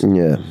things.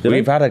 Yeah,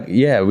 we've had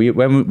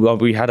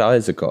we had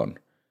Isaac on.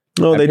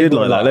 Oh, they did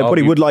like that. They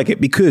probably would like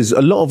it because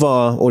a lot of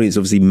our audience,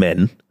 obviously,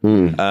 men.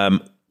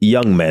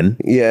 Young men,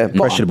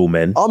 impressionable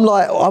men.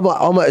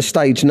 I'm at a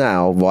stage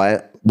now,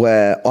 right,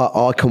 where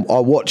I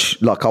watch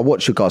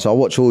you guys, I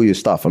watch all your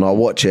stuff and I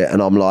watch it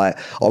and I'm like,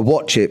 I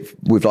watch it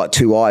with like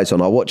two eyes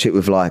on. I watch it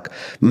with like,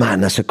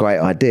 man, that's a great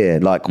idea.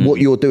 Like what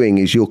you're doing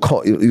is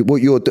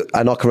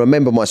and I can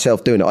remember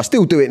myself doing it. I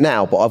still do it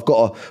now, but I've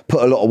got to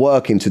put a lot of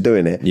work into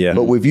doing it. Yeah.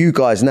 But with you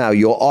guys now,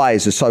 your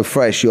eyes are so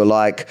fresh. You're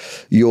like,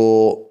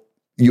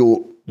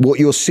 what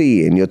you're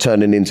seeing, you're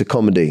turning into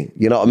comedy.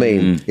 You know what I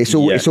mean? It's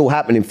all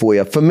happening for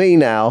you. For me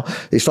now,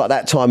 it's like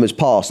that time has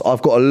passed.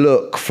 I've got to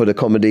look for the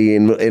comedy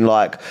in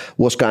like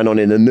what's going on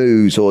in the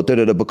news or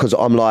because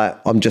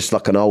I'm just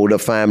like an older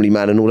family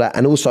man and all that.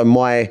 And also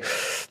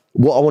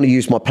what I want to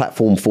use my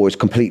platform for is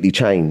completely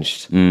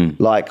changed.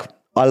 Like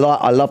I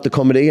love the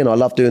comedy and I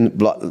love doing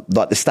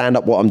like the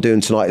stand-up. What I'm doing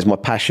tonight is my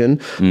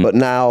passion. But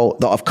now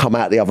that I've come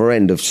out the other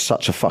end of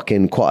such a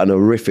quite an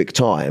horrific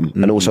time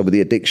and also with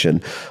the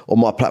addiction on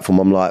my platform,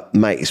 I'm like,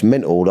 mate, it's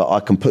mental that I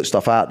can put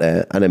stuff out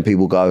there and then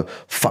people go,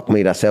 fuck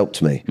me, that's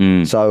helped me.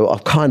 So I'm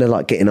kind of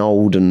like getting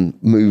old and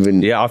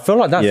moving. Yeah, I feel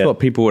like that's what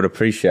people would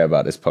appreciate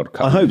about this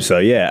podcast. I hope so,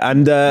 yeah.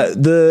 And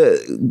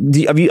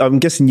I'm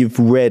guessing you've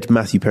read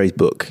Matthew Perry's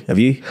book, have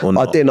you? Or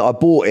not? I didn't. I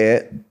bought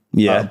it.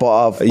 Yeah,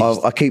 but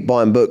I keep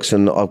buying books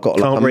and I've got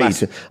like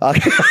massive.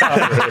 I've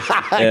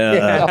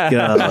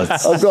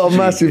got a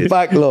massive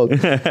backlog.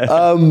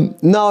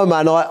 No,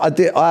 man, I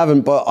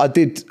haven't. But I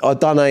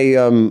done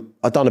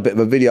a bit of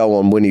a video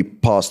on when he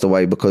passed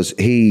away because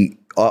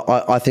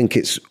I think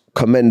it's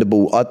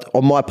commendable.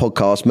 On my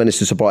podcast, Menace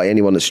to Sobriety,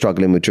 anyone that's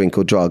struggling with drink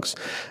or drugs.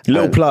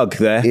 Little plug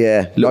there.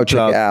 Yeah, go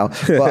check it out.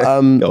 But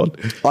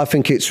I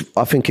think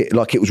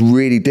it was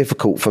really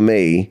difficult for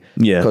me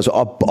because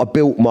I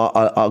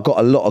got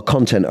a lot of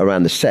content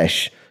around the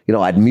sesh. You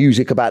know, I had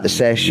music about the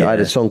sesh. I had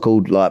a song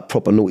called like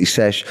Proper Naughty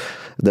Sesh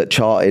that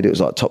charted. It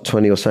was like top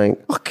 20 or something.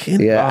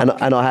 And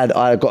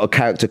I got a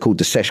character called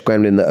the Sesh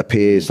Gremlin that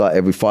appears like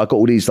every Friday. I got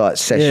all these like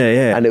sesh,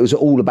 and it was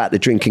all about the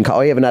drinking.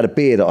 I even had a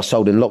beer that I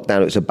sold in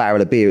lockdown. It was a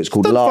barrel of beer. It's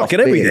called Laugh Beer.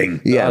 Everything.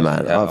 Yeah,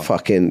 man.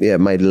 I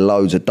made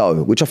loads of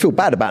dough, which I feel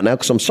bad about now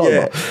because I'm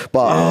sober.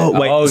 But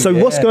what's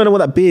going on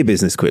with that beer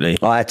business? Quickly,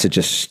 I had to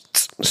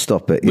just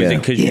stop it. Was it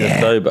because you're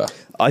sober?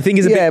 I think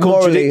it's a bit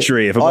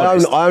contradictory. If I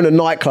own a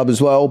nightclub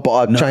as well, but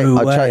I've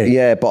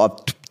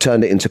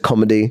turned it into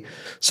comedy.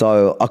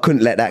 So I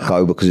couldn't let that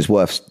go because it's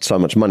worth so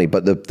much money.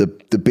 But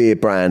the beer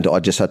brand, I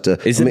just had to.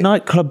 Is the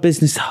nightclub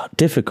business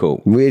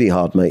difficult? Really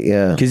hard, mate.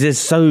 Yeah,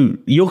 because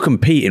you're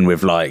competing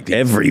with like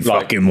every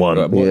fucking one.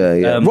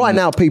 Right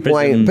now, people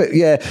ain't. But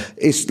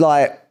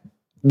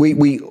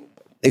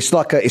it's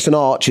like it's an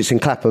arch. It's in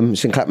Clapham.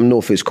 It's in Clapham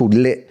North. It's called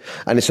Lit,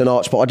 and it's an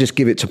arch. But I just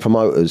give it to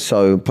promoters.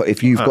 So, but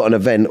if you've got an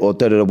event or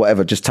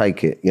whatever, just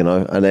take it. You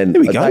know, and then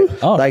there we go.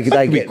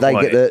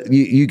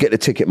 You get the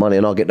ticket money,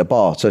 and I'll get the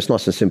bar. So it's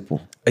nice and simple.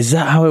 Is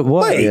that how it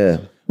works? Yeah.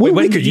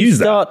 We could use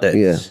that.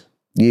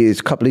 Yeah.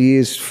 Couple of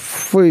years,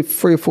 three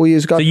or 4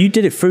 years ago. So you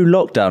did it through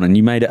lockdown and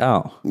you made it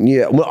out?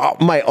 Yeah, well,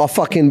 mate, I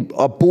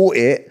bought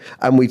it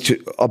and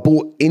I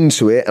bought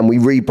into it and we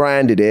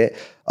rebranded it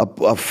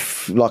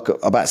like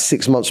about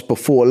 6 months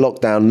before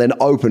lockdown, then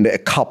opened it a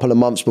couple of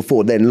months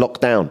before, then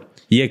lockdown.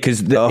 Yeah,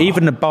 because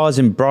even the bars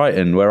in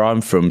Brighton, where I'm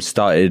from,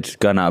 started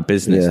going out of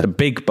business. The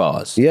big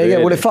bars. Yeah, really.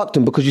 Well, they fucked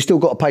them because you still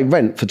got to pay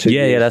rent for 2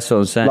 years. Yeah, that's what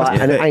I'm saying.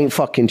 And it ain't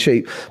fucking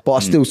cheap. But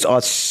I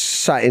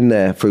sat in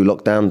there through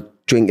lockdown,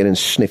 drinking and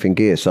sniffing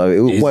gear, so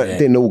it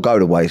didn't all go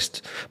to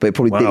waste, but it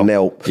probably didn't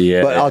help.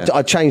 Yeah, but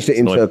I changed it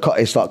into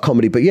it's like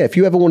comedy. But yeah, if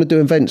you ever want to do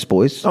events,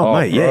 boys, mate,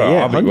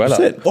 I'll be well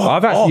up.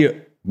 I've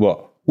actually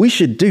we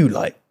should do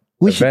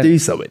should do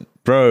something,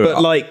 bro,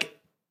 but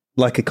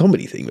like a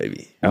comedy thing,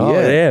 maybe.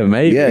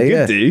 Maybe.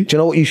 Yeah. Do you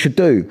know what you should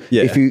do?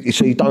 Yeah.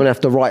 So you don't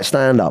have to write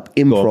stand-up,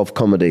 improv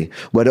comedy,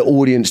 where the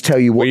audience tell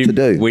you what to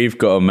do. We've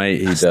got a mate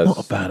who does.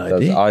 Not a bad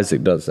idea.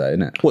 Isaac does that,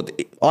 isn't it?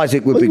 What?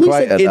 Isaac would be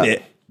great at that.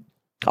 It?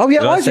 Oh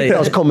yeah, Isaac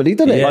does comedy,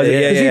 doesn't he?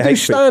 Does he do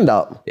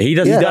stand-up? He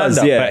does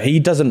stand-up, but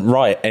he doesn't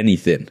write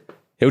anything.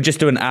 He'll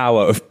just do an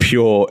hour of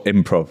pure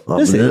improv.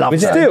 Does he?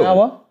 Was it an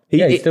hour?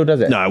 He still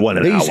does it. No, 1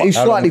 hour. He's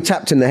slightly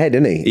tapped in the head,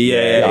 isn't he?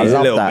 Yeah, I love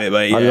a little that. bit,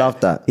 but I love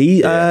that.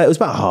 It was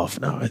about half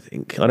an hour, I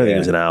think. I don't think it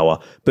was an hour.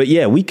 But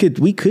yeah, we could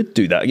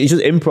do that. It's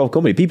just improv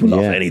comedy. People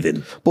laugh at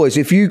anything. Boys,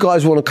 if you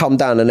guys want to come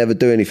down and never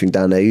do anything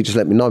down there, you just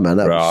let me know, man.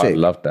 That'd be sick. I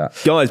love that.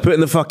 Guys, put in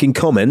the fucking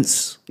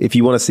comments if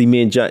you want to see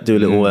me and Jack do a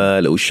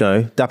little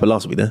show. Dapper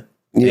Last will be there.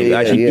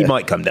 He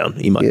might come down.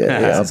 He might.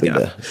 I'll be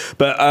there.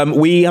 But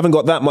we haven't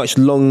got that much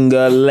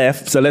longer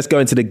left, so let's go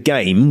into the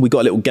game. We got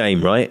a little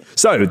game, right?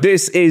 So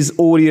this is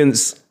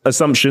audience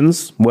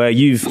assumptions, where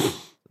you've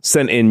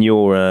sent in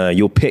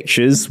your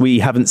pictures. We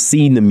haven't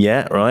seen them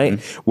yet, right?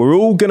 We're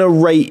all gonna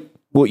rate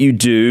what you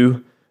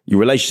do, your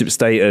relationship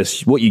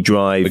status, what you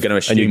drive, We're going to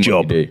assume and your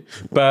job. What you do.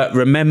 But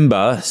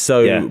remember,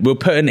 we'll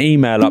put an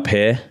email up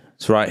here.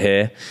 It's right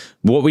here.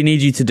 What we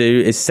need you to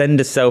do is send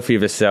a selfie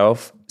of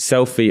yourself.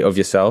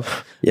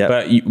 Yeah.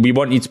 But we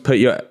want you to put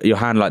your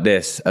hand like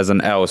this as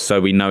an L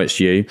so we know it's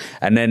you.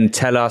 And then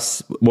tell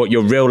us what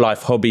your real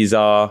life hobbies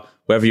are,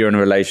 whether you're in a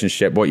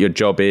relationship, what your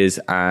job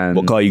is, and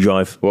what car you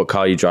drive, all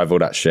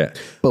that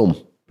shit. Boom.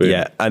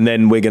 Yeah. And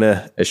then we're going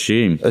to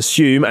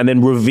assume and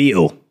then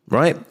reveal.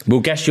 right? We'll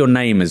guess your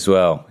name as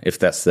well, if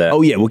that's there.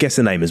 Oh, yeah, we'll guess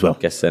the name as well.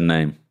 Guess their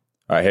name.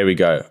 All right, here we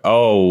go.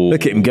 Oh.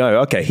 Look at him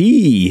go. Okay,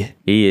 he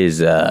is...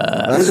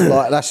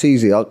 That's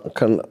easy. Go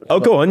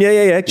on.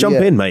 Yeah. Jump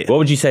in, mate. What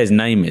would you say his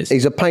name is?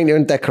 He's a painter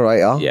and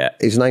decorator. Yeah.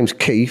 His name's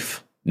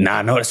Keith.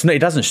 No, he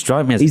doesn't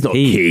strike me as He's not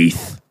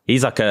Keith.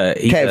 He's like a...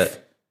 Kev.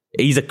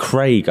 He's a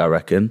Craig, I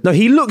reckon. No,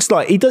 he looks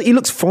like... He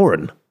looks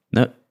foreign.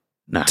 No.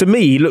 To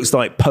me, he looks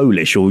like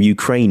Polish or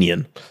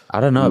Ukrainian. I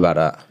don't know about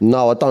that.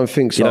 No, I don't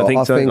think so. You don't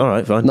think so? All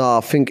right, fine. No,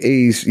 I think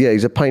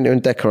he's a painter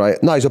and decorator.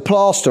 No, he's a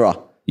plasterer.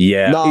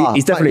 Yeah. Nah,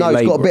 he's definitely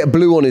he's got a bit of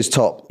blue on his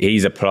top.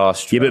 He's a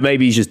plasterer. Yeah, but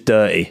maybe he's just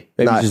dirty.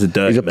 Maybe he's just a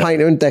dirty He's a man.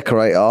 painter and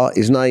decorator.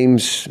 His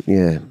name's,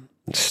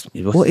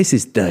 What is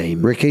his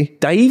name? Ricky?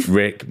 Dave?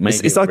 Rick. Maybe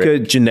It's like a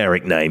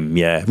generic name,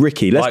 yeah.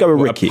 Ricky. Let's go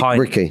with Ricky.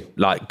 Ricky.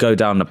 Like, go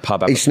down the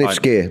pub. He sniffs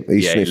gear.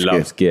 He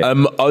loves gear.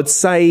 I'd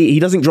say he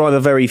doesn't drive a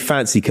very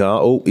fancy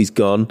car. Oh, he's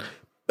gone.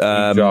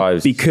 He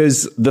drives.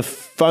 Because the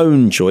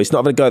phone choice, not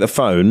having to go at the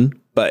phone,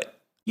 but...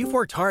 You've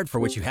worked hard for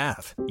what you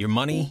have. Your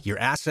money, your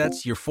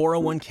assets, your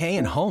 401k,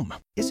 and home.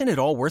 Isn't it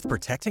all worth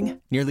protecting?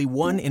 Nearly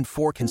 1 in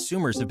 4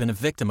 consumers have been a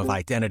victim of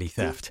identity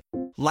theft.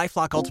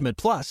 LifeLock Ultimate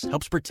Plus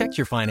helps protect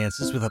your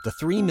finances with up to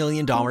 $3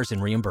 million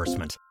in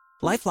reimbursement.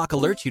 LifeLock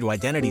alerts you to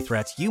identity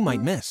threats you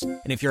might miss. And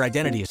if your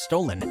identity is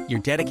stolen, your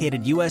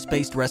dedicated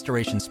U.S.-based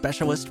restoration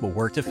specialist will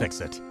work to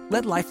fix it.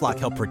 Let LifeLock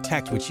help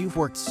protect what you've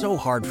worked so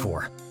hard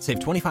for. Save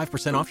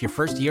 25% off your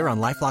first year on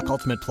LifeLock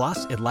Ultimate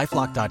Plus at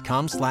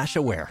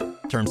LifeLock.com/aware.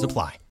 Terms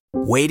apply.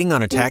 Waiting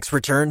on a tax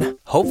return?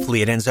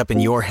 Hopefully it ends up in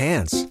your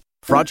hands.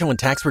 Fraudulent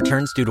tax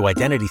returns due to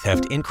identity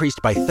theft increased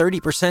by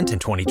 30% in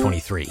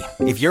 2023.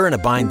 If you're in a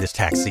bind this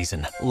tax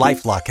season,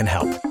 LifeLock can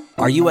help.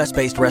 Our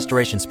U.S.-based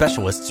restoration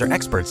specialists are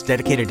experts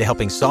dedicated to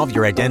helping solve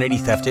your identity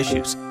theft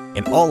issues.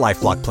 And all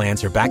LifeLock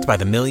plans are backed by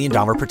the $1 Million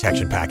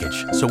Protection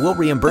Package. So we'll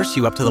reimburse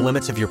you up to the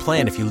limits of your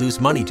plan if you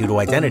lose money due to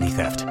identity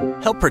theft.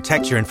 Help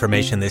protect your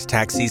information this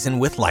tax season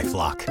with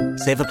LifeLock.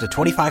 Save up to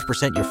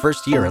 25% your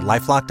first year at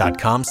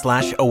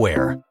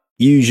LifeLock.com/aware.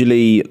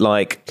 Usually,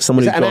 like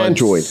someone who drives... an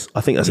Android? I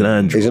think that's an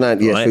Android. He's an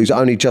Android, right? so he's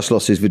only just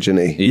lost his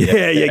virginity. Yeah,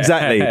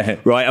 exactly.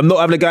 Right, I'm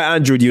not having to go at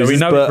Android users, we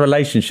know but his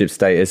relationship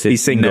status.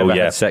 He's single,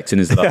 never had sex in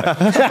his life.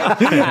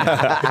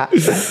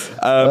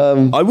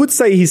 I would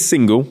say he's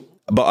single,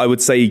 but I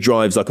would say he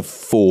drives like a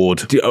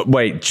Ford.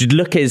 Wait, do you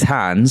look at his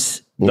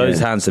hands? Those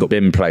hands have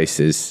been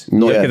places.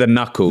 Look at the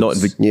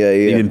knuckles. Yeah.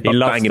 He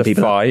loves banging to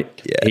people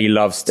fight. Yeah. He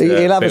loves to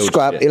He'll have a build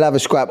scrap. shit. He'll have a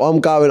scrap.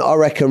 I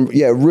reckon,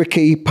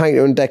 Ricky,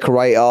 painter and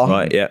decorator.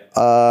 Right, yeah.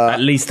 At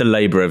least a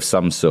labourer of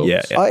some sort.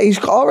 Yeah. I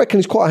reckon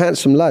he's quite a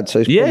handsome lad.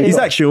 So He's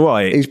actually all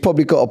right. He's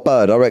probably got a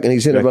bird. I reckon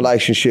he's in a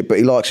relationship, but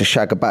he likes a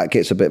shag about,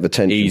 gets a bit of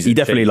attention. He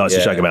definitely likes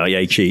to shag about. Yeah,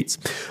 he cheats.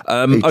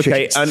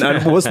 Okay, cheats.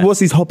 and what's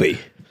his hobby?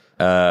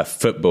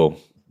 Football.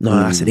 No,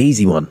 that's an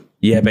easy one.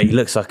 Yeah, but he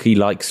looks like he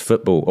likes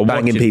football. Or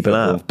Banging watching people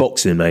football. out.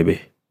 Boxing,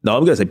 maybe. No, I'm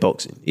going to say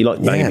boxing. He likes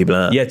banging people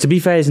out. Yeah, to be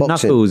fair, his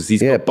Boxing. knuckles.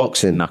 He's got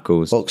boxing.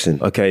 knuckles.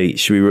 Boxing. Okay,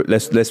 should we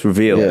let's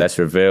reveal? Yeah. Let's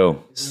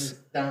reveal. His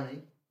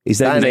name is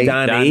Danny.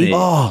 Danny.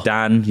 Oh.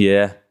 Dan,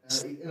 yeah.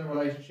 He's in a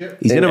relationship.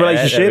 He's in a there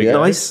relationship. we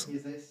go. Nice.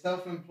 He's a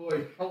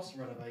self-employed house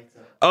renovator.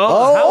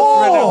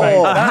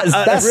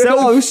 That's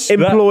close.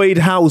 Self-employed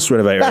house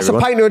renovator. That's a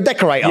everyone. painter and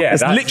decorator. Yeah,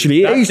 That's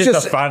literally it. He's just a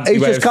just fancy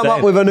he's way just of come up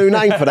saying with a new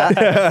name for that.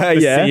 The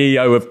Yeah.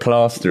 CEO of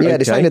Plaster. Yeah,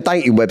 this ain't a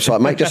dating website,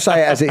 mate. Just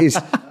say it as it is.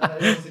 He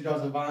obviously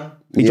drives a van.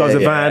 He drives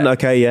a Yeah. van.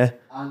 Okay, yeah.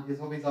 And his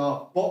hobbies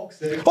are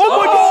boxing. Oh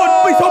my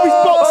God! His hobby's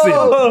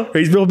boxing.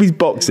 His hobby's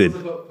boxing.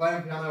 He's also got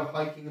playing piano,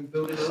 hiking, and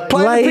building a lake.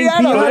 Playing the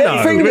piano, with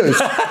them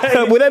fingers.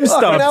 With them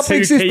Fucking how stuff.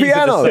 big's his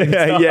piano?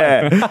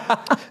 Yeah.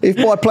 If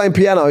by playing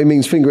piano he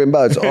means fingering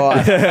birds, all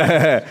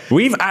right.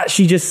 We've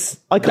actually just...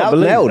 I can't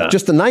believe Nailed. that.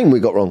 Just the name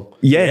we got wrong.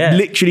 Yeah, Yeah.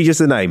 literally just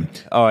a name.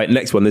 All right,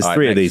 next one. There's All right,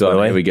 three of next these, by one.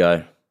 the way. Here we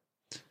go.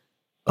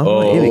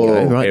 Oh, here we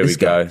go. Right, here we this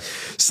guy. go.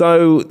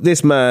 So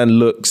this man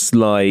looks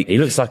like He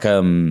looks like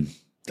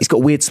he's got a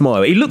weird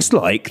smile. He looks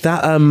like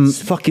that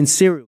fucking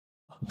cereal.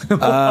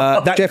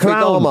 That Jeffrey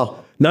clown. Dahmer.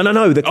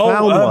 No, the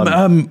clown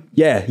one.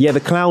 Yeah, the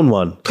clown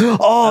one.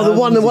 Oh, the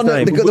one what's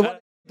that his name?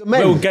 the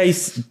men. Will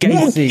Gacy.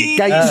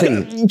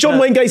 Gacy. John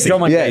Wayne Gacy.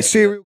 John Wayne Yeah, Gacy.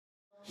 cereal.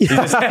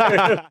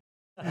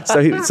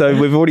 So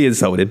we've already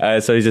insulted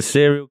him. So he's a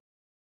serial.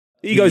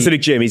 He goes to the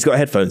gym. He's got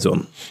headphones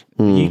on.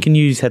 You can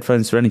use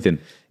headphones for anything.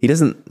 He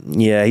doesn't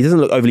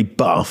look overly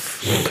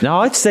buff. No,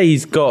 I'd say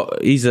he's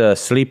a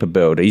sleeper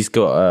build. He's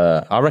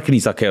got, I reckon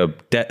he's like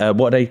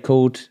what are they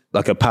called?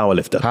 Like a power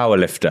lifter. Power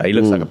lifter. He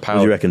looks like a power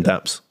What do you reckon,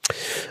 Daps?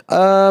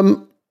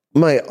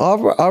 Mate,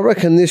 I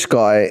reckon this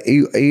guy,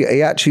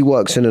 he actually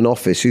works in an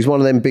office. He's one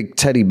of them big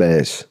teddy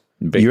bears.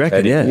 Big You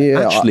reckon? Eddie.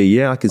 Yeah.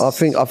 Actually, I could. I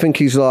think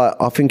he's like,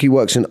 I think he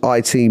works in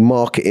IT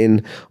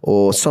marketing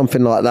or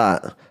something like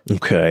that.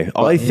 Okay.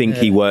 I think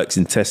he works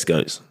in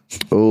Tesco's.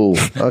 Oh,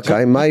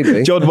 okay,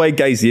 maybe. John Wayne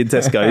Gacy in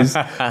Tesco's.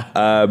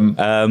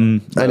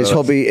 And his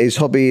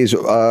hobby is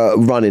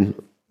running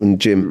and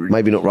gym.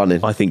 Maybe not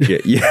running. I think,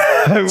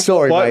 yeah.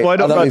 Sorry, why mate.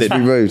 not I don't mean to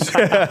be running? rude.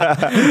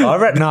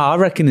 I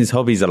reckon his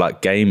hobbies are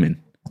like gaming.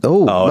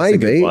 Oh, that's a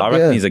good maybe. one. I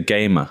reckon he's a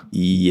gamer.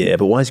 Yeah,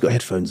 but why has he got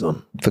headphones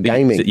on? For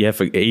gaming. Yeah,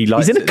 he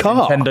likes He's in a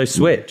car. Nintendo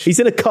Switch. He's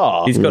in a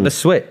car. He's got the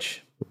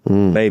Switch.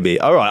 Maybe.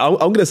 All right, I'm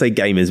going to say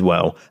game as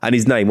well. And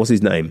his name, what's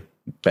his name?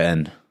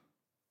 Ben.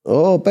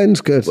 Oh,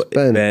 Ben's good.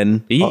 Ben.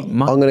 Ben. I'm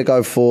going to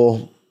go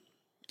for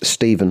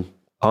Stephen.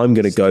 I'm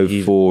going to go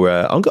for.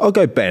 I'll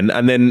go Ben,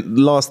 and then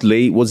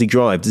lastly, what does he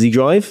drive? Does he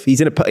drive?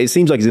 He's in a. It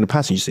seems like he's in a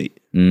passenger seat.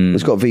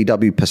 He's got a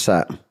VW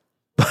Passat.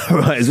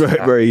 Right, it's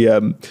very.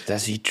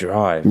 Does he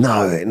drive?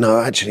 No.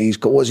 Actually, he's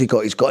got. What's he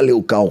got? He's got a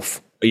little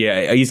Golf.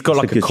 Yeah, he's got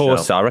like a good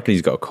Corsa. shout. I reckon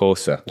he's got a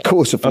Corsa.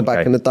 Corsa from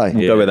back in the day.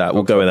 We'll go with that.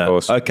 We'll go with that.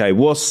 Corsa. Okay,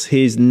 what's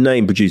his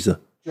name, producer?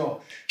 Josh.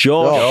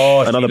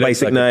 Josh. He Another looks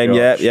basic like a name.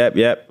 Josh.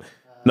 Yep.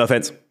 No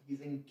offense. He's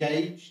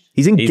engaged.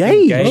 He's engaged.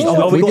 engaged.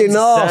 Oh, We didn't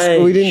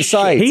ask. We didn't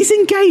say. He's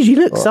engaged. He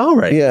looks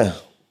alright. Yeah.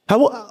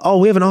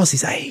 We haven't asked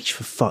his age,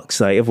 for fuck's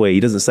sake, have we? He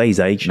doesn't say his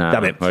age. No.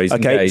 Damn it. Well, he's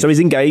okay, engaged. so he's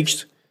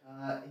engaged.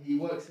 He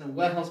works in a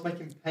warehouse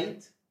making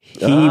paint.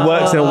 He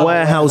works in a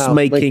warehouse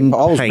making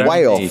I was paint.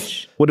 way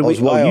off. What did I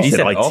was we? way Oh, off. you He said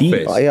said IT.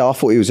 office. Yeah, I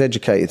thought he was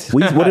educated.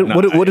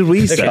 What did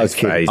we Look say? at his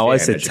face. Oh, I Yeah,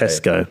 said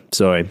educated. Tesco.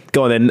 Sorry.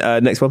 Go on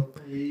then. Next one.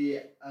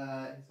 His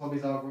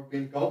hobbies are rugby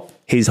and golf.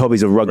 His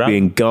hobbies are rugby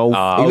and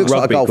golf. He looks like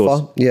a rugby, of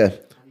golfer. course. Yeah. And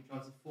he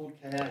drives a Ford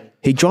KA.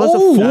 He drives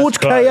Oh, a Ford that's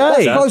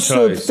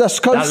KA. That's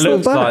close That to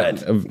looks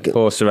bad. like a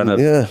Corsa and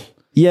a... Yeah.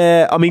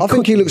 Yeah, I mean, I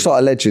think he looks like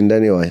a legend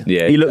anyway.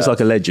 Yeah, he looks like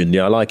a legend.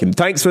 Yeah, I like him.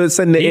 Thanks for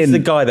sending it He's in. the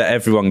guy that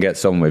everyone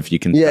gets on with. You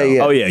can Yeah, tell.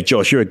 yeah. Oh yeah,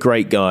 Josh, you're a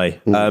great guy.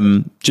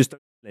 Just don't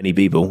kill any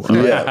people.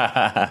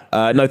 Yeah.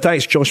 No,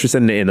 thanks, Josh, for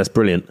sending it in. That's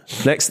brilliant.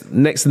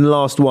 Next and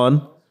last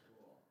one,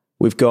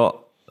 we've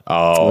got.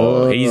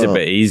 Oh, he's a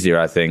bit easier,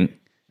 I think.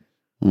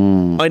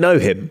 I know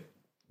him.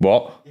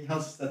 What? He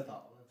has said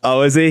that.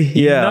 Oh, is he?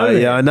 Yeah, know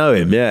him? yeah, I know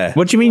him. Yeah.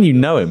 What do you mean you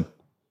know him?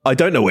 I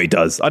don't know what he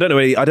does. I don't know.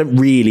 I don't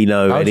really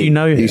know. How do you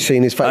know him? You've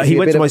seen his face. He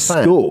went to my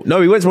school.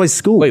 No, he went to my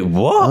school. Wait,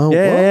 what? Oh,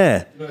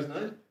 yeah. You know his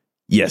name?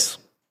 Yes.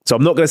 So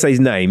I'm not going to say his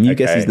name. You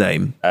guess Okay. his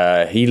name.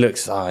 He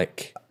looks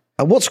like...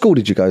 And what school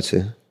did you go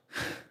to?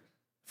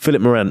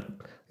 Philip Morant.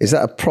 Is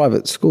that a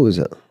private school, is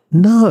it?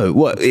 No.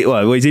 What?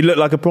 Does he look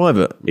like a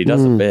private? He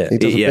does a bit. He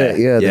does a bit,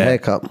 yeah, the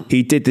haircut.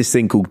 He did this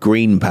thing called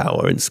Green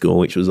Power in school,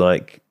 which was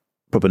like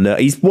proper nerd.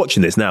 He's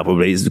watching this now,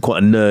 probably. It's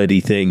quite a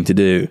nerdy thing to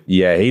do.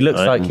 Yeah, he looks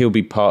like he'll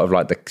be part of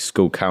like the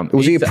school count.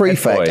 Was he a He's the head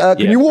prefect? boy. Can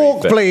Yeah, you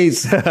walk, prefect.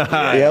 please? He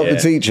helped the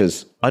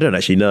teachers. I don't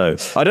actually know.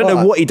 I don't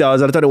know what he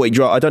does. I don't know what he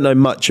drives. I don't know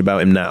much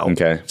about him now.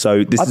 Okay.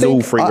 So this is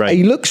all free He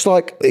reign. looks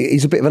like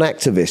he's a bit of an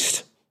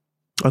activist.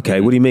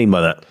 Okay, what do you mean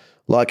by that?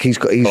 Like he's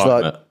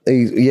Climate.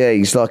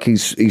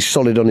 he's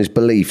solid on his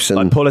beliefs and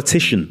Like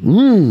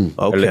politician.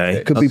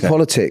 Okay. could be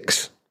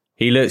politics.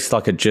 He looks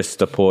like a Just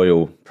Stop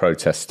Oil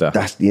protester.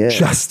 That's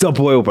Just Stop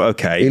Oil, but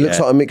okay. He looks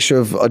like a mixture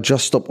of a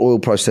Just Stop Oil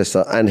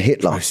processor and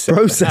Hitler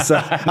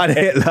processor and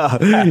Hitler.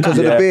 because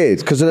of the beard,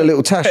 because of the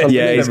little tash. on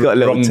Yeah, the he's lip. got a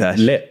little Wrong tash.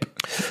 lip.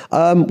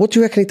 What do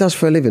you reckon he does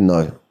for a living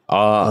though?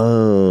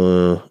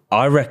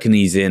 I reckon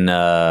he's in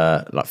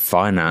like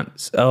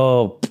finance.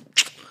 Oh,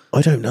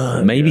 I don't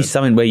know. maybe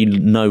something where you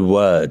know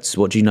words.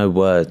 What do you know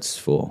words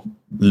for?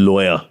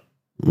 Lawyer.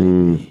 I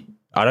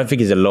don't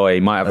think he's a lawyer.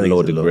 He might have a think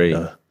law he's a degree.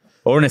 lawyer.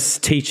 Or in a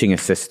teaching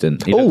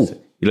assistant. He Oh, looks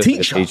like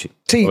teacher. a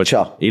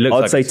Teacher. He looks I'd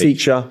like say a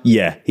teacher.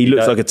 Yeah, he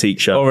looks like a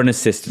teacher. Or an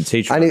assistant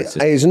teacher. And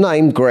his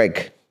name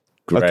Greg.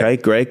 Greg. Okay,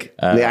 Greg.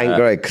 It ain't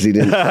Greg because he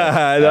didn't.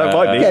 that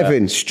might be.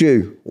 Kevin,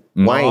 Stu,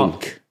 Wayne,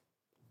 Mark.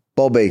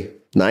 Bobby.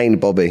 No, ain't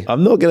Bobby.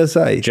 I'm not going to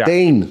say. Jack.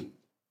 Dean,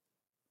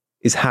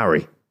 It's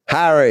Harry.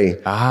 Harry.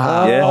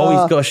 Yeah. Oh,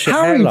 he's got a shit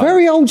Harry, hairline.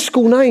 very old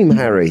school name,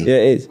 Harry. Yeah,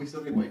 it is. We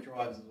still think what he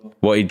drives as well.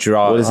 What he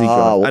drives. What does he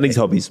drive? And his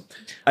hobbies.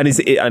 And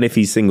if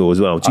he's single as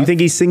well. Do you think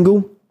he's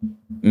single?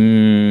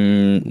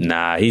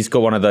 Nah, he's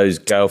got one of those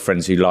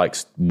girlfriends who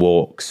likes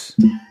walks.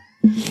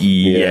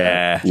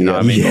 Yeah. You know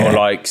what I mean? Yeah. Or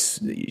likes,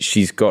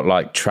 she's got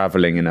like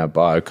traveling in her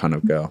bio kind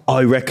of girl.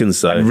 I reckon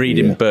so. And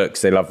reading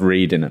books. They love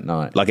reading at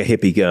night. Like a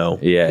hippie girl.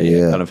 Yeah,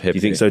 kind of hippie. Do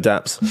you think so,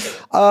 Daps?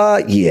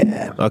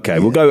 Yeah. Okay,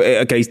 we'll go.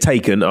 Okay, he's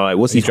taken. All right,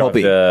 what's his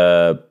hobby?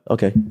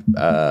 Okay.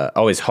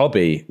 His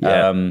hobby?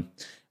 Yeah.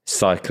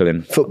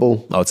 Cycling.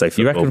 Football. I would say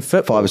football. You reckon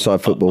football?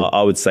 Five-a-side football.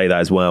 I would say that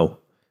as well.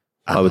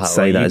 I would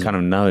say well, that. you kind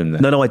of know him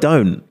then. No, I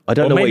don't. I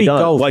don't Or know what he maybe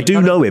does. golf. Well, I You do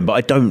kind of- know him, but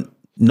I don't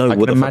know I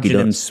what can the fuck he imagine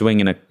him does.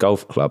 swinging a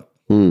golf club.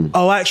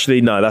 Oh, actually,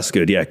 no, that's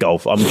good. Yeah,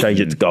 golf. I'm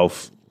changing it to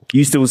golf.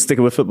 You still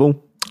sticking with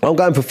football? I'm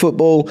going for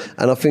football,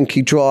 and I think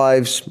he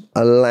drives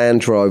a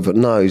Land Rover.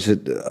 No, he's a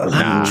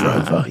Land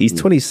Rover. He's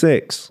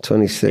 26.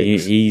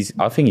 26.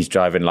 I think he's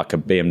driving like a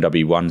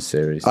BMW 1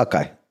 Series.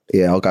 Okay.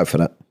 Yeah, I'll go for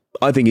that.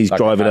 I think he's Like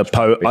driving a a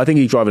hatchback. I think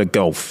he's driving a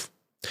Golf.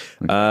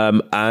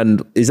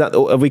 And is that?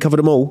 Have we covered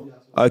them all?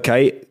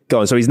 Okay, go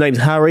on. So his name's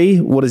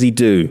Harry. What does he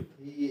do?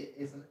 He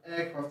is an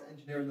aircraft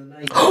engineer in the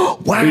Navy.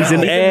 Wow. He's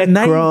an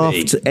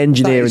aircraft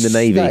engineer in the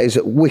Navy. That is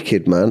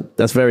wicked, man.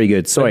 That's very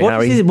good. Sorry,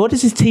 Harry. What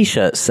does his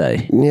T-shirt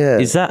say? Yeah.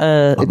 Is that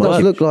a... It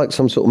does look like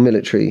some sort of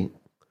military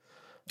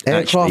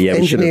aircraft yeah,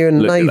 we should have engineer in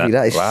the looked at Navy. that.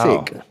 That is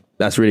Wow. sick.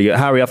 That's really good.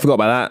 Harry, I forgot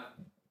about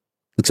that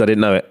because I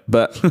didn't know it.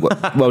 But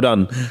well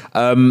done.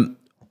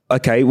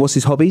 Okay, what's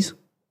his hobbies?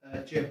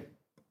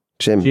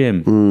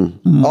 Jim.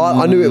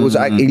 I knew it was.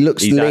 He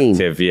looks He's lean.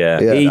 active,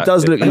 yeah. He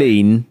does look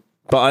lean,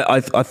 but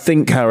I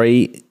think,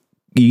 Harry,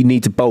 you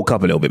need to bulk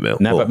up a little bit more.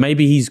 No, but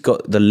maybe he's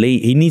got the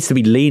lean. He needs to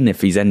be lean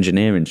if he's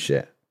engineering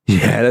shit.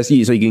 Yeah, that's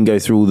you. So you can go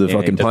through all the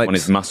fucking He doesn't pipes. want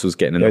his muscles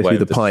getting in the way of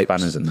the pipes.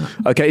 spanners and that.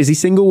 Okay, is he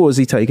single or is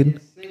he taken?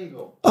 He's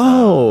single.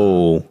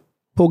 Oh,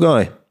 poor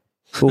guy.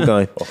 Poor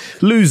guy.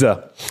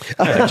 Loser.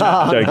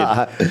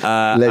 Joking.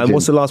 And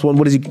what's the last one?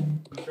 What is he?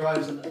 He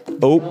drives an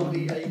Oh.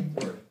 Audi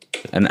A3.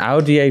 An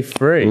Audi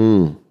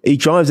A3. He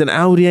drives an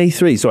Audi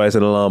A3. Sorry, that's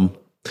an alarm.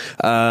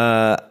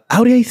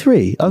 Audi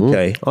A3.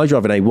 Okay. I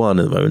drive an A1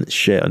 at the moment.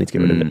 Shit, I need to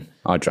get rid of it.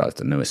 I drive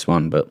the newest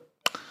one, but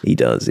He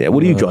does, yeah.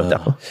 What do you drive,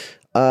 Dapper?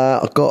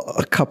 I've got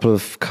a couple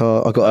of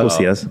cars. I got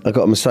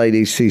a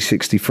Mercedes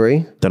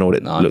C63. Don't know what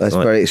it looks That's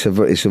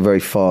like. it's a very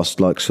fast,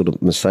 like, sort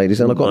of Mercedes,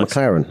 and I got a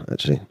McLaren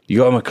actually. you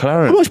got a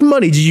McLaren. How much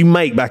money did you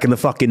make back in the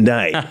fucking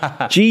day?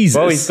 Jesus.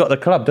 Well, he's got the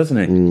club, doesn't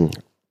he?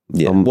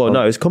 Yeah.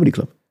 No, it's a comedy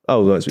club.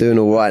 Oh, that's Doing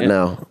all right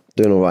now.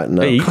 Yeah,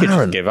 you could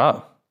McLaren. just give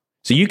up.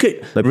 So you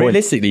could, No point.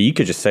 realistically, you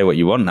could just say what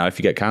you want now. If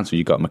you get cancelled,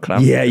 you got a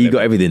McLaren. Yeah, you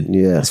got everything.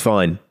 Yeah. It's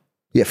fine.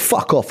 Yeah,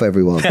 fuck off,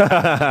 everyone.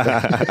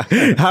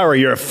 Harry,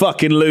 you're a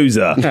fucking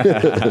loser.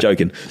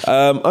 Joking.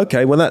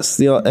 Okay, well, that's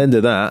the end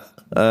of that.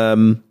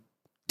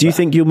 Do you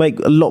think you'll make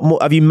a lot more?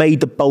 Have you made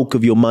the bulk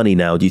of your money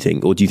now, do you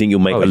think? Or do you think you'll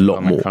make a he's lot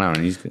got more?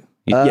 McLaren. He's good.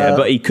 Yeah,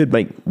 but he could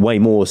make way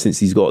more since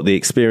he's got the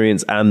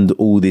experience and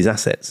all these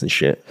assets and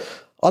shit.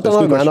 I don't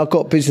know, man. I've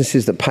got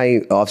businesses that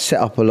pay. I've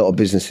set up a lot of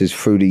businesses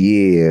through the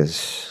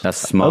years. That's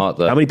smart,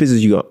 though. How many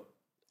businesses you got?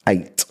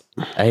 8.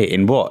 Hey,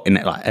 in what? In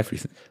like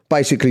everything.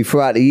 Basically,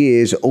 throughout the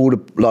years, all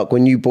the, like,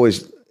 when you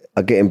boys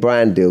are getting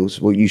brand deals,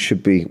 well, you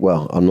should be.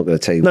 Well, I'm not going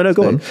to tell you. No,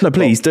 go on. No,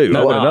 please do.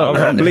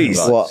 No, Please.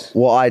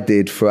 What I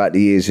did throughout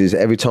the years is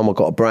every time I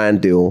got a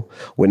brand deal,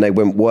 when they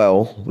went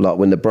well, like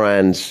when the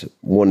brands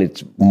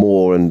wanted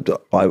more, and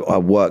I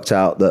worked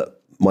out that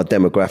my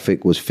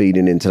demographic was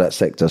feeding into that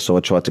sector, so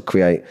I tried to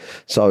create.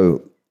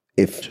 So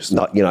if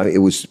not, it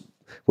was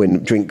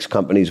when drinks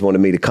companies wanted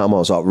me to come, I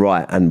was like,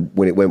 right. And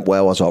when it went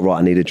well, I was like, right,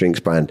 I need a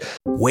drinks brand.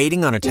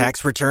 Waiting on a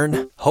tax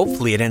return?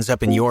 Hopefully it ends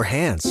up in your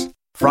hands.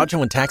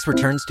 Fraudulent tax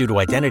returns due to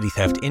identity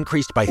theft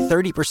increased by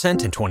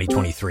 30% in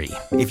 2023.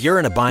 If you're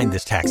in a bind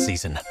this tax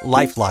season,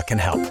 LifeLock can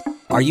help.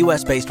 Our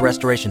U.S.-based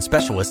restoration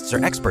specialists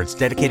are experts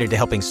dedicated to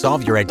helping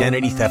solve your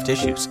identity theft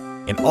issues.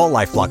 And all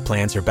LifeLock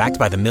plans are backed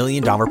by the $1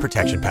 Million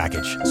Protection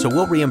Package. So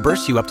we'll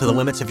reimburse you up to the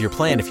limits of your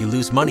plan if you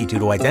lose money due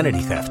to identity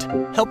theft.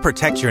 Help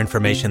protect your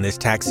information this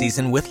tax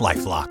season with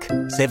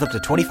LifeLock. Save up to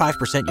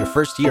 25% your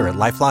first year at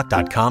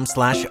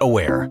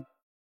LifeLock.com/aware.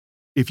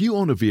 If you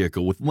own a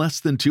vehicle with less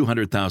than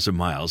 200,000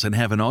 miles and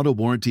have an auto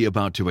warranty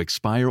about to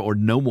expire or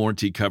no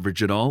warranty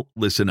coverage at all,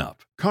 listen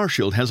up.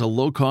 CarShield has a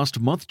low-cost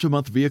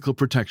month-to-month vehicle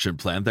protection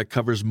plan that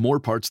covers more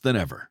parts than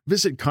ever.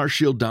 Visit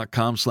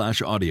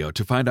carshield.com/audio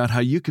to find out how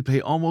you could pay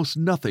almost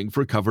nothing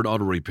for covered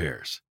auto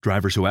repairs.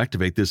 Drivers who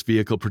activate this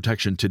vehicle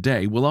protection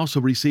today will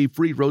also receive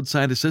free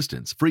roadside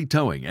assistance, free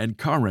towing, and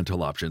car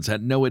rental options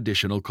at no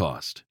additional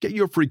cost. Get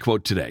your free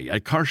quote today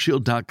at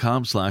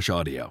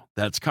carshield.com/audio.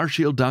 That's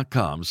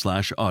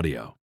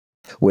carshield.com/audio.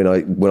 When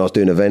I was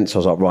doing events, I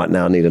was like, right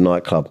now I need a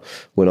nightclub.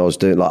 When I was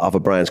doing like other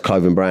brands,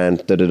 clothing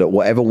brand,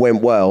 whatever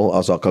went well, I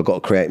was like, I've got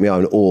to create my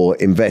own or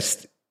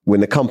invest. When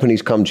the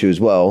companies come to you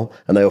as well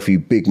and they offer you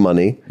big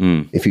money,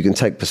 if you can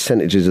take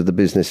percentages of the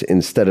business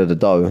instead of the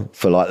dough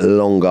for like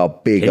longer,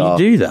 bigger Can you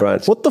do that?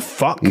 brands. What the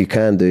fuck? You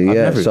can do,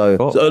 yeah. So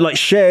like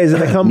shares in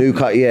the company?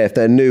 If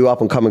they're new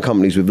up and coming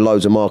companies with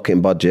loads of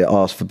marketing budget,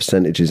 ask for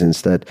percentages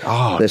instead.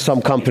 There's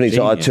some companies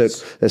that I took.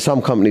 There's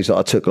some companies that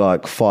I took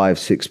like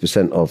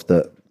 5-6% of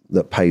that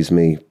pays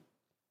me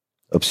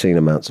obscene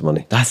amounts of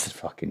money. That's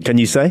fucking. Can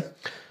you say?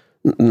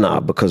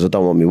 Nah, because I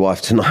don't want my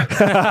wife to know.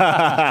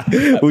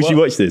 Will she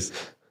watch this?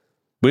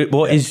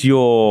 What is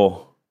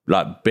your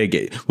like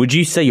big? Would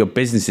you say your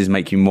businesses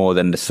make you more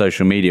than the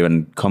social media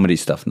and comedy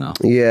stuff now?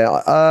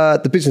 Yeah,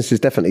 the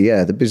businesses definitely.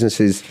 Yeah, the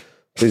businesses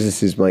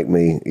make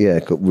me. Yeah,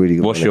 got really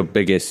good. What's money. your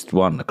biggest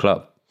one? The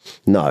club?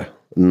 No.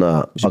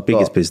 What's your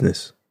biggest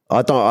business?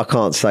 I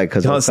can't say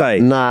because can't say.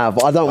 Nah,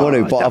 but I don't want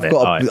to. But I've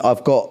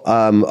got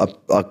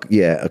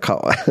a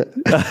couple.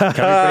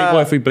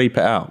 What if we bleep it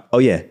out? Oh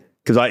yeah,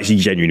 because I actually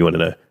genuinely want to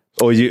know.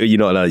 Or you're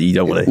not allowed. You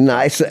don't want to. No,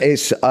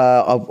 it's.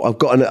 I've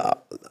got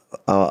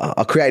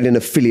I created an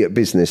affiliate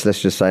business.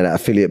 Let's just say that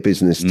affiliate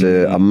business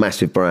to a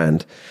massive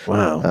brand.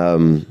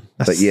 Wow.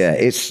 But yeah,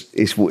 it's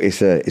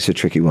a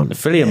tricky one.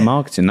 Affiliate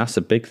marketing, that's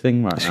a big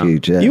thing right now.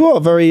 Huge. Yeah. You are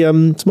very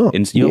smart.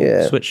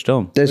 You're switched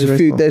on.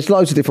 There's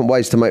loads of different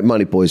ways to make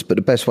money, boys. But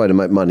the best way to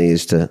make money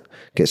is to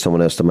get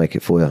someone else to make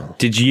it for you.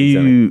 Did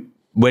you,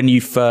 when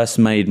you first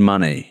made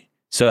money?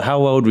 So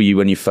how old were you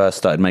when you first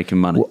started making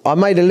money? Well, I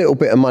made a little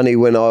bit of money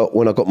when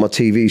I got my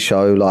TV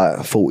show,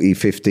 like 40,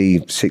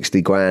 50,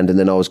 60 grand. And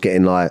then I was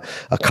getting like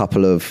a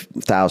couple of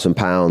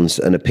 £1,000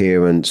 an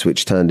appearance,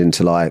 which turned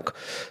into like,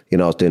 I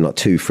was doing like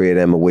 2-3 of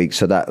them a week.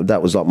 So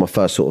that was like my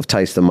first sort of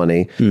taste of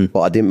money. But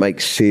I didn't make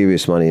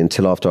serious money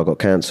until after I got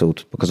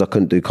cancelled because I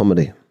couldn't do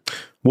comedy.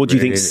 What do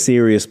you think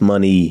serious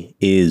money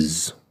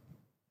is?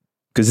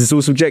 Because it's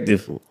all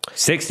subjective.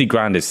 60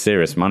 grand is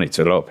serious money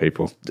to a lot of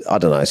people. I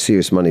don't know,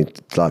 serious money,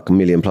 like $1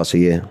 million plus a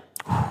year.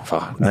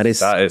 Fuck, that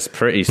is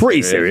pretty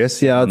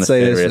serious. Yeah, I'd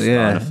say this.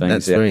 Yeah,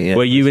 that's very, yeah.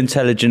 Were you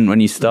intelligent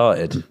when you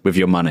started with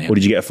your money? Or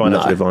did you get a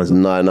financial advisor?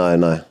 No.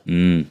 No.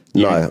 You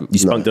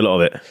spunked a lot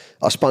of it.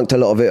 I spunked a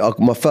lot of it.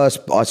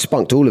 I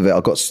spunked all of it.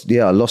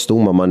 I lost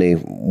all my money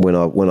when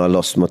I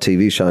lost my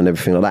TV show and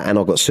everything like that, and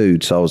I got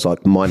sued. So I was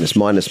like minus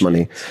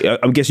money.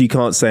 I guess you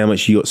can't say how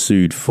much you got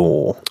sued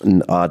for.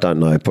 I don't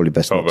know. Probably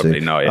best not to.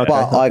 Not, yeah.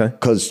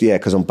 But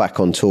because I'm back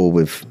on tour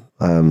with.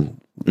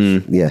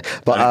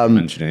 But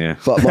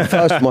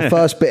my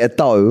first bit of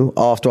dough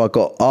after I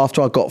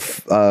got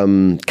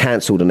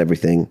cancelled and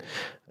everything,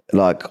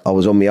 like I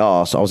was on my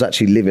arse. I was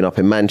actually living up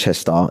in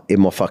Manchester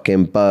in my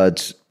fucking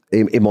birds.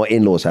 In my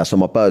in-laws' house, so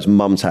my bird's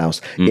mum's house,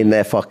 in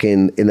their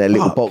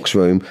little box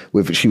room.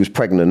 She was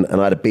pregnant,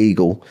 and I had a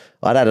beagle.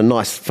 I'd had a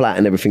nice flat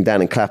and everything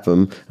down in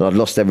Clapham, and I'd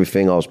lost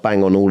everything. I was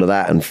bang on all of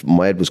that, and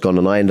my head was gone.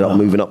 And I ended up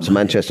moving up to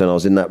Manchester, and I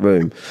was in that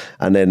room.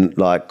 And then,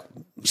 like,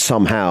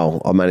 somehow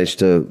I managed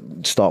to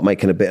start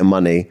making a bit of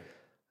money.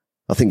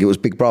 I think it was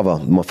Big Brother,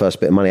 my first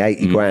bit of money,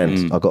 80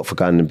 grand I got for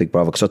going in Big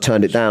Brother, because I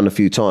turned it down a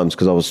few times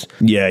because I was...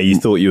 Yeah, you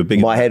thought you were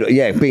big. My head,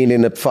 being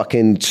in a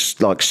fucking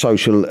like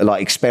social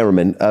like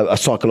experiment, a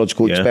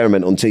psychological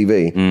experiment on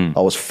TV,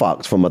 I was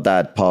fucked from my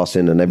dad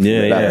passing and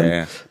everything like that.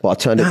 Yeah. But I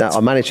turned it down.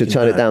 I managed to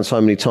turn it down so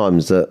many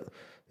times that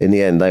in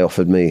the end they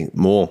offered me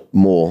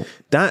more.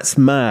 That's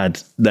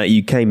mad that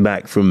you came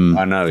back from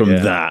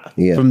that.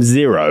 Yeah. From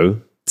zero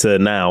to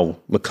now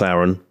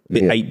McLaren.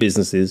 8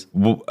 businesses.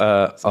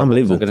 It's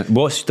unbelievable.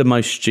 What's the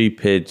most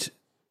stupid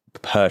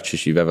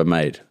purchase you've ever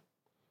made?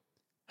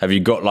 Have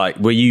you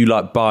got were you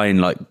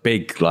buying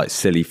big,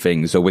 silly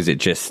things, or was it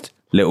just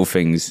little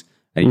things?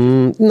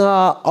 I've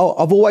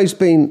always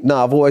been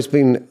I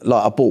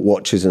bought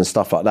watches and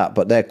stuff like that,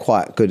 but they're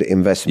quite good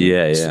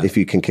investments if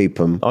you can keep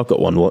them. I've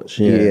got one watch.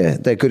 Yeah,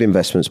 they're good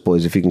investments,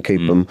 boys, if you can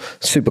keep them.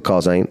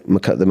 Supercars ain't.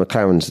 The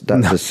McLarens,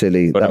 that's the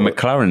silly. But the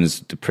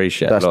McLarens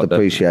depreciate. That's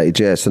depreciated,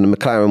 yes. And the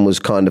McLaren was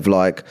kind of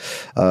like,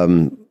 I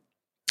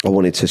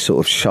wanted to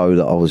sort of show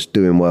that I was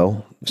doing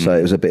well, so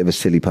it was a bit of a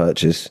silly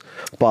purchase,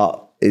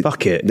 but.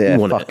 Fuck it. Yeah,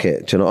 fuck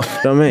it. Do you know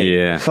what I mean?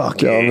 Yeah.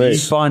 Fuck it. it. You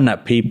find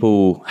that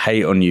people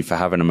hate on you for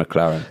having a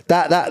McLaren?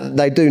 That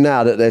they do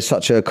now that there's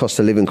such a cost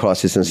of living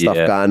crisis and stuff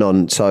going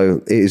on.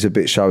 So it is a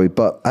bit showy.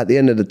 But at the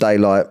end of the day,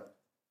 I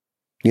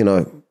don't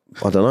know.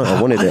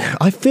 I wanted it.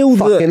 I feel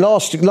fucking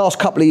last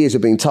couple of years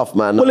have been tough,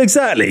 man. Well,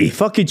 exactly.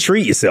 Fucking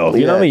treat yourself.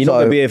 You know what I mean? You're not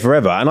going to be here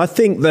forever. And I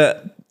think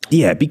that,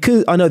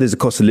 because I know there's a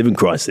cost of living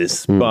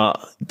crisis,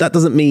 but that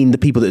doesn't mean the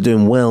people that are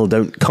doing well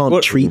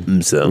can't treat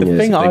themselves. The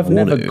thing I've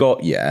never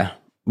got,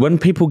 when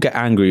people get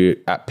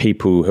angry at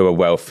people who are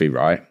wealthy,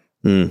 right?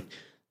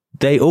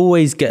 They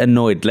always get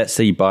annoyed. Let's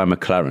say you buy a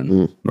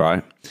McLaren,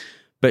 right?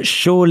 But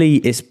surely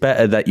it's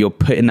better that you're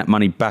putting that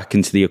money back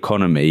into the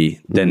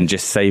economy than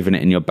just saving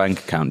it in your bank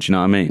account. Do you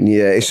know what I mean?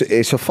 Yeah,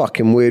 it's a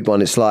fucking weird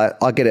one. It's like,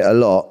 I get it a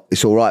lot.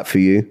 It's all right for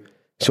you.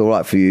 It's all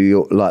right for you.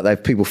 You're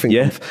like, people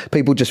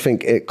just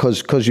think it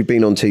because you've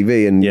been on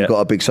TV and you've got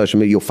a big social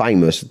media, you're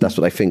famous. That's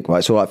what they think, right?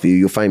 It's all right for you.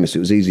 You're famous. It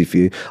was easy for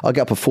you. I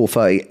get up at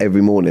 4:30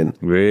 every morning.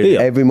 Really?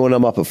 Every morning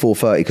I'm up at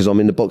 4:30 because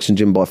I'm in the boxing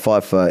gym by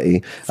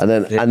 5:30,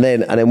 and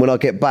then when I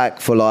get back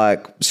for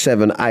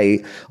 7,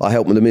 8, I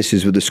help the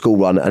missus with the school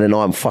run, and then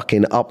I'm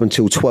fucking up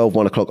until 12,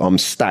 1 o'clock. I'm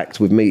stacked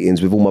with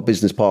meetings with all my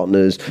business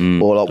partners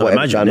or whatever.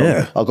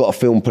 I've got a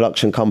film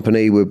production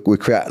company. We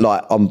create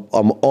I'm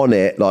on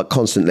it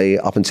constantly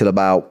up until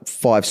about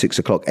 5, 6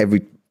 o'clock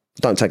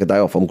don't take a day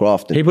off. I'm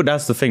grafting.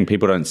 That's the thing.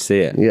 People don't see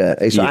it. Yeah.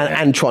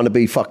 And trying to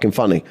be fucking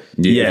funny.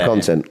 Yeah.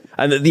 Content.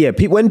 And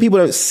when people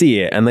don't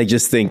see it and they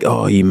just think,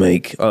 oh, you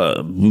make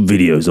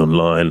videos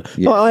online.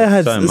 Yeah, I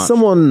had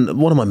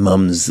one of my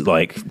mum's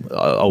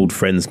old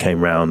friends came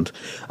round,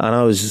 and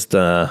I was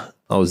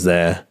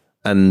there,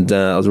 and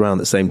I was around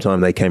at the same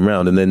time they came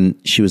round, and then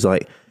she was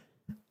like,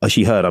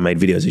 she heard I made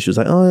videos, and she was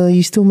like, "Oh, are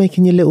you still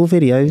making your little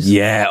videos?"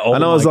 Yeah,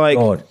 and I was like,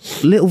 God.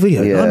 "Little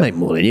videos? Yeah. I make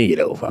more than you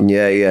little fuck."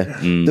 Yeah.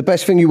 The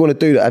best thing you want to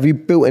do. Have you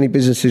built any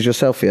businesses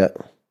yourself yet?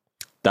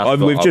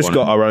 We've just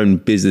got our own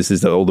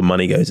businesses that all the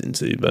money goes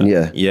into. But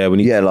like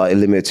a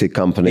limited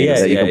company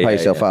that you can pay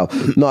yourself out.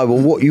 No, but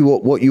what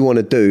you want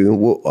to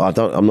do?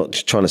 I'm not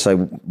trying to say,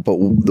 but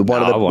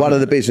one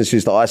of the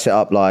businesses that I set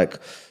up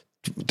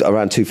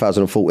around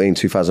 2014,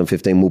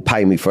 2015 will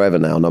pay me forever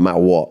now, no matter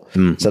what.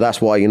 So that's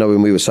why,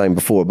 when we were saying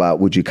before about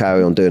would you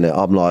carry on doing it,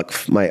 I'm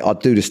like, mate, I'd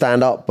do the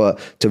stand up, but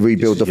to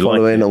rebuild the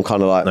following, I'm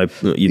kind of like,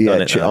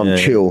 I'm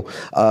chill.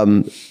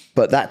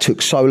 But that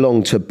took so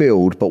long to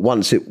build. But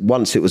once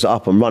it was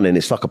up and running,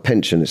 it's like a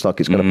pension. It's like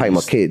it's going to pay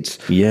my kids.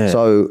 Yeah.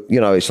 So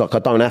it's like I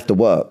don't have to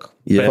work.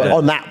 Yeah. But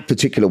on that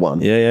particular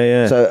one.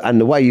 Yeah. So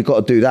and the way you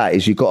got to do that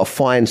is you got to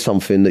find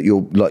something that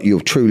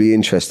you're truly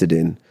interested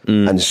in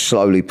and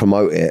slowly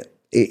promote it.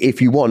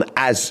 If you want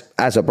as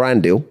a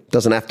brand deal,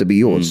 doesn't have to be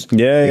yours. It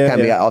can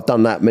be. I've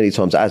done that many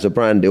times as a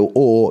brand deal,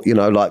 or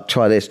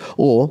try this,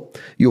 or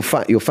your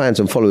fans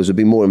and followers would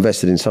be more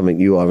invested in something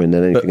you are in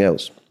than anything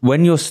else.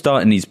 When you're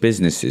starting these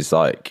businesses,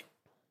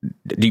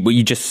 Will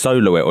you just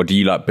solo it, or do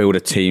you like build a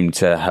team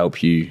to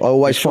help you? I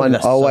always find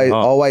it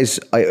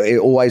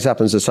always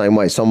happens the same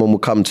way. Someone will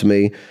come to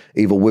me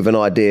either with an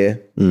idea,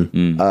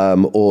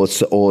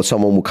 or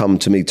someone will come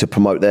to me to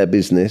promote their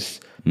business.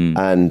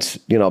 And,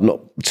 you know, I'm not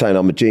saying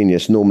I'm a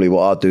genius. Normally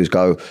what I'll do is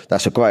go,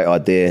 that's a great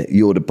idea.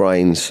 You're the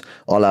brains.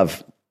 I'll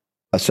have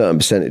a certain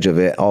percentage of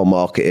it. I'll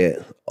market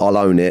it. I'll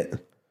own it.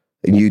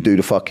 And you do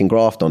the fucking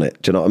graft on it.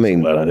 Do you know what I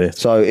mean? Well idea.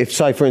 So if,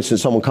 say, for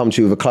instance, someone comes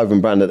to you with a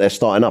clothing brand that they're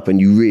starting up and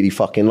you really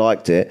fucking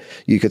liked it,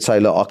 you could say,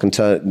 look, I can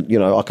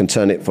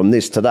turn it from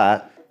this to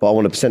that, but I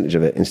want a percentage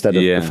of it instead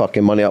of the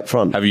fucking money up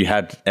front. Have you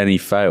had any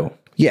fail?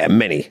 Yeah,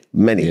 many.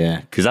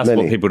 Yeah, because that's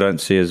what people don't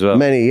see as well.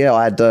 Many, yeah.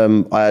 I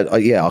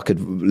could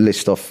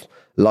list off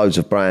loads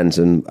of brands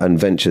and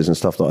ventures and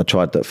stuff that I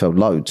tried that failed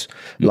loads.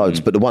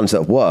 But the ones that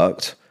have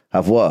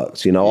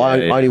worked. You know,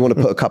 I only want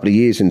to put a couple of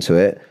years into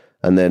it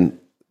and then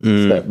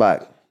step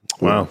back.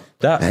 Wow.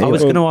 I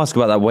was going to ask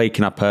about that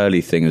waking up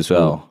early thing as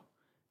well.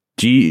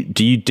 Do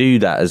you do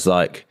that as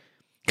like,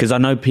 because I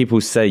know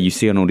people say, you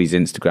see on all these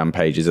Instagram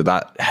pages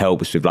that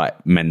helps with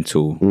like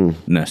mental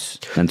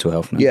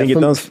health. Yeah,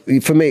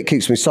 for me, it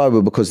keeps me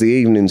sober because the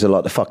evenings are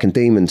like the fucking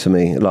demon to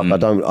me. Like I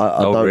don't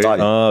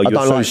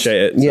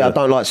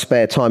like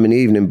spare time in the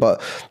evening,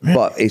 but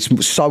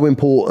it's so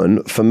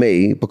important for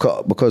me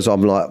because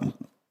I'm like,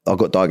 I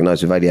got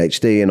diagnosed with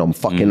ADHD and I'm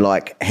fucking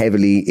like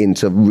heavily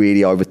into really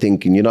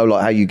overthinking, you know,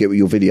 like how you get with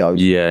your videos.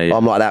 Yeah.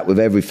 I'm like that with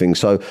everything.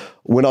 So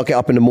when I get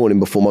up in the morning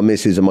before my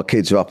missus and my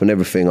kids are up and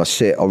everything, I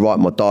write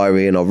my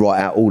diary and I write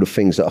out all the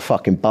things that are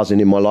fucking buzzing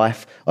in my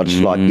life. I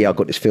just I've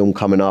got this film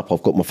coming up.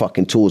 I've got my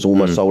fucking tours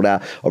almost sold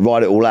out. I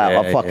write it all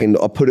out. I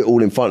put it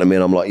all in front of me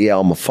and I'm like,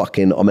 I'm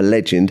a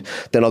legend.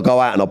 Then I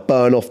go out and I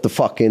burn off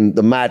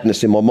the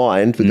madness in my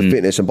mind with the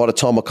fitness. And by the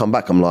time I come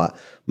back, I'm like,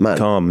 man,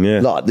 calm,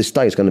 like this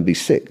day is going to be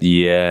sick.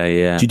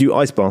 Yeah. Do you do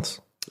ice baths?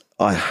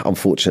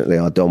 Unfortunately,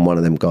 I done one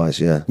of them guys,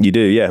 yeah. You do,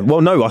 yeah.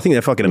 Well, no, I think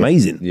they're fucking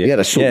amazing. Yeah,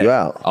 they sort you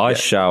out. Ice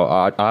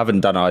shower. I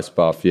haven't done ice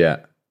bath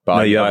yet. But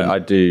I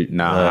do.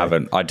 No, I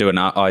haven't. I do an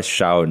ice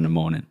shower in the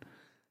morning.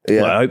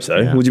 Yeah. Well, I hope so.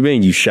 Yeah. What do you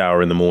mean you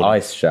shower in the morning?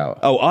 Ice shower.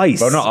 Oh,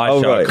 ice. Well, not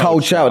ice shower. Right.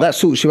 Cold shower. That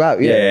sorts you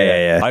out.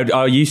 Yeah.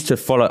 I used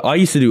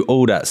to do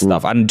all that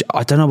stuff. And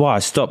I don't know why I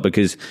stopped,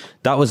 because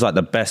that was like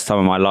the best time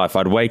of my life.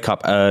 I'd wake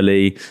up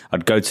early,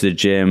 I'd go to the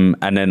gym,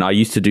 and then I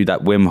used to do that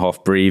Wim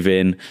Hof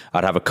breathing.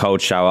 I'd have a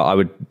cold shower. I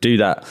would do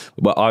that,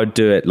 but I would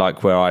do it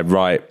like where I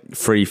write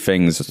 3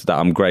 things that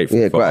I'm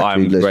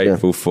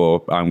grateful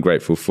for. I'm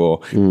grateful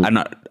for. And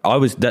I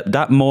was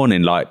that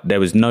morning, like there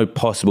was no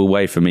possible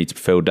way for me to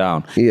feel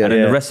down. And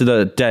then the rest of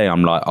the day,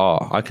 I'm like,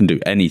 I can do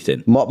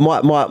anything.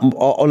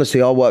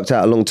 Honestly, I worked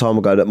out a long time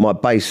ago that my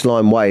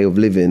baseline way of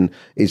living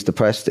is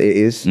depressed. It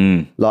is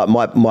like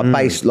my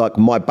baseline,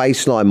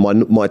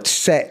 my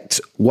set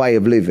way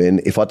of living.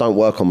 If I don't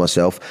work on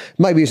myself,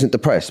 maybe isn't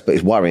depressed, but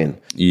it's worrying.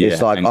 Yeah,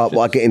 it's like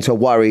I get into a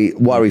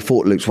worry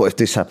thought loops. What if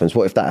this happens?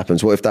 What if that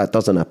happens? What if that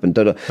doesn't happen?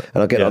 And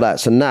I get like that.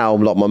 So now,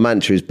 like my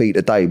mantra is beat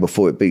the day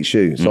before it beats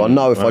you. So I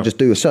know if I just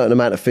do a certain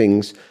amount of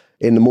things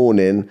in the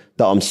morning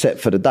that I'm set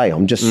for the day.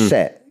 I'm just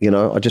set, you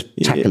know, I just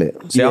tackle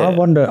it. See, I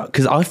wonder,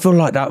 because I feel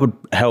like that would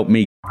help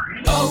me.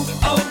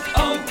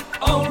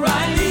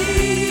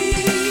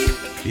 O'Reilly.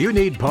 You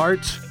need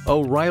parts?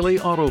 O'Reilly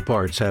Auto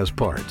Parts has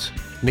parts.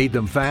 Need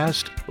them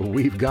fast?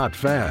 We've got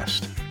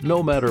fast.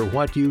 No matter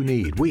what you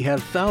need, we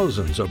have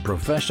thousands of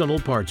professional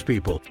parts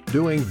people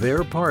doing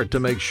their part to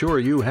make sure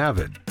you have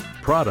it.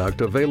 Product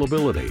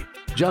availability.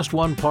 Just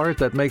one part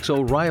that makes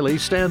O'Reilly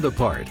stand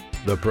apart.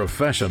 The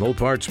professional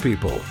parts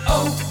people.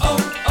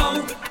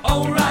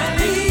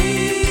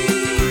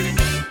 O'Reilly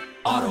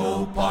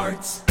Auto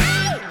Parts.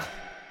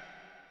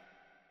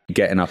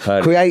 Getting up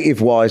early.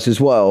 Creative wise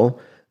as well,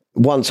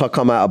 once I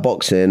come out of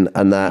boxing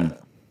and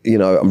that, you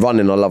know,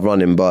 running, I love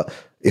running, but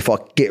if I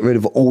get rid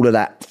of all of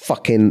that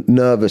fucking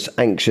nervous,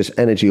 anxious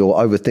energy or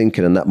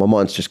overthinking and that, my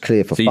mind's just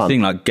clear for fun. So you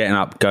think like getting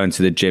up, going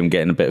to the gym,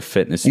 getting a bit of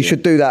fitness? You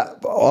should do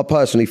that. I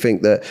personally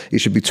think that it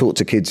should be taught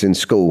to kids in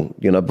school,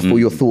 you know, before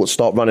your thoughts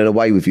start running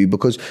away with you,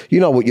 because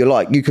you know what you're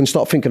like. You can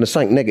start thinking of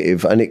something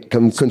negative and it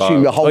can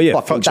consume your whole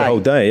fucking day. Your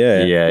whole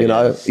day, yeah. You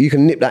know, you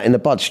can nip that in the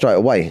bud straight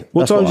away.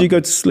 What time do you go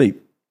to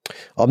sleep?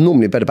 I'm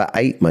normally in bed about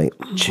 8, mate.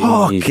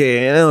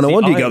 Okay, no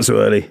wonder you get up so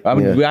early.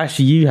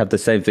 Actually, you have the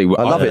same thing.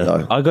 I love it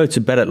though. I go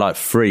to bed at like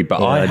 3,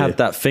 but I have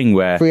that thing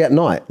where 3 at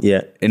night.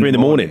 Yeah, 3 in the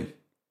morning.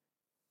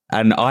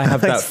 And I have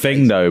that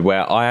thing though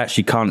where I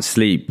actually can't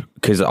sleep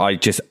because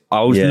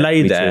I'll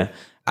lay there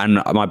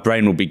and my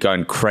brain will be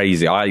going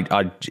crazy.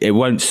 It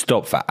won't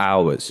stop for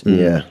hours.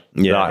 Yeah.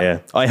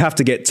 I have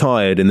to get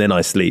tired and then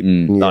I sleep.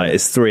 Like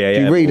it's 3 a.m.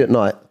 Do you read at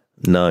night?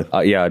 No.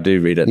 I do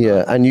read it.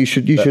 Yeah, and you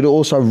should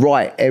also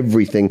write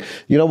everything.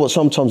 You know what,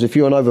 sometimes if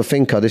you're an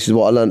overthinker, this is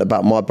what I learned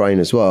about my brain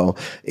as well,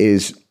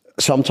 is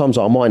sometimes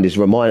our mind is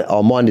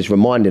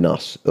reminding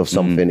us of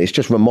something. It's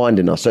just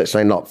reminding us. So it's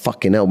saying like,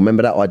 fucking hell,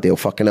 remember that idea?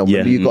 Fucking hell,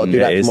 remember you've got to do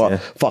that tomorrow.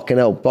 Fucking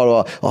hell, blah,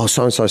 blah, blah. Oh,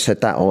 so-and-so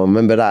said that. Oh,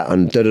 remember that.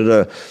 And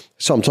da-da-da.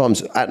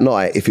 Sometimes at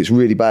night, if it's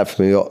really bad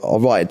for me, I'll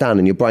write it down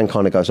and your brain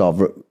kind of goes,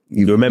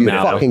 you remember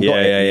now. fucking got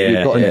it.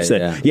 You've got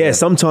it. Yeah,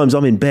 sometimes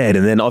I'm in bed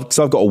and then I've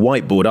got a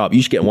whiteboard up.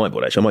 You should get a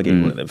whiteboard, actually. I might get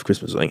you one of them for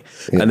Christmas, I think.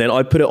 Yeah. And then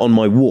I put it on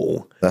my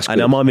wall. That's good.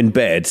 And I'm in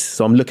bed,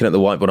 so I'm looking at the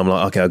whiteboard. I'm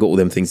like, okay, I've got all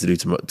them things to do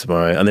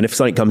tomorrow. And then if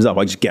something comes up,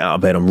 I just get out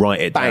of bed and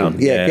write it down.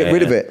 Yeah, get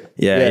rid of it.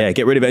 Yeah,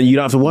 get rid of it. And you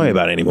don't have to worry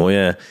about it anymore.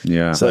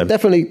 Yeah. So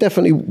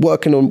definitely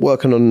working on.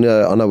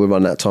 I know we're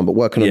running out of time, but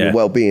working on your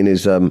well-being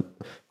is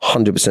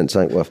 100%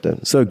 something worth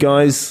doing. So,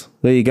 guys,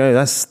 there you go.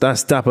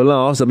 That's Dapper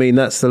Laughs. I mean,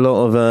 that's a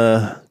lot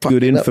of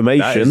good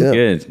information. That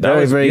is good. That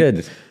was very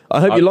good. I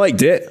hope you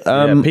liked it.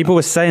 People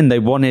were saying they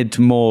wanted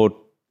more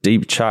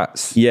deep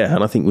chats. Yeah,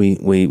 and I think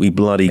we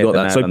bloody got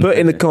that. So put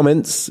in the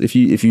comments if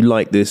you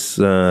like this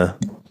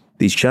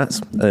these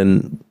chats,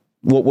 and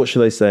what should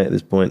they say at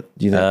this point?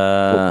 Do you think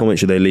what comment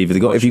should they leave?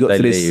 If you got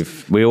to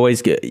this, we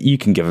always you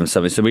can give them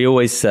something. So we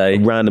always say a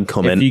random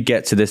comment. If you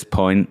get to this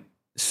point,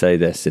 say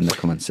this in the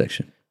comment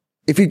section.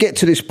 If you get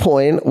to this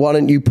point, why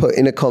don't you put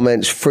in the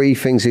comments 3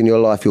 things in your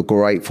life you're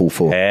grateful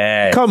for?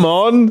 Yes. Come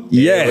on.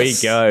 Yes. There we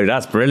go.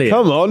 That's brilliant.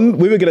 Come on.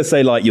 We were going to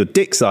say like your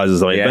dick size or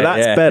something, but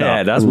that's better.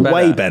 Yeah, that's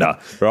way better.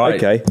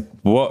 Right. Okay.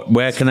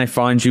 Where can they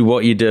find you?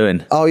 What are you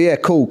doing? Oh yeah,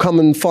 cool. Come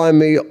and find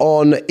me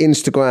on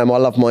Instagram. I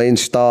love my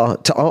Insta.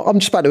 I'm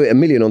just about to hit 1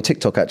 million on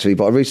TikTok actually,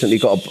 but I recently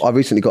got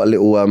a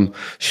little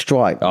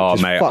strike. Oh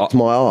mate, fucked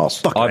my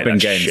ass. I've been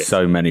getting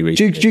so many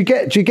recently. Do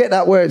you get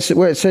that where it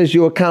says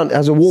your account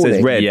has a warning? It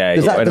says red. Yeah.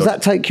 Does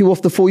that take you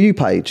off the For You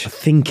page? I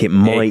think it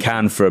might. It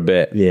can for a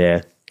bit.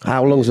 Yeah.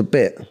 How long's a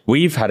bit?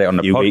 We've had it on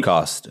the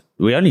podcast.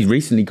 We only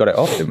recently got it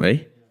off, didn't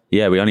we?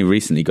 Yeah, we only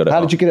recently got it off.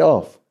 How did you get it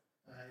off?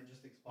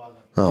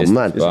 Oh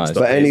man!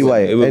 But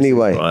anyway,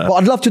 but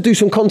I'd love to do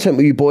some content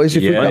with you boys.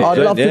 I'd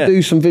love to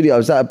do some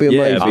videos. That'd be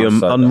amazing. Yeah,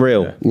 it'd be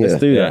unreal. Yeah. Let's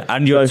do that.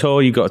 And your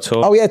tour, you got a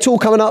tour? Oh yeah, tour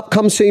coming up.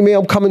 Come see me.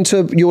 I'm coming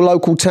to your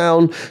local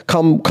town.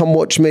 Come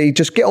watch me.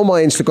 Just get on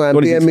my Instagram,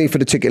 DM me for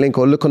the ticket link,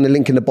 or look on the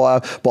link in the bio.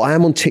 But I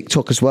am on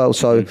TikTok as well,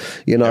 so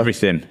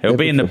everything. It'll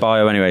be in the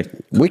bio anyway.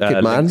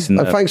 Wicked man.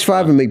 And thanks for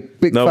having me.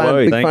 Big fan of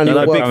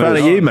your work. Big fan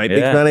of you, mate.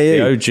 Big fan of you.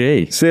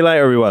 The OG. See you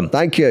later, everyone.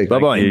 Thank you. Bye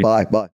bye. Bye.